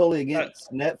 I'm totally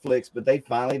against Netflix, but they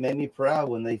finally made me proud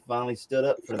when they finally stood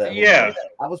up for that. Yeah,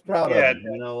 I was proud of them.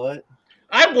 You know what?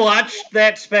 I watched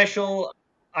that special.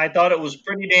 I thought it was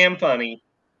pretty damn funny.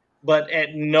 But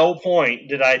at no point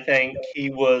did I think he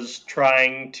was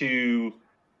trying to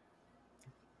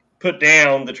put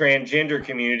down the transgender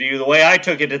community. The way I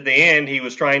took it at the end, he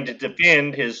was trying to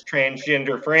defend his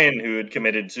transgender friend who had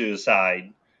committed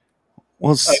suicide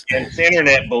against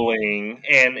internet bullying,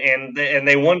 and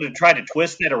they wanted to try to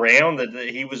twist that around that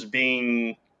he was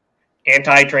being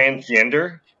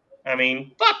anti-transgender. I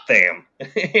mean, fuck them.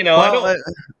 You know. Well,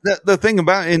 the thing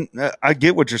about it, and I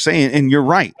get what you're saying, and you're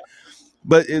right.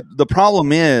 But the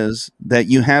problem is that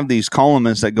you have these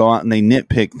columnists that go out and they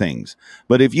nitpick things.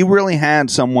 But if you really had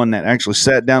someone that actually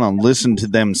sat down and listened to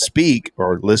them speak,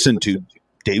 or listened to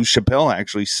Dave Chappelle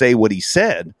actually say what he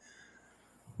said,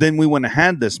 then we wouldn't have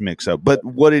had this mix-up. But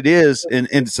what it is, and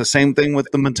it's the same thing with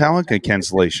the Metallica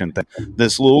cancellation thing.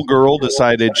 This little girl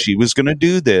decided she was going to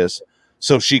do this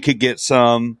so she could get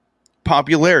some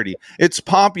popularity. It's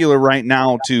popular right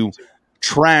now to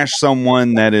trash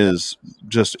someone that is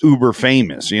just uber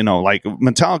famous, you know, like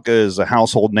Metallica is a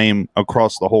household name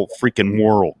across the whole freaking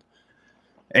world.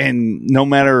 And no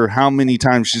matter how many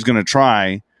times she's going to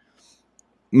try,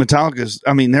 Metallica's,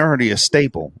 I mean, they're already a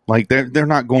staple. Like they're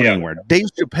not going anywhere. Dave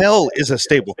Chappelle is a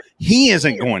staple. He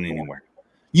isn't going anywhere.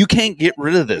 You can't get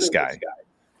rid of this guy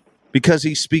because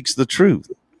he speaks the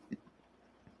truth.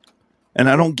 And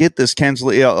I don't get this cancel.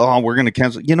 Oh, we're going to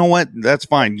cancel. You know what? That's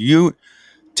fine.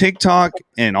 TikTok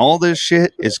and all this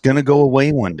shit is going to go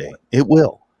away one day. It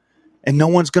will. And no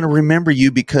one's going to remember you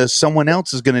because someone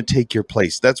else is going to take your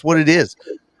place. That's what it is.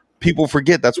 People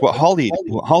forget that's what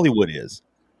Hollywood is.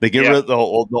 They get rid of the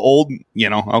old, you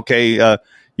know, okay,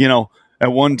 you know,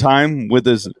 at one time with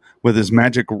his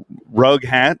magic rug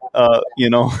hat, you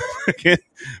know,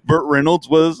 Burt Reynolds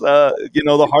was, you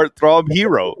know, the heartthrob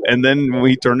hero. And then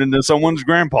we turned into someone's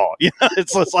grandpa. You know,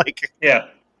 it's just like, yeah.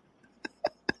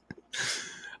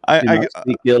 I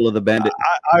speak ill of the Bandit.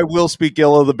 I will speak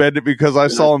ill of the Bandit because I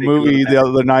saw a movie the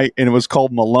other night and it was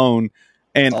called Malone.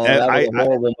 And that was a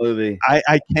horrible movie.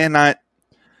 I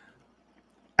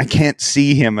can't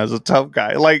see him as a tough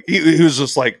guy. Like he was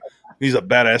just like, he's a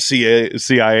badass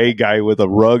CIA guy with a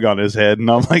rug on his head.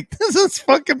 And I'm like, this is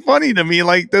fucking funny to me.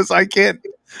 Like this, I can't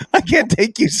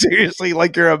take you seriously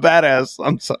like you're a badass.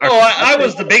 I'm sorry. Oh, I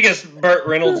was the biggest Burt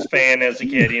Reynolds fan as a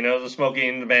kid, you know, the Smokey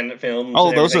and the Bandit films.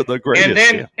 Oh, those are the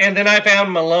greatest. And then I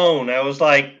found Malone. I was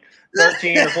like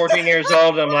 13 or 14 years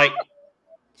old. I'm like,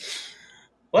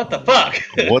 what the fuck?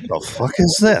 What the fuck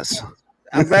is this?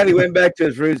 I'm glad he went back to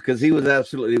his roots because he was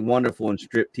absolutely wonderful in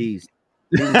Striptease.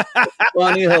 He was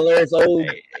funny, hilarious,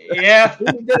 old. Yeah. He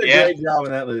did a great job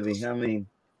in that movie. I mean,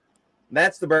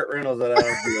 that's the Burt Reynolds that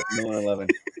I grew up knowing and loving.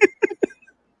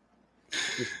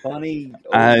 Just funny.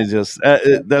 I just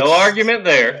no argument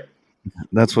there.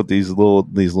 That's what these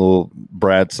little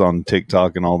brats on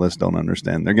TikTok and all this don't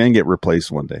understand. They're going to get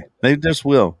replaced one day. They just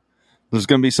will. There's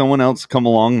going to be someone else come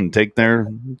along and take their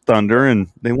thunder, and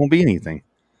they won't be anything.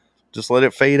 Just let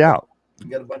it fade out. You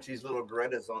got a bunch of these little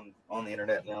Gretas on the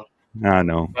internet now. I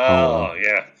know. Oh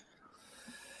yeah.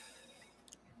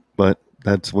 But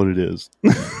that's what it is.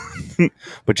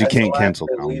 But you can't cancel.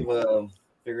 We've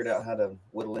figured out how to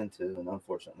whittle into, and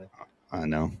unfortunately, I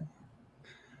know.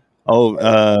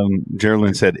 Oh,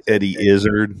 Geraldine said Eddie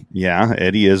Izzard. Yeah,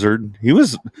 Eddie Izzard. He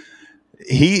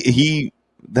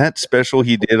that special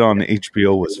he did on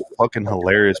HBO was fucking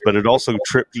hilarious, but it also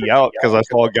tripped me out because I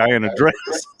saw a guy in a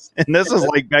dress, and this is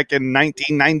like back in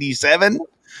 1997.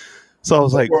 So I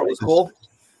was like, before it was cool,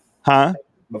 huh?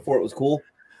 Before it was cool,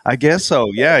 I guess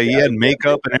so. Yeah, he had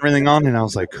makeup and everything on, and I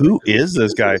was like, who is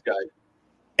this guy?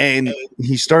 And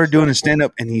he started doing a stand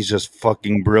up, and he's just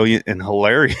fucking brilliant and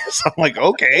hilarious. I'm like,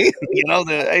 okay,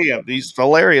 hey, he's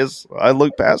hilarious. I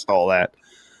look past all that.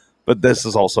 But this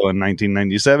is also in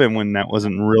 1997 when that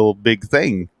wasn't a real big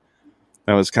thing.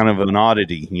 That was kind of an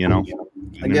oddity,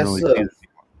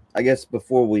 I guess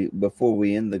before we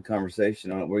end the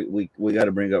conversation on it, we got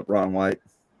to bring up Ron White.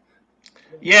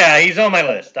 Yeah, he's on my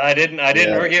list. I didn't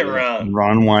forget Ron.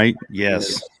 Ron White,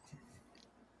 yes.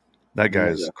 That guy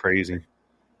is crazy.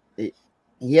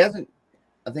 He hasn't.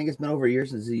 I think it's been over a year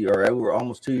since over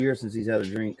almost 2 years since he's had a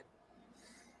drink.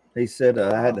 He said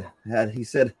He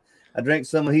said I drank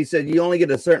some. He said you only get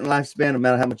a certain lifespan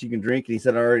amount of how much you can drink, and he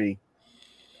said I already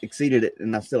exceeded it,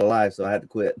 and I'm still alive, so I had to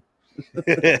quit.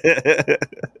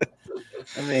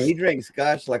 I mean, he drinks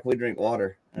scotch like we drink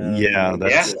water. Man.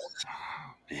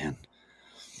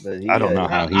 But I don't know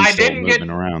how he's still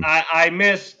moving around. I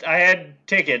missed. I had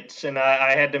tickets, and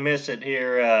I had to miss it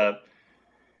here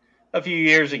a few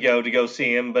years ago to go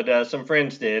see him, but some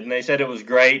friends did, and they said it was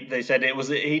great. They said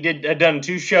he had done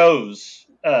 2 shows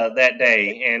that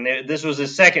day, and this was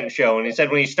his second show, and he said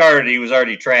when he started, he was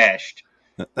already trashed.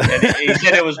 And he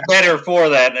said it was better for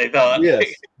that, they thought. Yes.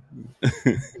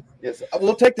 Yes.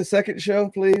 We'll take the second show,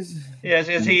 please. Yes,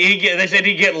 they said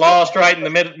he'd get lost right in the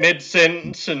mid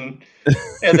sentence, and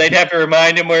they'd have to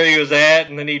remind him where he was at,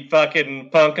 and then he'd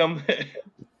fucking punk him.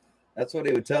 That's what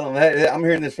he would tell him. Hey, I'm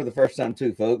hearing this for the first time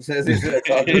too, folks.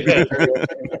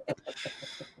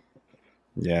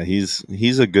 Yeah,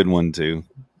 he's a good one too.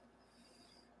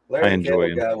 Larry I enjoy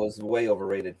the Cable Guy was way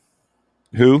overrated.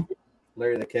 Who?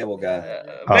 Larry the Cable Guy.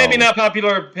 Maybe not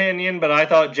popular opinion, but I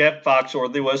thought Jeff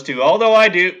Foxworthy was too. Although I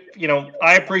do,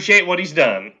 I appreciate what he's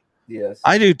done. Yes,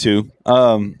 I do too.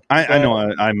 I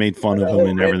know I made fun of him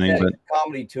and everything, but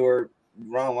comedy tour,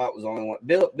 Ron White was the only one.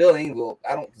 Bill Engvall,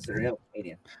 I don't consider him a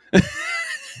comedian.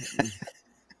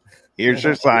 Here's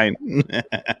your sign.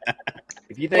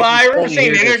 I remember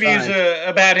seeing interviews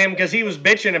about him because he was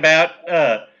bitching about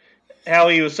how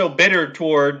he was so bitter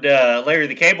toward Larry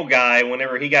the Cable Guy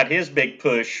whenever he got his big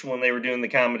push when they were doing the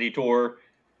comedy tour.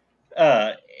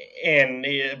 And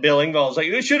Bill Engvall was like,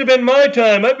 it should have been my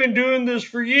time. I've been doing this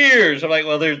for years. I'm like,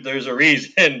 well, there's a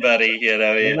reason, buddy.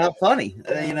 It's not funny.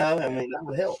 I mean, that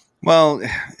would help. Well,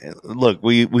 look,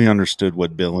 we understood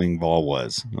what Bill Engvall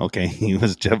was. Okay, he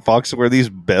was Jeff Foxworthy's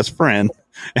best friend,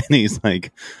 and he's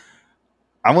like,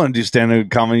 I want to do stand-up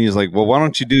comedy. He's like, well, why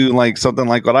don't you do like something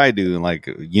like what I do? Like,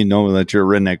 that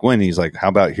you're a redneck when. He's like, how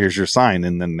about here's your sign?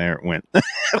 And then there it went.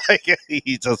 Like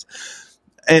he just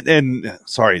and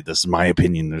sorry, this is my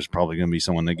opinion. There's probably going to be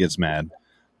someone that gets mad,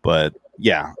 but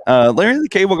yeah, Larry the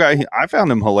Cable Guy. I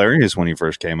found him hilarious when he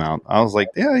first came out. I was like,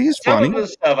 yeah, he's funny. Some of the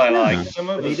stuff I like. Some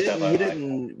of the stuff I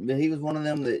like. But he was one of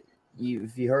them that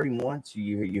if you heard him once,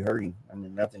 you heard him. I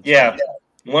mean, nothing. Yeah,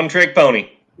 one trick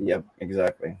pony. Yep,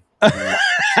 exactly.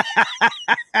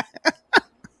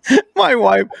 My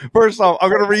wife, first off, I'm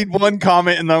going to read one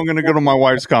comment and then I'm going to go to my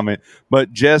wife's comment.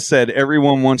 But Jess said,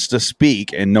 everyone wants to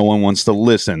speak and no one wants to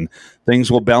listen.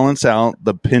 Things will balance out.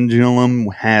 The pendulum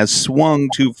has swung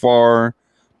too far,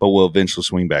 but will eventually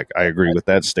swing back. I agree with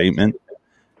that statement.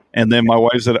 And then my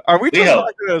wife said, are we just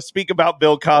not going to speak about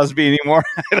Bill Cosby anymore?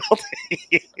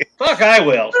 Fuck, I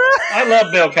will. I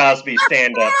love Bill Cosby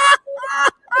stand-up.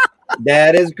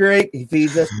 That is great. He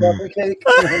feeds us cake.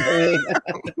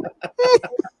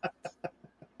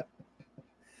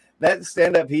 That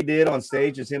stand-up he did on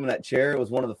stage, just him in that chair, was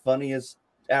one of the funniest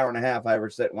hour and a half I ever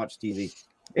sat and watched TV.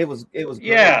 It was great.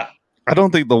 Yeah. I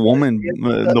don't think the woman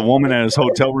at his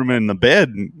hotel room in the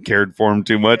bed cared for him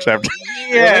too much after.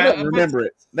 Yeah, well, they don't remember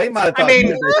it. They might have thought they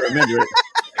remember it.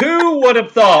 Who would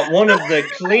have thought one of the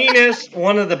cleanest,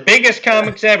 one of the biggest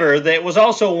comics ever, that was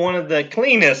also one of the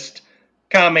cleanest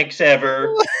comics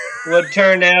ever, would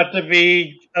turn out to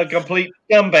be a complete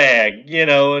scumbag, a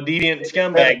deviant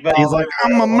scumbag. He's like,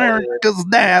 I'm America's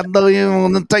dad, though you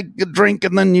want to take a drink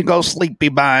and then you go sleepy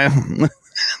by.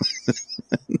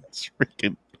 It's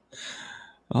freaking.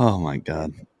 Oh my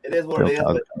God! It is what it is.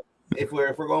 But if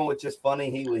we're going with just funny,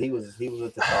 he was at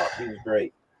the top. He was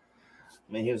great.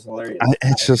 I mean, he was hilarious.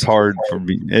 It's just hard for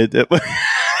me.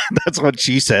 That's what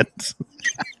she said.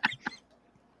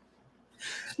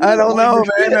 I don't know,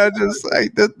 man.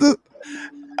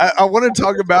 I want to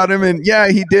talk about him, and yeah,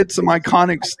 he did some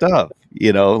iconic stuff.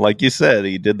 Like you said,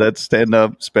 he did that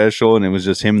stand-up special, and it was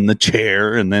just him in the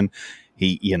chair, and then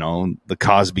the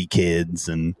Cosby Kids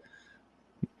and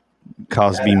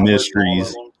Cosby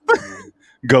Mysteries,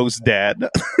 Ghost Dad.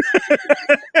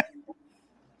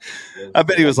 I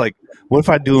bet he was like, what if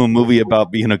I do a movie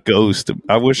about being a ghost?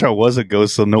 I wish I was a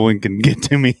ghost so no one can get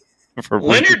to me. For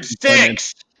Leonard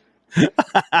Sticks. What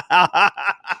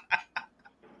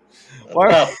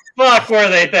the fuck were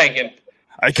they thinking?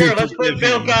 Sure, let's put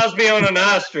Bill Cosby on an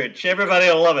ostrich. Everybody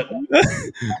will love it.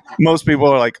 Most people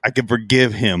are like, I can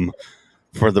forgive him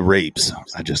for the rapes.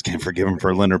 I just can't forgive him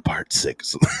for Leonard Part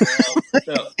 6.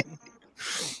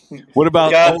 What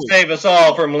about God save us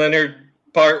all from Leonard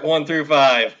Part 1 through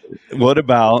 5? What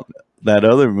about that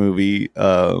other movie,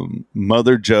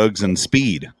 Mother Jugs and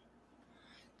Speed?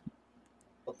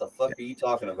 What the fuck are you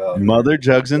talking about? Mother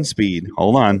Jugs and Speed.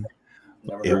 Hold on.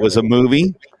 It was a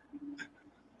movie.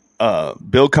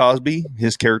 Bill Cosby,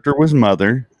 his character was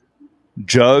Mother.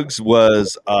 Jugs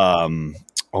was, oh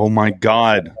my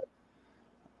God.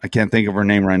 I can't think of her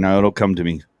name right now. It'll come to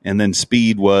me. And then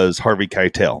Speed was Harvey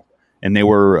Keitel. And they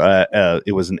were,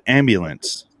 it was an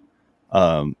ambulance.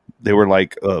 They were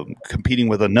like competing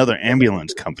with another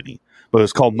ambulance company. But it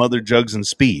was called Mother Jugs and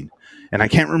Speed. And I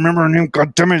can't remember her name.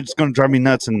 God damn it, it's going to drive me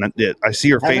nuts. And I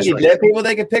see her face. How many dead people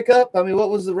they could pick up? I mean, what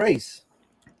was the race?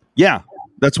 Yeah,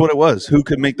 that's what it was. Who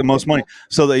could make the most money?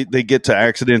 So they get to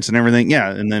accidents and everything.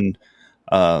 Yeah, and then,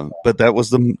 but that was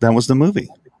the movie.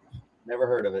 Never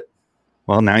heard of it.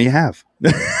 Well, now you have.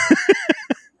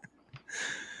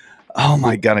 Oh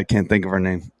my God, I can't think of her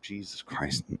name. Jesus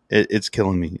Christ, it's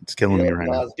killing me. It's killing me right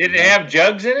now. Did it have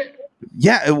Jugs in it?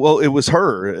 Yeah, well, it was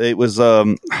her. It was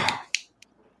damn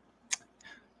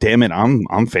it,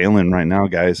 I'm failing right now,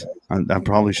 guys. I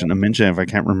probably shouldn't have mentioned it if I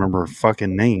can't remember her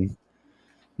fucking name.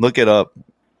 Look it up.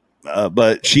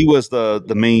 But she was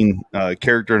the main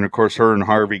character, and of course, her and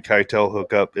Harvey Keitel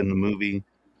hook up in the movie.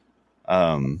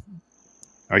 Are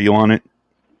you on it?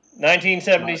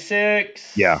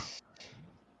 1976. Yeah.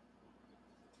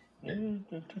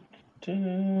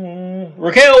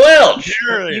 Raquel Welch.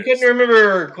 You couldn't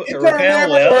remember Raquel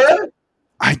Welch?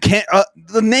 I can't.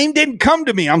 The name didn't come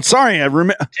to me. I'm sorry. I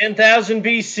remember 10,000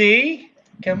 BC.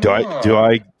 Come on. Do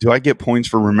I get points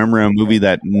for remembering a movie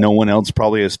that no one else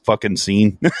probably has fucking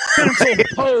seen?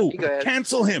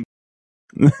 Cancel him.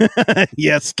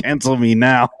 Yes, cancel me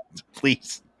now,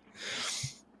 please.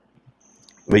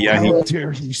 But yeah, how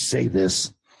dare he say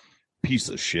this? Piece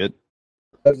of shit.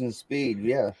 Jugs Speed,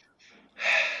 yeah.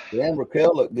 And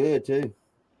Raquel looked good too.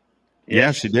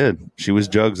 Yeah, she did. She was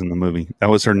Jugs in the movie. That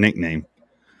was her nickname.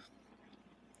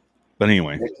 But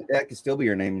anyway, that could still be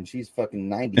her name, and she's fucking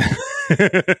 90.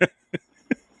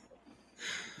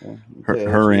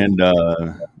 her and I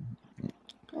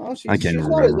can't remember. She's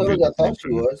not as old as I thought she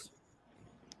was.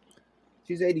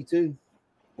 She's 82.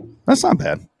 That's not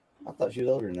bad. I thought she was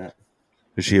older than that.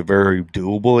 Is she a very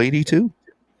doable 82?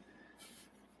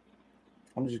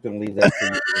 I'm just going to leave that for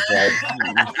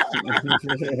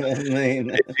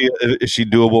you. Is she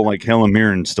doable like Helen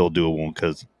Mirren's still doable?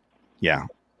 Because, yeah.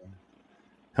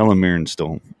 Helen Mirren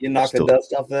still. You knock the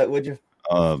dust off that, would you?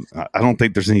 I don't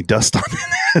think there's any dust on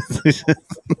it. I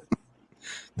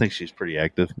think she's pretty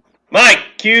active. Mike,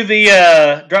 cue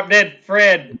the Drop Dead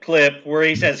Fred clip where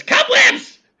he says,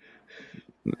 "Cobwebs!"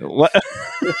 What?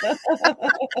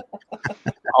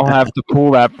 I'll have to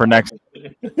pull that for next.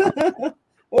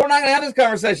 We're not going to have this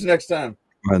conversation next time.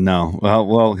 No.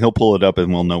 Well, he'll pull it up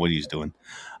and we'll know what he's doing.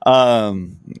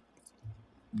 Guys,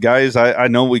 I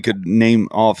know we could name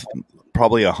off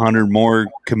probably 100 more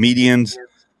comedians,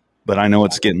 but I know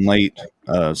it's getting late,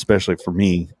 especially for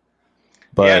me.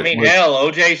 But yeah, I mean, hell,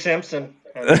 O.J. Simpson.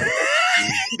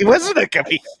 He wasn't a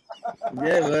comedian.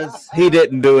 Yeah, it was. He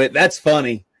didn't do it. That's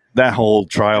funny. That whole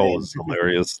trial was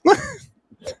hilarious.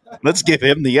 Let's give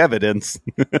him the evidence.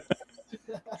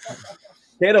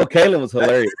 Kato Kaelin was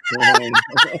hilarious.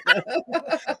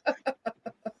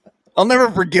 I'll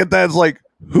never forget that. It's like,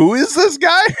 who is this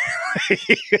guy?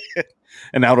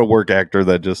 An out of work actor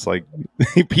that just like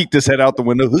he peeked his head out the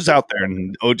window. Who's out there?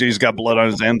 And OJ's got blood on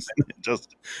his hands.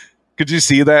 Just could you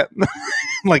see that?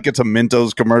 Like it's a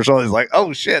Mentos commercial. He's like,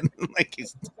 oh shit! Like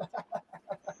he's.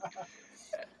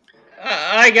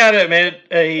 I gotta admit,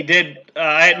 he did.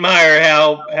 I admire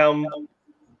how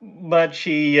much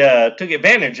he took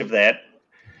advantage of that.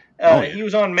 He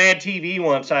was on Mad TV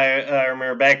once. I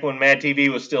remember back when Mad TV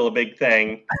was still a big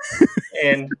thing,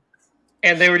 and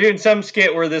they were doing some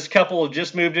skit where this couple had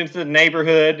just moved into the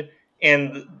neighborhood,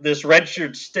 and this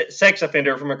registered sex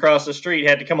offender from across the street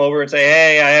had to come over and say,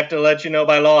 "Hey, I have to let you know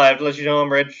by law. I have to let you know I'm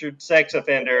a registered sex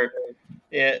offender."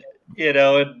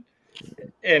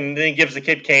 And then he gives the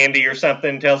kid candy or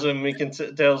something. Tells him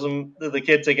the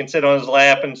kids they can sit on his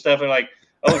lap and stuff. And like,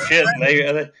 oh shit,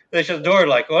 and they shut the door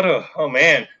like, oh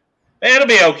man, it'll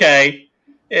be okay.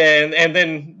 And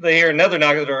then they hear another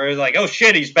knock at the door. It's like, oh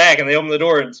shit, he's back, and they open the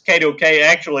door, and it's Kato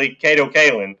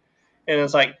Kaelin, and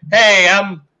it's like, hey,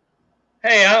 I'm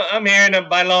here, and I'm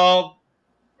by law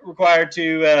required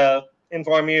to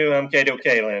inform you I'm Kato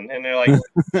Kaelin. And they're like,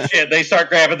 shit, they start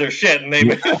grabbing their shit, and they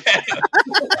move.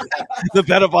 The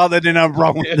pedophile that didn't have a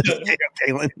problem with this Kato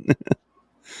Kaelin.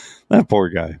 That poor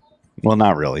guy. Well,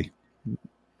 not really.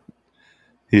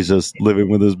 He's just living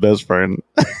with his best friend.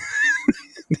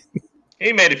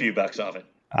 He made a few bucks off it.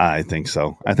 I think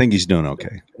so. I think he's doing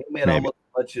okay. He made almost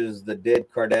as much as the dead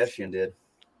Kardashian did.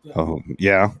 Oh,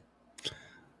 yeah.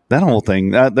 That whole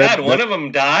thing. One of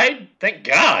them died? Thank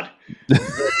God.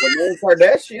 The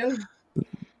Kardashian.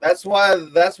 That's why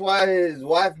his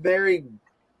wife married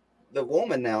the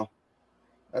woman now.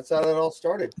 That's how that all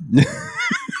started.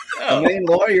 The main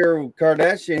lawyer,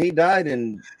 Kardashian, he died,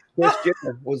 and Kris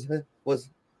Jenner was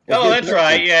oh, that's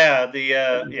right. Yeah,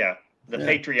 the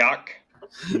patriarch.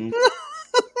 Mm-hmm.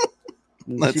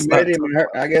 She met him, and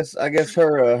I guess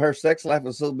her sex life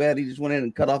was so bad he just went in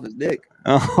and cut off his dick.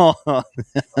 Oh.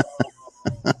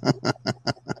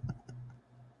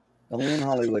 Only in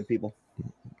Hollywood, people.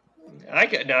 I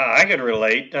could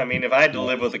relate. I mean, if I had to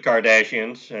live with the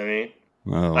Kardashians, I mean,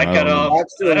 well, I'd cut off.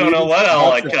 I don't know what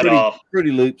all I'd cut off.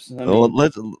 Fruity Loops. Well,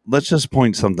 let's just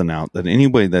point something out that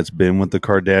anybody that's been with the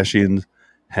Kardashians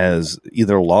has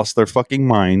either lost their fucking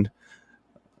mind.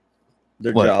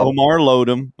 Omar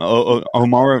Odom,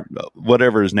 Omar,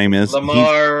 whatever his name is,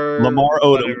 Lamar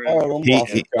Odom.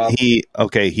 He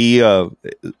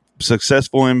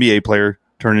successful NBA player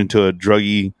turned into a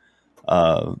druggy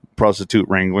prostitute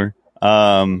wrangler.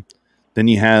 Then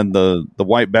you had the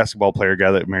white basketball player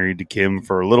guy that married to Kim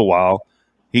for a little while.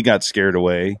 He got scared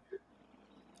away.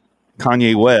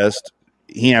 Kanye West,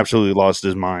 he absolutely lost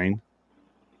his mind.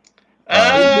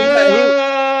 Kanye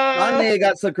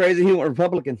got so crazy he went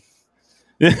Republican.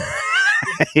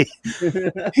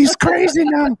 He's crazy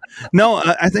now. No,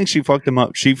 I think she fucked him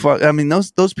up. I mean,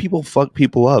 those people fuck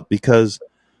people up because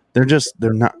they're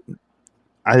not.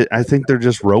 I think they're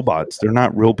just robots. They're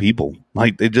not real people.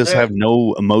 Like they just have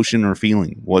no emotion or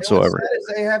feeling whatsoever.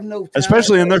 They have no talent.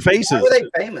 Especially in their faces. Why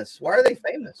are they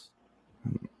famous?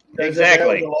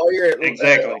 Exactly.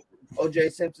 Exactly. O.J.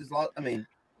 Simpson's law. I mean,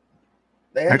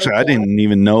 actually, I didn't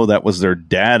even know that was their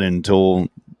dad until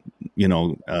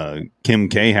Kim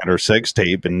K had her sex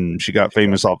tape and she got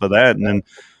famous off of that, and then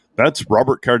that's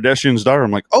Robert Kardashian's daughter.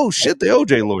 I'm like, oh shit, the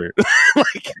OJ lawyer.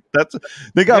 Like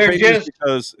they got famous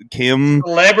because Kim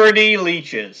celebrity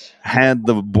leeches had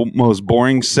the most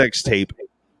boring sex tape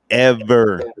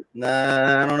ever.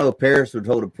 Nah, I don't know. Paris would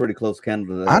hold a pretty close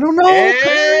candle to that. I don't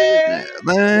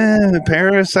know.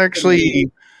 Paris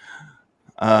actually.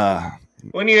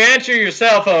 When you answer your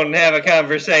cell phone and have a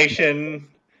conversation.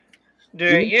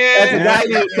 Maybe I'm not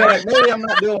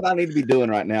doing what I need to be doing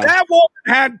right now. That woman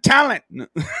had talent.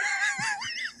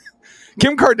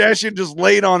 Kim Kardashian just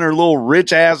laid on her little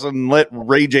rich ass and let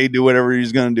Ray J do whatever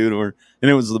he's going to do to her. And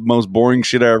it was the most boring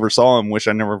shit I ever saw and wish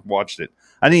I never watched it.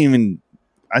 I didn't even,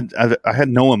 I had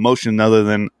no emotion other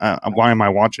than, why am I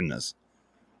watching this?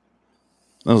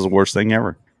 That was the worst thing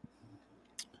ever.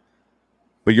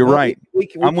 But you're right.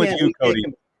 I'm with you, Cody.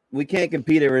 We can't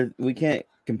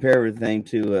compare everything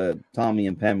to Tommy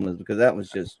and Pamela's because that was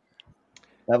just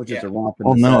a romp.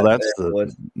 Oh no, that's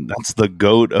the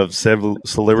goat of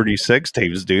celebrity sex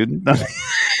tapes, dude.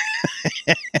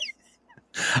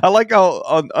 I like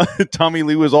how Tommy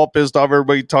Lee was all pissed off.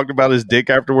 Everybody talked about his dick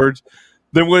afterwards.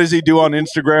 Then what does he do on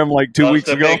Instagram like 2 weeks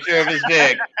ago? Picture of his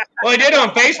dick. Well, he did on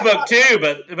Facebook too,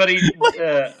 but he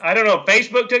I don't know if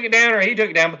Facebook took it down or he took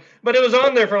it down, but it was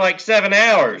on there for like 7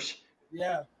 hours.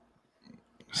 Yeah.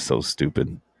 So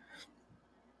stupid.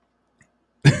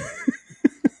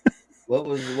 What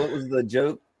was the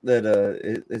joke that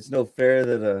it's no fair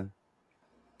that a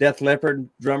Def Leppard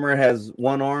drummer has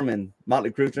one arm and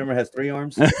Motley Crue drummer has 3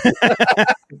 arms?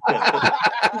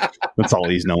 That's all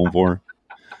he's known for.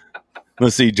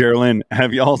 Let's see, Geraldine,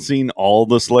 have y'all seen all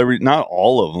the celebrities? Not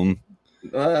all of them.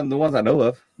 The ones I know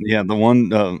of. Yeah, the one,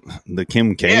 the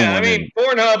Kim K. Yeah, I mean,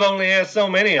 Pornhub only has so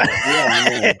many of them.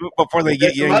 Yeah, before they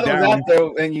get yanked down. Out there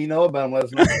and you know about them, let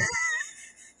us know.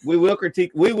 We will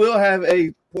critique. We will have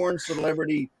a porn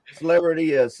celebrity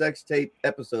sex tape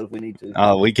episode if we need to.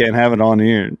 Oh, we can't have it on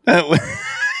here.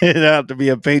 It'd have to be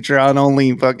a Patreon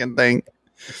only fucking thing.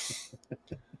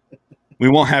 We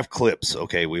won't have clips,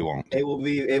 okay? We won't. It will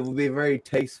be very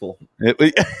tasteful.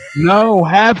 No,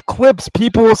 have clips.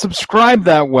 People will subscribe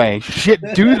that way. Shit,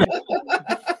 do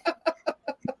that.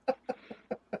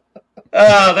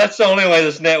 Oh, that's the only way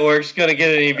this network's going to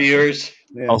get any viewers.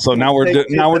 Yeah. Oh, so now we're doing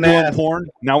porn.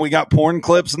 Now we got porn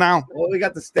clips now. Well, we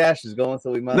got the stashes going,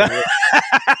 so we might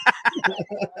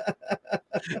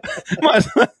as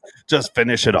well. Just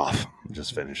finish it off.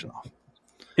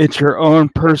 It's your own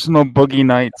personal boogie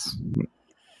nights.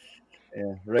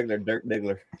 Yeah, regular Dirk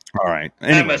Diggler. All right.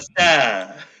 Anyway,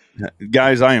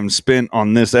 guys, I am spent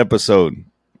on this episode.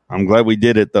 I'm glad we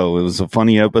did it, though. It was a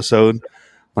funny episode.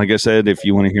 Like I said, if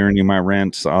you want to hear any of my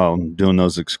rants, I'm doing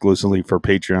those exclusively for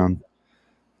Patreon.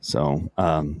 So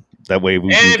that way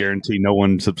we can guarantee no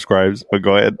one subscribes. But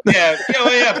go ahead. Yeah,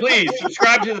 please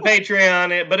subscribe to the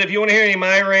Patreon. But if you want to hear any of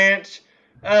my rants,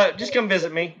 just come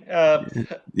visit me.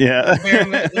 Yeah.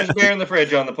 There's beer in the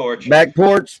fridge on the porch. Back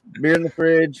porch, beer in the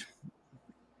fridge.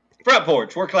 Front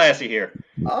porch. We're classy here.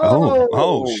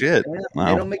 Oh shit. Damn,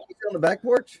 Wow. They don't make you sit on the back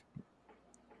porch?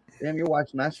 Damn, you're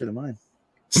watching nicer than mine.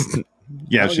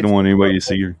 Yeah, she don't want anybody to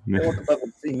see her. I don't want the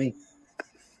public to see me.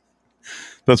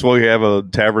 That's why we have a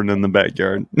tavern in the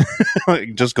backyard.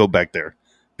 Just go back there.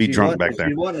 Be drunk back there.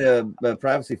 You want a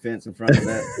privacy fence in front of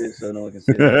that, too, so no one can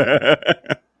see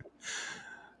that.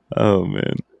 Oh,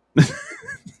 man.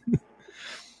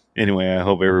 Anyway, I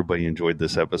hope everybody enjoyed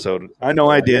this episode. I know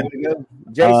I did.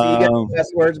 Jason, you got the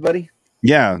last words, buddy?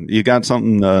 Yeah, you got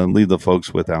something to leave the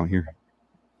folks with out here.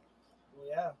 Well,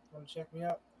 yeah, come check me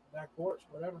out. Back porch,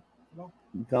 whatever.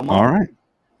 Come on. All right.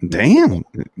 Damn.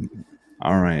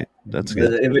 All right. That's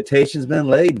good. The invitation's been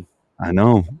laid. I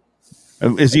know.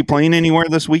 Is he playing anywhere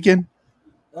this weekend?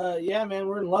 Yeah, man,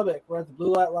 we're in Lubbock. We're at the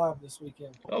Blue Light Live this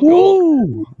weekend. Oh, cool.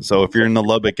 Woo. So if you're in the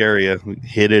Lubbock area,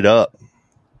 hit it up.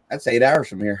 That's 8 hours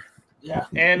from here. Yeah.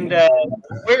 And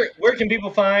where can people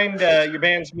find your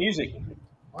band's music?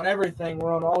 On everything.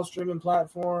 We're on all streaming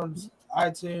platforms,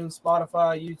 iTunes,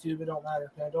 Spotify, YouTube. It don't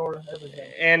matter. Pandora, everything.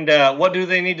 And what do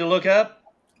they need to look up?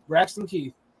 Braxton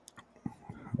Keith.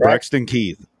 Braxton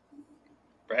Keith.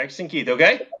 Braxton Keith.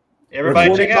 Okay.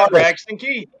 Everybody check out Braxton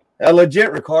Keith. A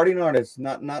legit recording artist,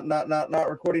 not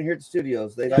recording here at the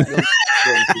studios. They don't.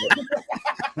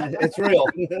 It's real.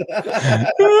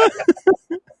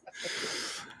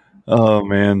 Oh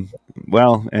man.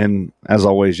 Well, and as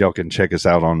always, y'all can check us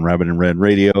out on Rabbit and Red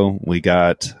Radio. We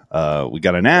got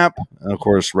an app, of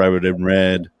course, Rabbit and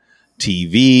Red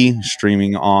TV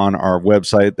streaming on our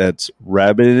website. That's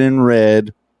Rabbit and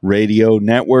Red Radio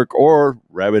Network or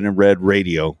Rabbit and Red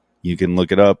Radio. You can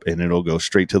look it up and it'll go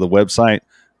straight to the website.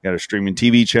 Got a streaming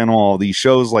TV channel, all these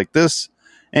shows like this,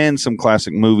 and some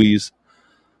classic movies,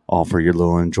 all for your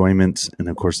little enjoyments. And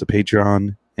of course, the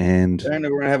Patreon. And I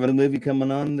know we're gonna have a movie coming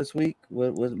on this week.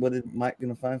 What is Mike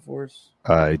gonna find for us?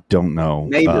 I don't know.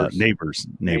 Neighbors.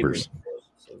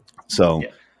 So,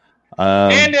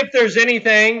 and if there's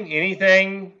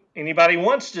anything anybody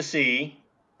wants to see,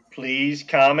 please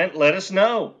comment. Let us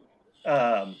know.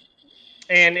 And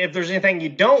if there's anything you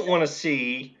don't want to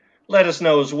see, let us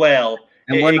know as well.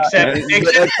 Except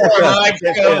for our live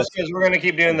shows, because we're going to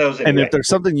keep doing those. Anyway. And if there's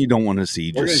something you don't want to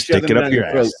see, just stick it up your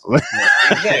ass.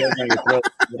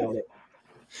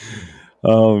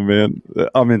 Oh man,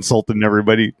 I'm insulting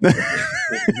everybody.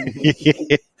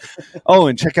 Oh,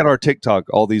 and check out our TikTok.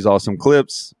 All these awesome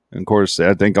clips. And of course,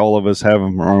 I think all of us have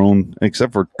them our own,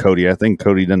 except for Cody. I think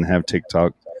Cody doesn't have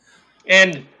TikTok.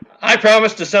 And I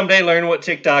promise to someday learn what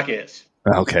TikTok is.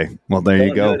 Okay, well there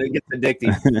you go. It gets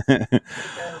addicting.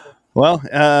 Well,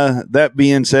 that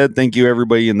being said, thank you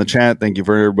everybody in the chat. Thank you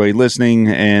for everybody listening.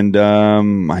 And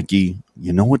Mikey,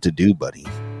 you know what to do, buddy.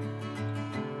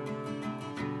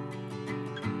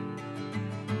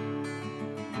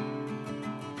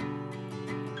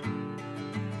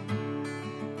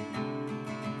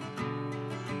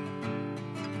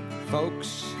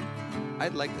 Folks,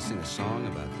 I'd like to sing a song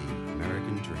about the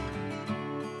American dream.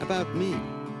 About me.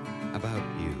 About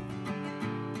you.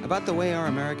 About the way our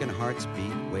American hearts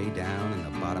beat way down in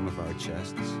the bottom of our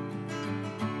chests.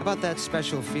 About that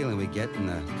special feeling we get in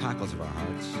the cockles of our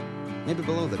hearts. Maybe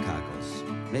below the cockles.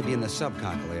 Maybe in the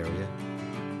subcockle area.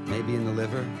 Maybe in the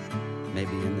liver.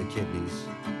 Maybe in the kidneys.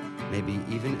 Maybe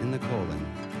even in the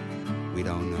colon. We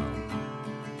don't know.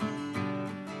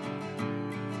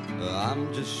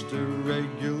 I'm just a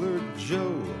regular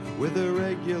Joe with a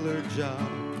regular job.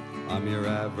 I'm your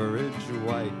average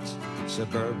white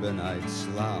suburbanite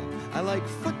slob. I like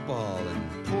football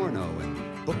and porno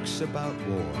and books about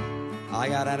war. I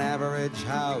got an average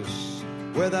house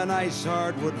with a nice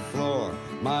hardwood floor.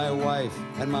 My wife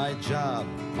and my job,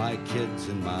 my kids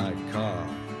and my car.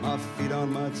 My feet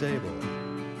on my table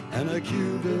and a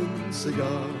Cuban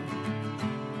cigar.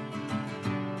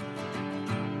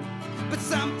 But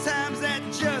sometimes that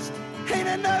just ain't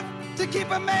enough to keep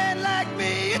a man like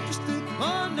me interested.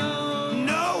 Oh no,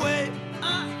 no way.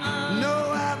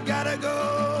 No, I've gotta go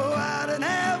out and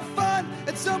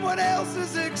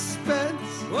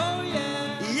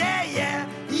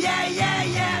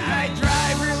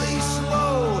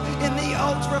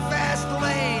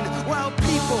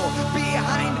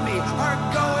behind me are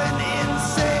going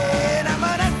insane. I'm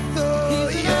an asshole,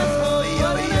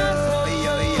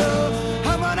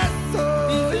 I'm an asshole,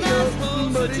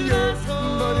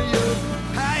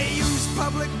 I use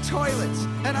public toilets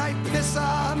and I piss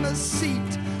on the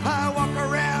seat. I walk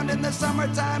around in the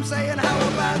summertime saying, how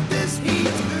about this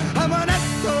heat? I'm an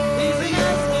asshole,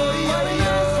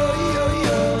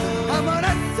 I'm an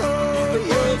asshole,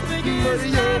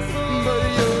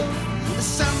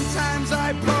 sometimes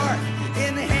I park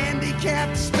in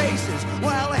handicapped spaces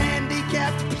while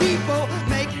handicapped people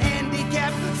make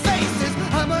handicapped faces.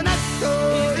 I'm an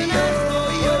asshole,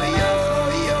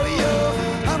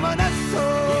 I'm an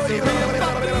asshole,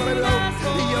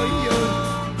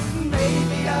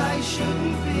 maybe I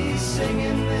shouldn't be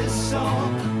singing this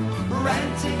song,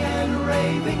 ranting and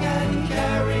raving and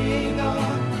carrying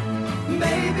on.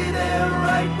 Maybe they're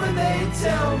right when they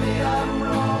tell me I'm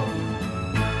wrong.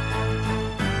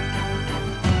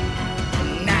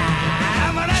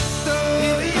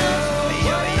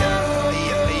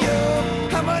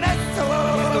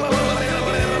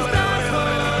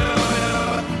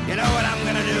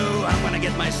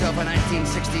 Myself a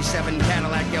 1967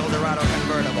 Cadillac Eldorado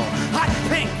convertible, hot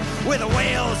pink with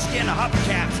whale skin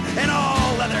hubcaps and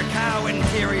all leather cow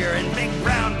interior and big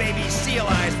brown baby seal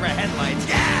eyes for headlights.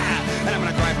 Yeah! And I'm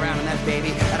gonna drive around in that baby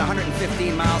at 115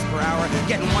 miles per hour,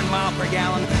 getting 1 mile per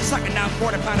gallon, sucking down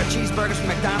quarter-pounder cheeseburgers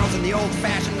from McDonald's in the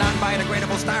old-fashioned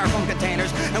non-biodegradable styrofoam containers.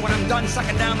 And when I'm done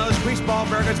sucking down those greaseball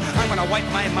burgers, I'm gonna wipe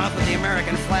my mouth with the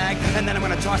American flag, and then I'm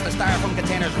gonna toss the styrofoam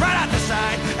containers right out the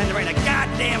side, and there ain't a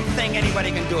goddamn thing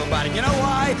anybody can do about it. You know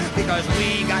why? Because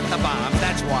we got the bombs,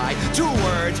 that's why. 2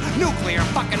 words, nuclear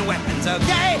fucking weapons,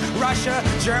 okay? Russia,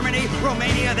 Germany,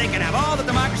 Romania, they can have all the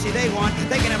democracy they want.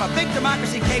 They can have a big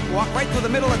democracy cakewalk right through the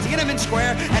middle of Tiananmen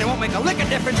Square, and it won't make a lick of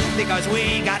difference because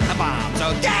we got the bombs,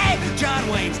 okay? John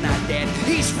Wayne's not dead,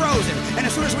 he's frozen, and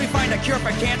as soon as we find a cure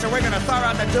for cancer, we're gonna thaw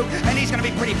out the Duke, and he's gonna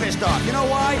be pretty pissed off. You know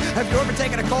why? Have you ever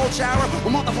taken a cold shower?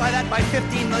 We'll multiply that by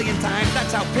 15 million times.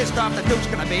 That's how pissed off the Duke's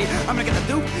gonna be. I'm gonna get the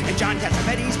Duke and John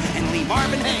Cassavetes and Lee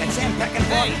Marvin and Sam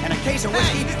Peckinpah and a case of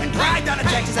whiskey and drive down to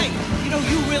Texas. You know,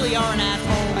 you really are an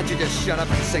asshole. Why don't you just shut up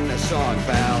and sing the song,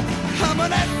 pal? I'm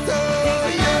an asshole,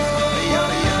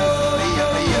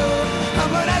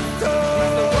 I'm an asshole.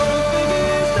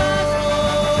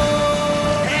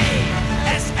 Hey,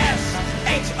 S-S-H-O-L-E,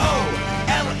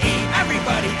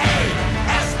 everybody,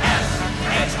 A-S-S-H-O-L-E.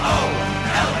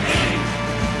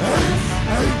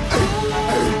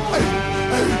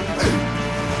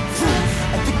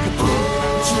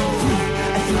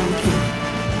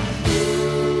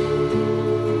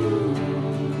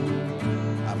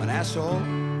 I'm an asshole,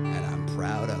 and I'm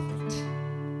proud of it.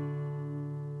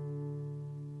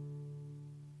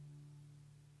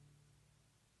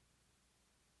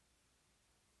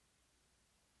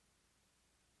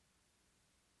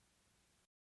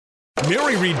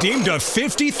 Mary redeemed a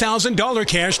 $50,000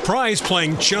 cash prize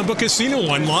playing Chumba Casino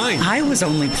online. I was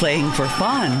only playing for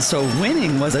fun, so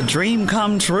winning was a dream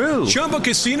come true. Chumba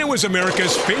Casino is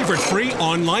America's favorite free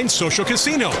online social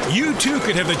casino. You too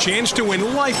could have the chance to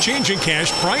win life-changing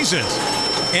cash prizes.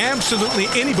 Absolutely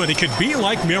anybody could be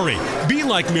like Mary. Be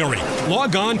like Mary.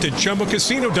 Log on to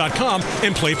ChumbaCasino.com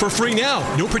and play for free now.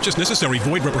 No purchase necessary.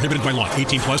 Void where prohibited by law.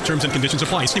 18 plus terms and conditions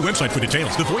apply. See website for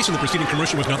details. The voice in the preceding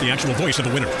commercial was not the actual voice of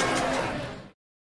the winner.